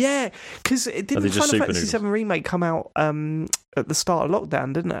good? Yeah, because didn't Final Fantasy VII Remake come out at the start of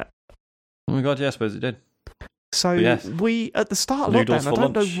lockdown, didn't it? Oh my god, yeah, I suppose it did. So we, at the start of lockdown, I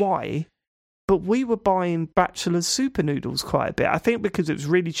don't know why, but we were buying Bachelor's super noodles quite a bit. I think because it was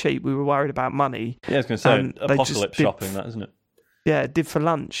really cheap, we were worried about money. Yeah, I was going to say, apocalypse shopping, that, isn't it? Yeah, it did for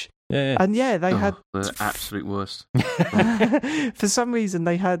lunch. Yeah. And they had... the absolute worst. For some reason,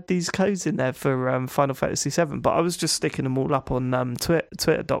 they had these codes in there for Final Fantasy VII, but I was just sticking them all up on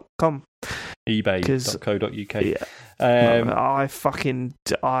twitter.com. eBay.co.uk.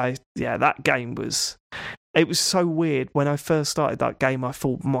 Yeah. That game was... It was so weird. When I first started that game, I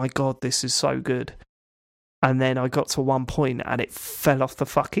thought, my God, this is so good. And then I got to one point and it fell off the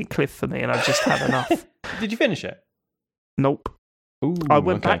fucking cliff for me and I just had enough. Did you finish it? Nope. Ooh, I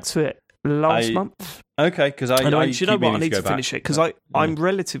went back to it last month. Okay, because I you know what? I need to finish it because I'm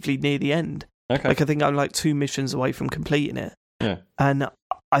relatively near the end. Okay. Like I think I'm like 2 missions away from completing it. Yeah. And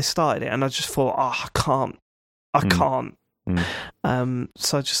I started it and I just thought, I can't.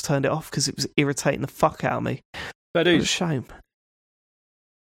 So I just turned it off because it was irritating the fuck out of me. But it was a shame.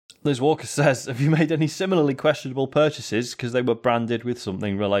 Liz Walker says, have you made any similarly questionable purchases because they were branded with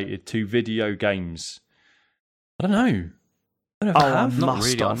something related to video games? I don't know. Not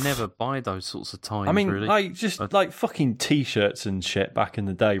really. I never buy those sorts of times. I mean, really. like fucking t-shirts and shit back in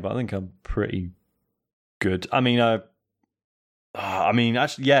the day, but I think I'm pretty good. I mean,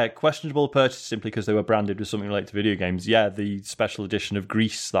 actually, yeah, questionable purchase simply because they were branded with something related to video games. Yeah, the special edition of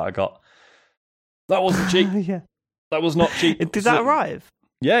Grease that I got. That wasn't cheap. Yeah. That was not cheap. Did that arrive?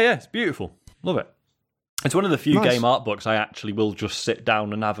 Yeah, it's beautiful. Love it. It's one of the few game art books I actually will just sit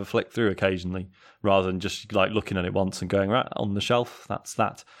down and have a flick through occasionally, rather than just like looking at it once and going, right, on the shelf, that's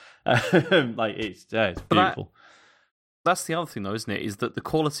that. It's beautiful. That's the other thing, though, isn't it? Is that the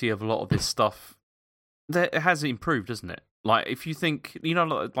quality of a lot of this stuff it has improved, isn't it? Like, if you think,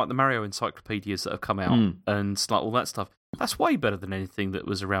 like the Mario encyclopedias that have come out and like all that stuff, that's way better than anything that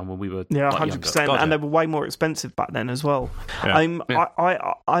was around when we were 100%, and they were way more expensive back then as well. Yeah.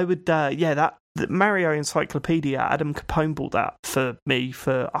 I would, that the Mario encyclopedia, Adam Capone bought that for me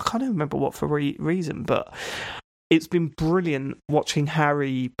for, I can't even remember what for reason, but it's been brilliant watching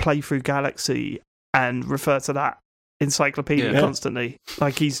Harry play through Galaxy and refer to that encyclopedia constantly.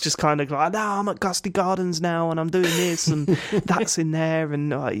 Like, he's just kind of like, I'm at Gusty Gardens now and I'm doing this and that's in there,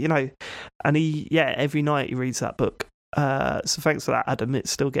 and and he every night he reads that book. So thanks for that, Adam.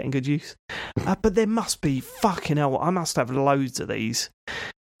 It's still getting good use. But there must be, fucking hell, I must have loads of these.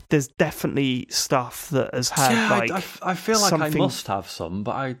 There's definitely stuff that has had I feel like I must have some,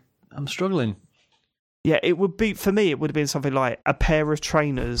 but I'm struggling. Yeah, it would be, for me, it would have been something like a pair of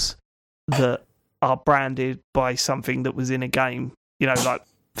trainers that are branded by something that was in a game, like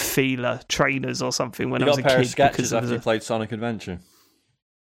Fila trainers or something when I was a kid. You got a pair of sketches after you played Sonic Adventure?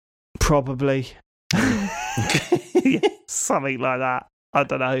 Probably. Something like that. I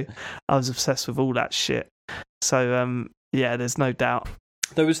don't know. I was obsessed with all that shit. So, there's no doubt.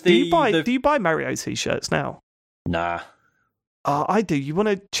 There was do you buy Mario t-shirts now? Nah. I do. You want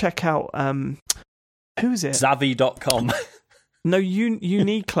to check out who is it? Zavi.com. No,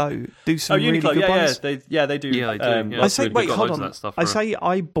 Uniqlo do some really good ones. They do. Yeah, they do. I say, wait, hold on. I say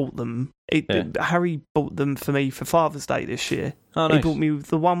I bought them. Harry bought them for me for Father's Day this year. Oh, nice. He bought me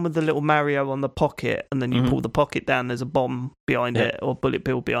the one with the little Mario on the pocket, and then you pull the pocket down, there's a bomb behind it, or bullet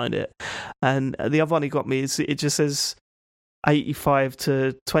bill behind it. And the other one he got me, it just says 85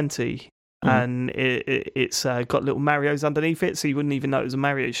 to 20. And it's got little Marios underneath it, so you wouldn't even know it was a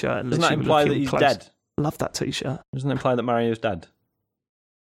Mario shirt. Doesn't that imply that he's dead? Love that t-shirt. Doesn't it imply that Mario's dead?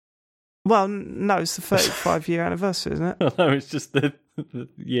 Well, no, it's the 35-year anniversary, isn't it? No, it's just the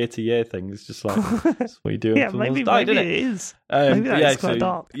year-to-year thing. It's just like, that's what you do. Maybe it is. Maybe that is quite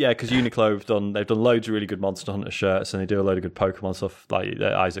dark. Yeah, because Uniqlo they've done loads of really good Monster Hunter shirts, and they do a load of good Pokemon stuff. Like,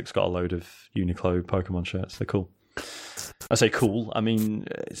 Isaac's got a load of Uniqlo Pokemon shirts. They're cool. I say cool. I mean,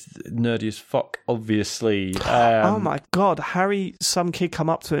 it's nerdy as fuck, obviously. Oh my God. Harry, some kid come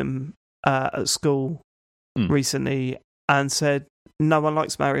up to him at school recently and said, no one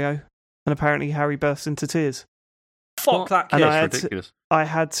likes Mario. And apparently Harry burst into tears. Fuck that kid. And I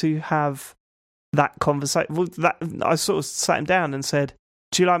had to have that conversation. Well, I sort of sat him down and said,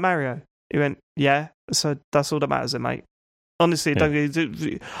 do you like Mario? He went, yeah. So that's all that matters then, mate. Honestly,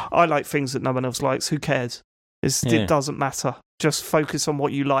 I like things that no one else likes. Who cares? It doesn't matter. Just focus on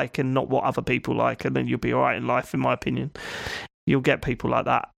what you like and not what other people like, and then you'll be all right in life, in my opinion. You'll get people like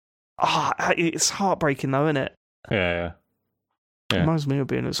that. It's heartbreaking, though, isn't it? Yeah. Reminds me of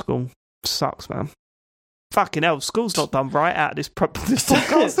being at school. Sucks, man. Fucking hell, school's not done right out of this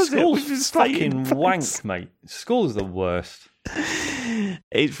podcast. School's fucking wank, mate. School's the worst.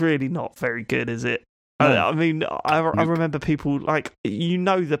 It's really not very good, is it? No. I mean, I remember people like,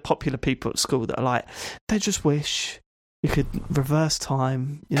 the popular people at school that are like, they just wish you could reverse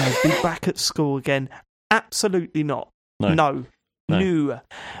time, be back at school again. Absolutely not. No.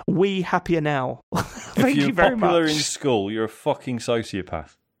 We happier now. Thank you very much. If you're popular in school, you're a fucking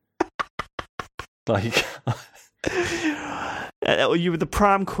sociopath. Like, or you were the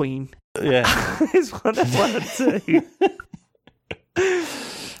prom queen. Yeah, it's one or two.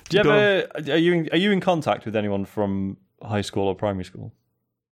 Do you ever? Are you in contact with anyone from high school or primary school?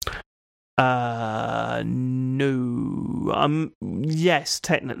 No. Yes,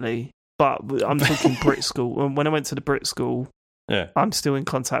 technically, but I'm talking Brit school. When I went to the Brit school, I'm still in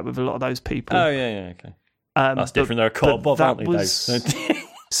contact with a lot of those people. Oh yeah, okay. That's different. They're a co-op, aren't they, Dave?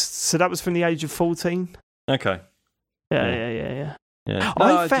 So that was from the age of 14. Okay. Yeah.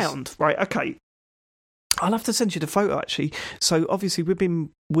 I found right. Okay, I'll have to send you the photo actually. So obviously we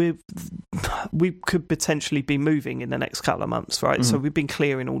could potentially be moving in the next couple of months, right? So we've been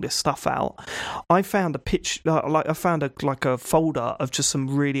clearing all this stuff out. I found a I found a folder of just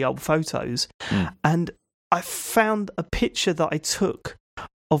some really old photos, and I found a picture that I took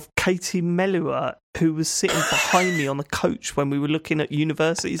of Katie Melua, who was sitting behind me on the coach when we were looking at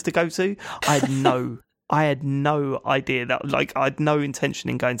universities to go to. I had no idea that, I had no intention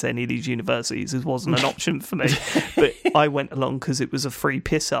in going to any of these universities. It wasn't an option for me. But I went along because it was a free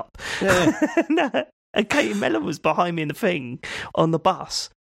piss up. Yeah. And Katie Melua was behind me in the thing on the bus.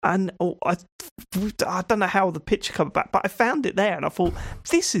 And I don't know how the picture came back, but I found it there and I thought,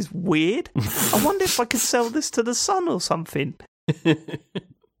 this is weird. I wonder if I could sell this to the Sun or something.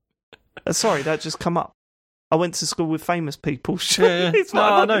 Sorry, that just come up. I went to school with famous people. It's what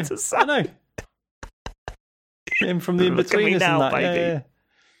I wanted to say. I know. Him from the in-betweeners and that. Baby.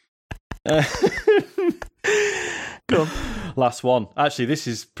 Go on. Last one. Actually, this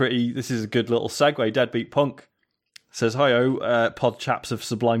is a good little segue. Deadbeat Punk says, "Hi-oh, pod chaps of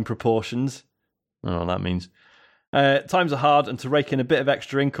sublime proportions." I don't know what that means. Times are hard, and to rake in a bit of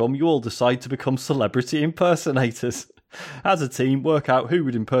extra income, you all decide to become celebrity impersonators. As a team, work out who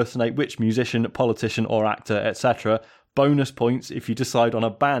would impersonate which musician, politician, or actor, etc. Bonus points if you decide on a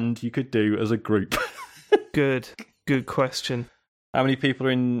band you could do as a group. Good question. How many people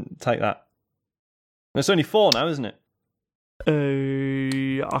are in Take That? There's only 4 now, isn't it?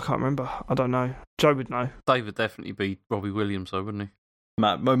 I can't remember. I don't know. Joe would know. Dave would definitely be Robbie Williams, though, wouldn't he?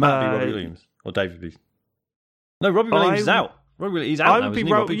 Matt be Robbie Williams. Or David be... No, Robbie Williams is out. He's out now,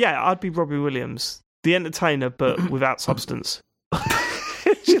 I'd be Robbie Williams. The entertainer, but without substance. Do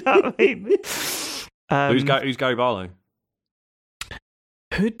you know what I mean? Who's Gary Barlow?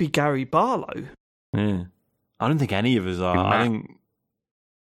 Who'd be Gary Barlow? Yeah. I don't think any of us are. I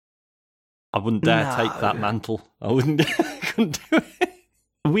wouldn't dare take that mantle. I couldn't do it.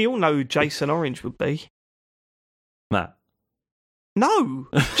 We all know who Jason Orange would be. Matt. No,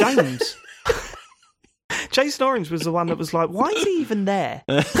 James. Jason Orange was the one that was like, why is he even there?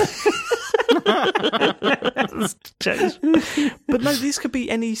 But no, this could be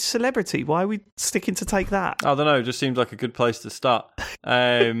any celebrity. Why are we sticking to Take That? I don't know. It just seems like a good place to start.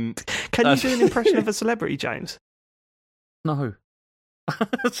 Can you do an impression of a celebrity, James? No.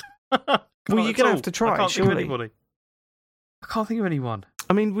 Well, you're going to have to try, surely. I can't think of anyone.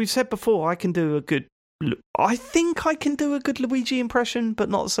 I mean, we've said before, I think I can do a good Luigi impression, but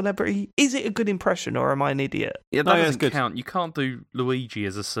not a celebrity. Is it a good impression, or am I an idiot? Yeah, that doesn't count. You can't do Luigi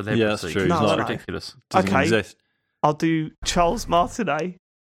as a celebrity. Yeah, that's true. No, it's ridiculous. Doesn't exist. I'll do Charles Martinet.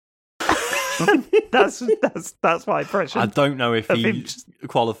 that's my impression. I don't know if he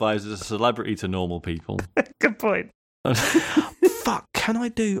qualifies as a celebrity to normal people. Good point. Fuck, can I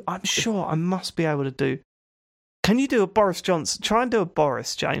do... I'm sure I must be able to do... Can you do a Boris Johnson? Try and do a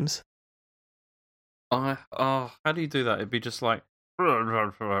Boris, James. How do you do that? It'd be just like...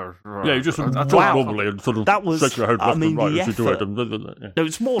 Yeah, you just sort of wobbly and sort of that was, shake your head left and right as you do it. No,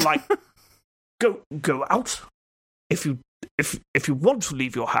 it's more like, go out. If you want to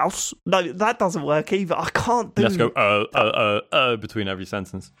leave your house... No, that doesn't work either. I can't do... Let's go between every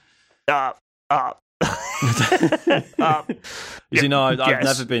sentence. You see, no,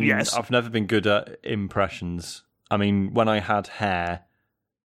 I've never been good at impressions. I mean, when I had hair,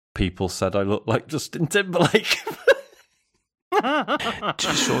 people said I looked like Justin Timberlake. People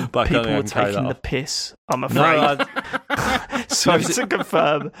were taking the piss, I'm afraid. Sorry to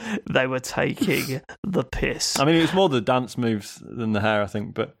confirm, they were taking the piss. I mean, it was more the dance moves than the hair, I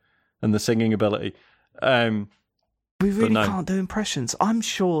think, and the singing ability. We really can't do impressions. I'm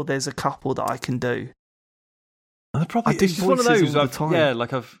sure there's a couple that I can do. Probably, it's just one of those. I don't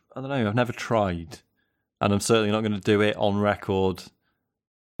know. I've never tried, and I'm certainly not going to do it on record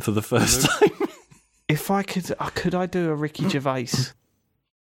for the first time. If I could I do a Ricky Gervais?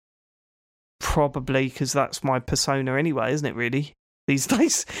 Probably, because that's my persona anyway, isn't it? Really, these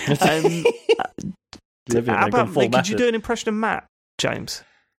days. How about could you do an impression of Matt, James?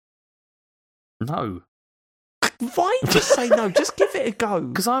 No. Why just say no? Just give it a go.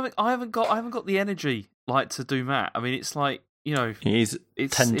 Because I haven't got the energy to do Matt. I mean, it's like, it's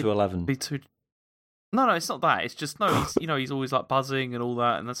 10 to 11. Be too... No, it's not that. It's just he's always like buzzing and all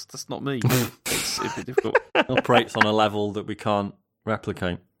that, and that's not me. It's a bit difficult. Operates on a level that we can't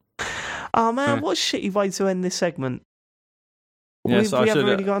replicate. Oh man, what a shitty way to end this segment. Yeah, we haven't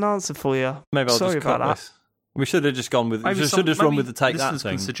really got an answer for you. Maybe I'll Sorry just cut about this. We should have just gone with. We should have just run with the take that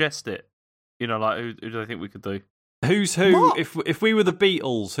thing. Can suggest it. Who do they think we could do? Who's who? What? If we were the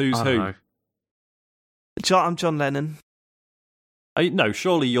Beatles, who's who? Know. I'm John Lennon. No,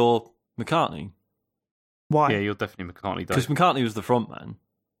 surely you're McCartney. Why? Yeah, you're definitely McCartney. Because McCartney was the front man.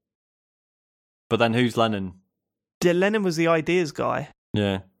 But then who's Lennon? Yeah, Lennon was the ideas guy.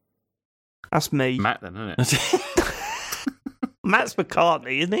 Yeah. That's me. Matt then, isn't it? Matt's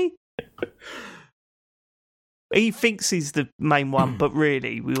McCartney, isn't he? He thinks he's the main one, but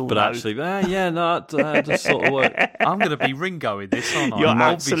really, we all know. But actually, that just sort of work. I'm going to be Ringo in this, aren't I? You're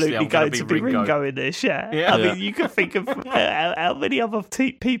absolutely going to be Ringo in this, yeah. I mean, you can think of how many other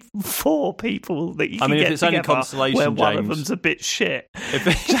four people that you can get it's together any consolation, where one James, of them's a bit shit.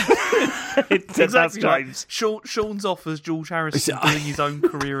 Exactly. James. Sean's off as George Harrison doing his own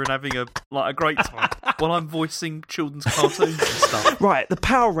career and having a great time while I'm voicing children's cartoons and stuff. Right, the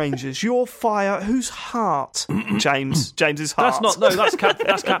Power Rangers. Your fire. Whose heart? James's heart. That's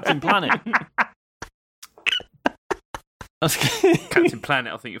Captain Planet. Captain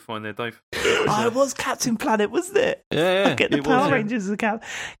Planet, I think you'll find there, Dave. It was Captain Planet, wasn't it? Yeah. I get the Power Rangers as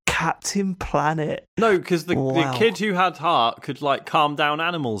Captain Planet. No, because the kid who had heart could calm down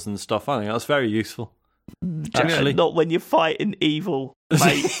animals and stuff. I think that's very useful. Actually, not when you're fighting evil,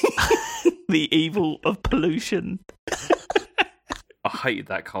 mate. The evil of pollution. I hated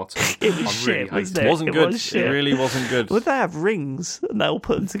that cartoon. It was shit, wasn't it? It wasn't good. It really wasn't good. Would they have rings and they'll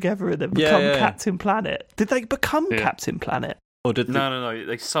put them together and then become Captain Planet? Did they become Captain Planet? Or did No.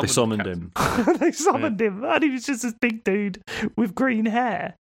 They summoned him. They summoned him, and he was just this big dude with green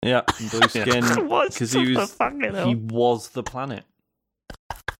hair. Yeah, blue skin. Because he was the planet.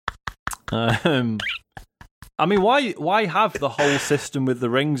 I mean, why have the whole system with the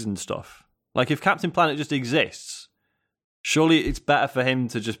rings and stuff? If Captain Planet just exists, surely it's better for him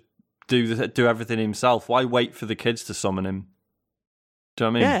to just do everything himself. Why wait for the kids to summon him? Do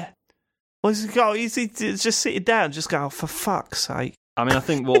you know what I mean? Yeah. Well, he's just sitting down, just go, for fuck's sake. I mean, I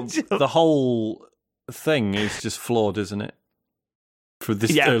think the whole thing is just flawed, isn't it? For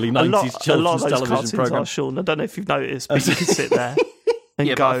this early 90s children's television program. Sean, I don't know if you've noticed, but you can sit there and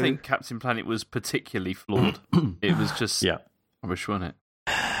go. But I think Captain Planet was particularly flawed. It was just rubbish, wasn't it?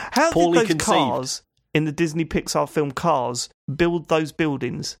 How did those cars in the Disney Pixar film Cars build those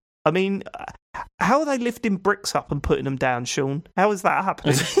buildings? I mean, how are they lifting bricks up and putting them down, Sean? How is that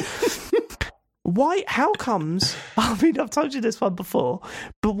happening? Why? How comes? I mean, I've told you this one before,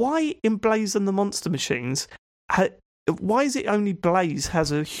 but why in Blaze and the Monster Machines? Why is it only Blaze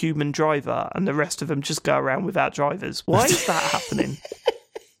has a human driver and the rest of them just go around without drivers? Why is that happening?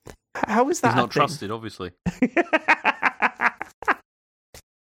 How is that? He's not trusted, obviously.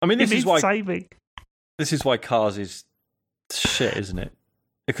 I mean, this is why Cars is shit, isn't it?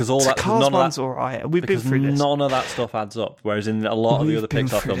 Because Cars one's all right. We've been through this. None of that stuff adds up. Whereas in a lot of the other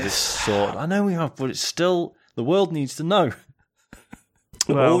Pixar films, it's sort. I know we have, but it's still the world needs to know.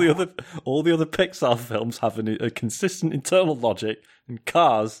 Well, all the other Pixar films have a consistent internal logic, and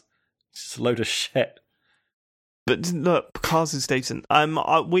Cars, it's just a load of shit. But look, Cars is decent.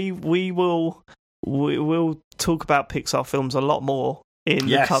 We will talk about Pixar films a lot more in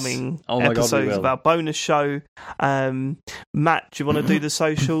the coming episodes of our bonus show. Matt, do you want to do the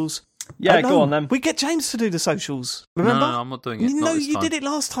socials? Yeah, go on then. We get James to do the socials. Remember? No, I'm not doing it. No, you did it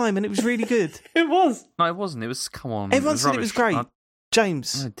last time, and it was really good. It was. No, it wasn't. It was. Come on. Everyone said it was great.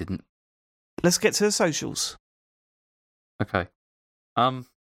 James. No, it didn't. Let's get to the socials. Okay.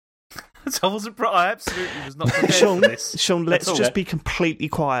 So I absolutely was not prepared for this. Sean, let's just be completely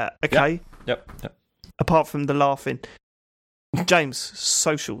quiet, okay? Yep. Apart from the laughing. James,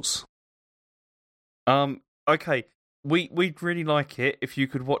 socials. Okay. We'd really like it if you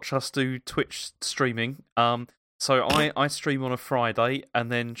could watch us do Twitch streaming. So I stream on a Friday, and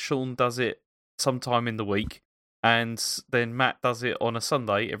then Sean does it sometime in the week. and then Matt does it on a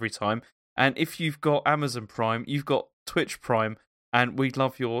Sunday every time. And if you've got Amazon Prime, you've got Twitch Prime, and we'd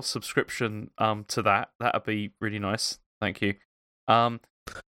love your subscription to that. That'd be really nice. Thank you.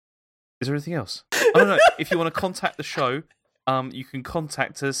 Is there anything else? I don't know. If you want to contact the show, you can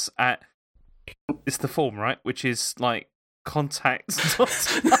contact us at... It's the form, right? Which is like contact... I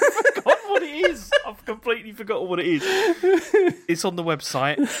forgot what it is. I've completely forgotten what it is. It's on the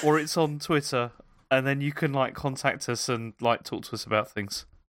website or it's on Twitter, and then you can like contact us and like talk to us about things.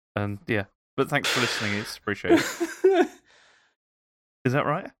 And yeah, but thanks for listening. It's appreciated. Is that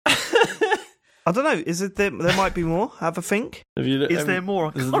right? I don't know. Is it there might be more? Have a think. Is there more?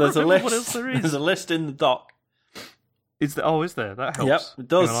 I can't there's a remember list. What else there is. There's a list in the doc. Is there? Oh, is there? That helps. Yep, it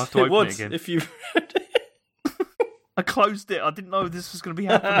does. Hang on, I have to it open would it again. if you. I closed it. I didn't know this was going to be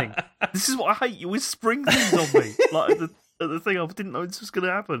happening. This is what I hate. You always spring things on me. Like the thing, I didn't know this was going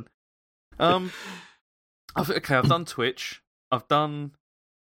to happen. I've done Twitch. I've done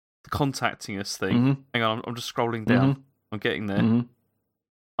the contacting us thing. Mm-hmm. Hang on, I'm just scrolling down. Mm-hmm. I'm getting there. Mm-hmm.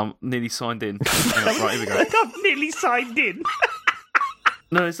 I'm nearly signed in. Right, here we go. I'm nearly signed in.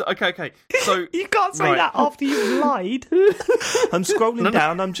 No, it's okay. So you can't say that after you've lied. I'm scrolling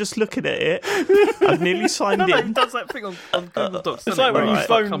down. I'm just looking at it. I've nearly signed in. It does that thing on Google Docs. It's like when you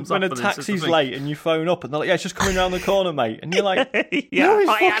phone when a and taxi's late and you phone up and they're like, "Yeah, it's just coming around the corner, mate," and you're like, yeah, "No, it's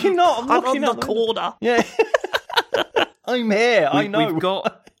fucking not. I'm on looking the corner." Yeah, I'm here. I know.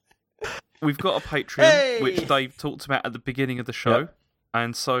 We've got a Patreon, which Dave talked about at the beginning of the show,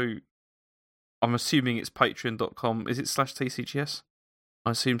 and so I'm assuming it's patreon.com. Is it /TCGS? I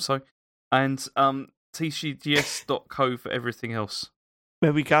assume so. And tcgs.co for everything else.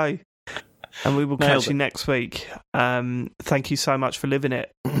 There we go. And we will catch you next week. Thank you so much for living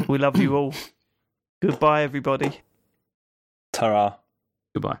it. We love you all. Goodbye, everybody. Ta-ra.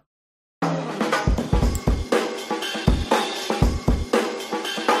 Goodbye.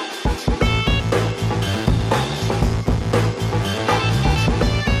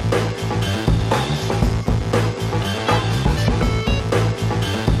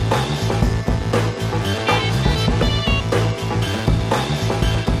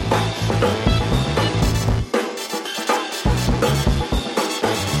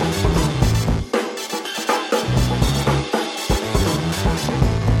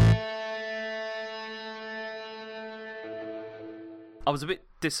 I was a bit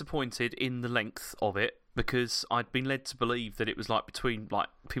disappointed in the length of it because I'd been led to believe that it was like between, like,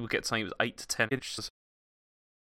 people get saying it was 8 to 10 inches.